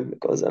work with them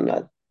because I'm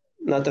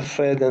not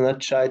afraid and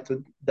not shy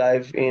to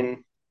dive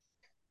in.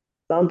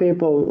 Some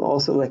people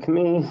also like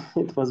me,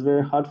 it was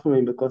very hard for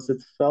me because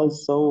it felt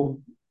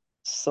so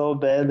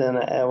bad, and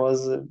I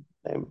was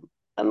I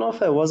don't know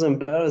if I was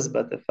embarrassed,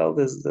 but I felt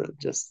this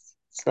just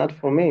it's not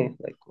for me.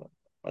 Like,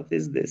 what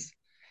is this?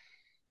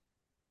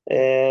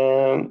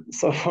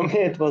 So for me,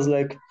 it was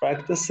like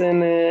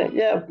practicing.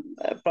 Yeah,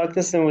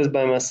 practicing was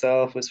by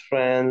myself with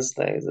friends,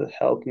 like that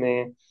helped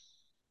me,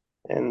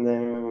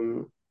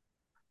 and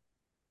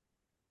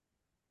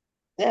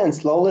yeah, and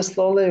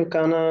slowly, you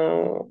kind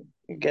of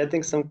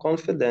getting some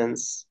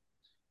confidence.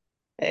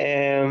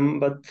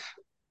 But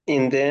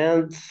in the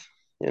end,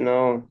 you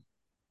know,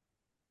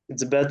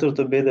 it's better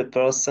to be the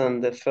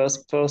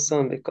first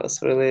person,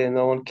 because really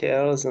no one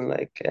cares. And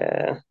like,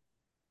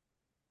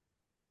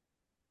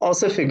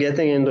 also if you're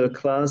getting into a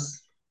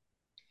class,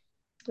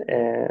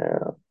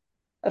 uh,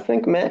 I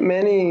think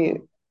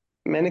many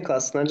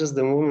classes, not just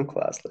the movement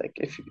class, like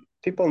if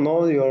people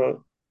know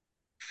your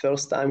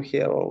first time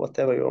here or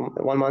whatever, you're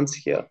 1 month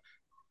here,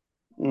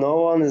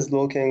 no one is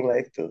looking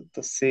like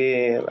to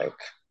see like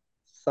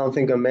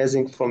something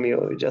amazing from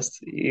you.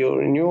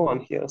 You're a new one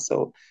here,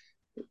 so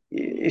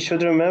you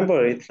should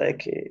remember it.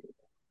 Like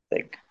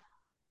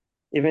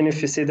even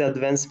if you see the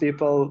advanced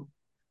people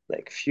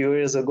like few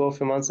years ago, a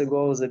few months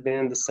ago, they've been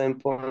in the same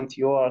point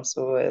you are.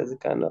 So as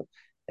kind of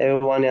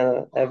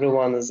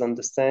everyone is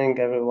understanding,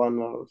 everyone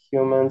are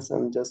humans,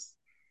 and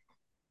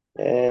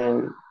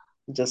um,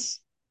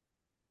 just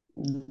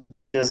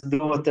just do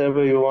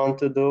whatever you want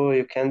to do,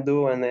 you can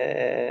do, and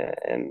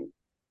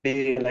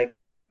be like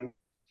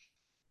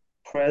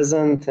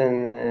present,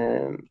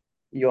 and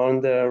you're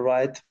on the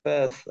right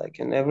path, like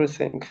in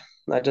everything,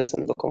 not just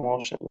in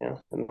locomotion. Yeah,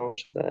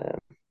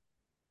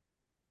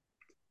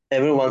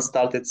 everyone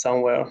started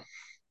somewhere.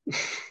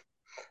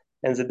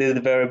 And they did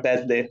it very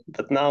badly,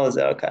 but now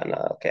they're kind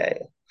of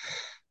okay.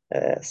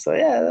 So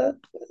yeah,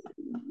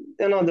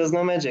 there's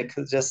no magic.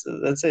 It's just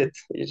that's it.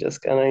 You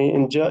just kind of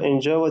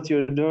enjoy what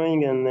you're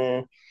doing,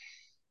 and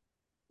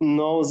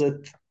know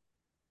that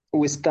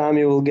with time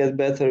you will get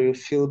better. You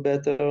feel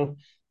better,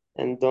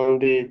 and don't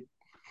be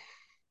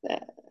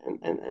uh,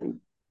 and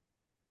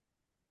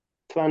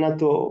try not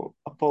to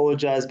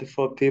apologize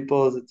before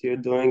people that you're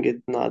doing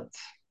it not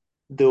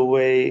the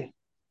way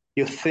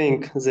you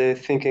think they're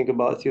thinking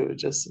about you.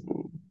 Just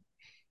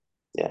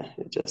yeah,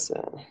 you just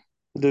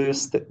do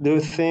your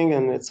thing,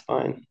 and it's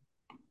fine.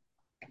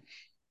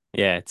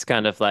 Yeah, it's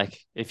kind of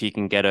like if you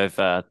can get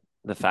over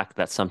the fact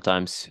that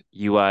sometimes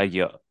you are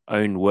your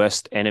own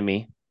worst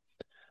enemy,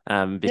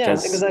 Yeah,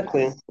 because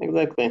exactly.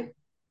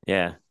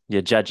 yeah,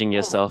 you're judging Yeah,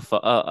 yourself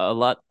a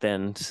lot,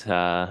 then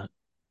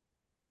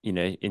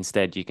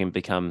instead you can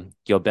become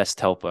your best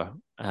helper,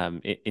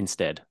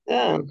 instead.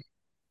 yeah,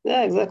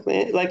 yeah,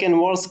 exactly. Like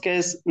in worst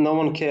case, no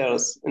one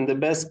cares. In the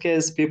best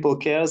case, people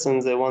cares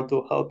and they want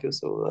to help you.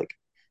 So like,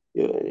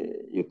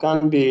 you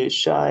can't be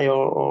shy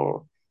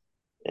or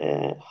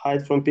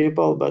hide from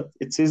people, but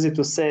it's easy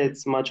to say.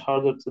 It's much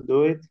harder to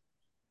do it.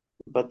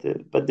 But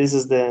this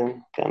is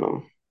the kind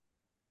of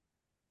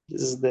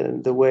this is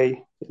the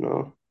way,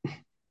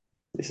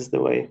 this is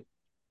the way.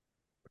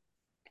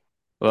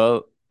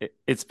 Well,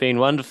 it's been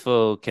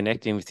wonderful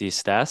connecting with you,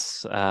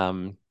 Stas.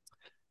 I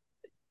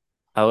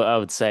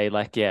would say,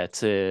 like, yeah,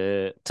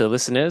 to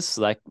listeners,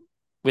 like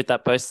with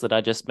that post that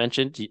I just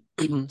mentioned,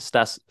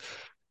 Stas,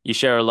 you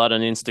share a lot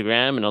on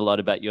Instagram and a lot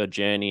about your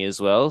journey as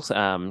well.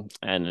 And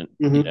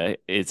Hmm.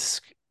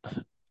 it's,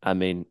 I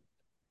mean,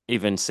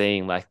 even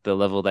seeing like the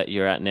level that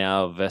you're at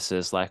now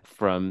versus like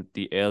from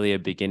the earlier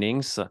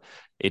beginnings,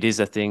 it is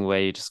a thing where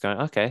you're just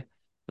going, okay,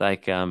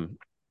 like,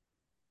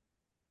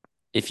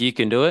 if you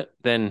can do it,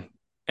 then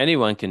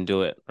anyone can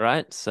do it,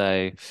 right?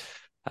 So,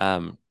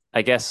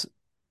 I guess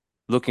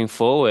looking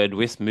forward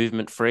with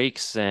Movement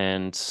Freaks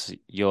and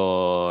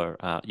your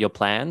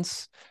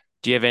plans,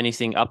 do you have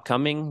anything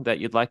upcoming that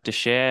you'd like to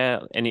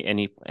share?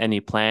 Any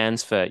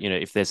plans for,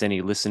 if there's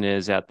any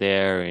listeners out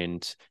there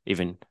and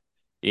even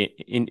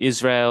in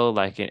Israel,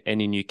 like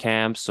any new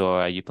camps,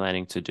 or are you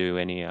planning to do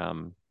any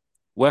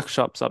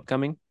workshops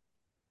upcoming?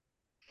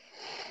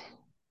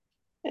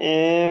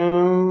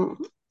 Um,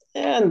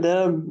 yeah, and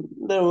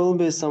there will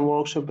be some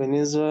workshop in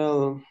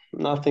Israel.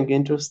 Nothing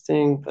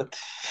interesting, but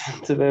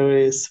it's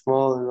very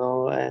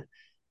small.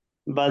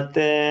 But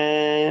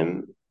yeah,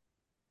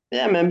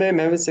 maybe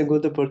it's a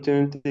good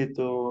opportunity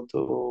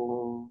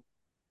to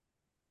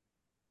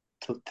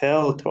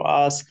tell, to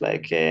ask,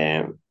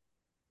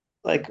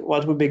 like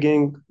what we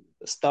begin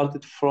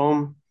started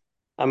from.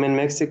 I'm in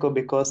Mexico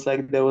because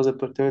like there was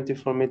opportunity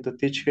for me to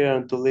teach here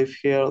and to live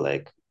here,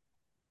 like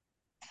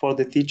for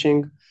the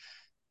teaching.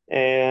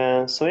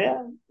 And so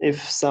yeah,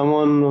 if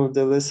someone of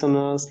the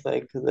listeners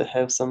like they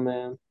have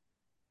some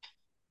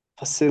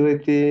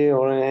facility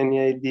or any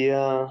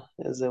idea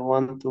as they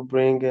want to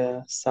bring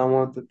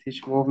someone to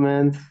teach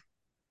movement,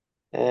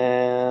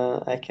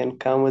 I can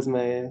come with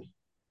my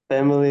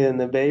family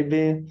and a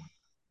baby,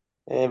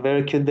 a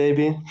very cute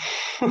baby.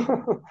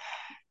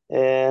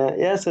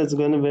 Yeah, so it's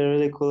going to be a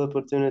really cool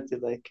opportunity,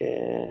 like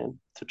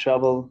to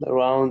travel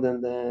around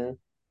and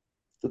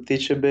to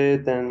teach a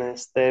bit and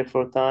stay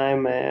for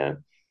time.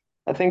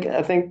 I think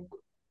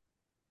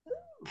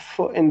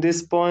for in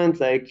this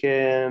point, like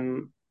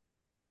I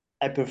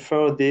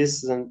prefer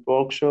this and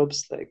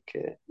workshops. Like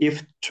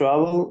if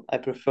travel, I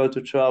prefer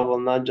to travel,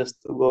 not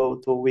just to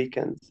go to a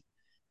weekend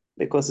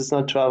because it's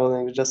not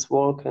traveling, it's just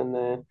work.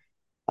 And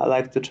I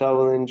like to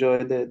travel,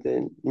 enjoy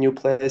the new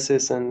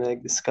places and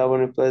like discover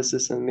new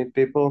places and meet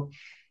people.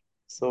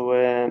 So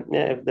yeah,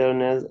 if there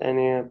are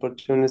any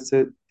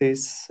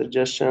opportunities,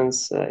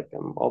 suggestions, like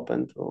I'm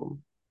open to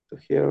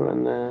hear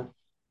and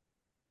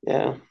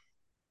yeah,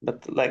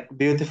 but like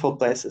beautiful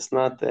places,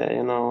 not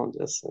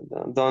just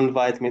don't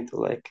invite me to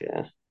like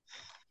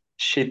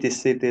shitty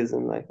cities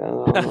and like I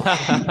don't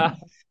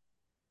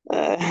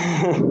know.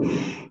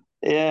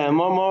 Yeah,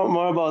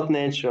 more about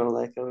nature.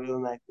 Like I really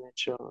like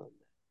nature.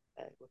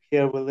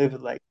 Here we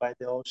live like by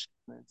the ocean.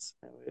 It's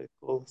really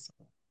cool. So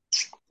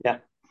yeah.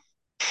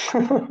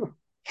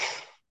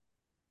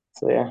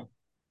 So yeah,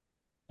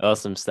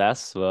 Awesome,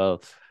 Stas.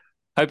 Well,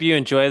 hope you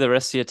enjoy the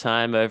rest of your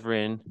time over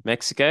in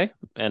Mexico,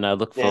 and I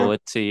look yeah. forward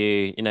to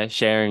you,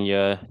 sharing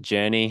your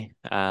journey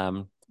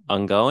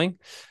ongoing.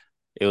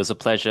 It was a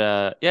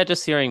pleasure, yeah,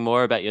 just hearing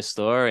more about your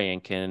story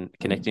and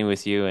connecting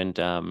with you and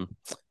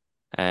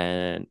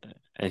and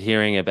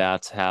hearing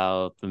about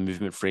how the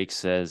Movement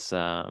Freaks has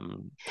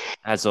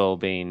all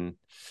been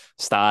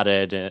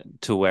started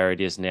to where it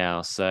is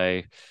now.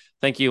 So,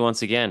 thank you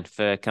once again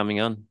for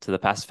coming on to the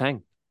Passive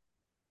Hang.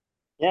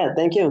 Yeah,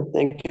 thank you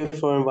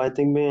for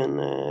inviting me, and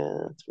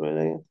it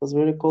was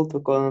really cool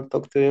to call and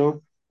talk to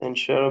you and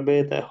share a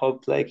bit. I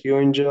hope like you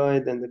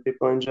enjoyed and the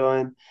people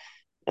enjoyed.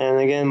 And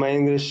again, my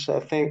English,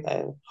 I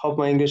hope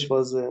my English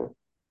was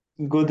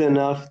good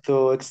enough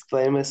to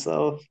explain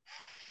myself.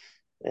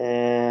 But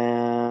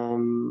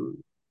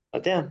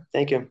yeah,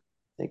 thank you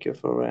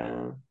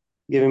for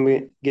giving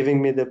me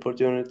the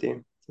opportunity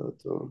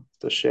to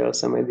share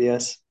some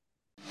ideas.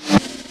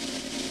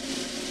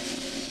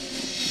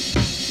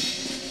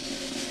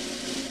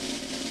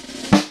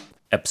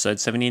 Episode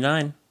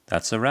 79.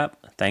 That's a wrap.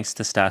 Thanks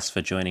to Stas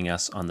for joining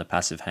us on the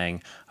Passive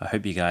Hang. I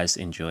hope you guys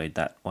enjoyed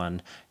that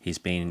one. He's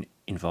been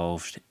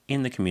involved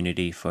in the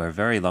community for a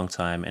very long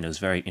time, and it was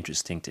very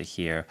interesting to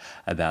hear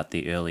about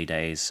the early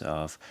days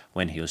of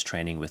when he was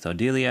training with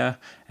Odilia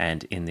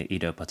and in the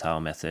Ido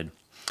Patal method.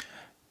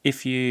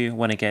 If you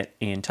want to get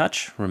in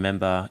touch,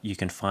 remember you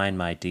can find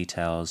my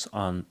details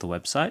on the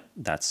website.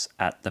 That's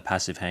at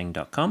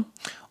thepassivehang.com.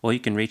 Or you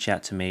can reach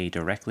out to me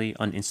directly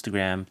on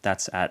Instagram.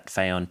 That's at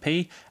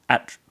Phaonp,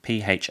 at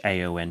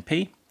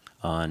PHAONP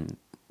on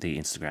the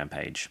Instagram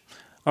page.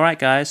 All right,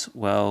 guys.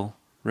 Well,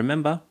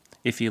 remember,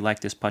 if you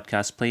like this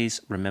podcast, please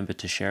remember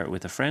to share it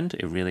with a friend.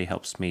 It really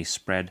helps me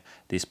spread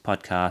this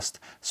podcast,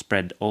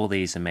 spread all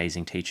these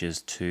amazing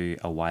teachers to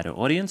a wider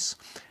audience.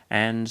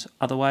 And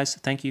otherwise,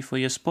 thank you for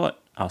your support.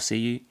 I'll see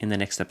you in the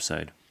next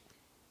episode.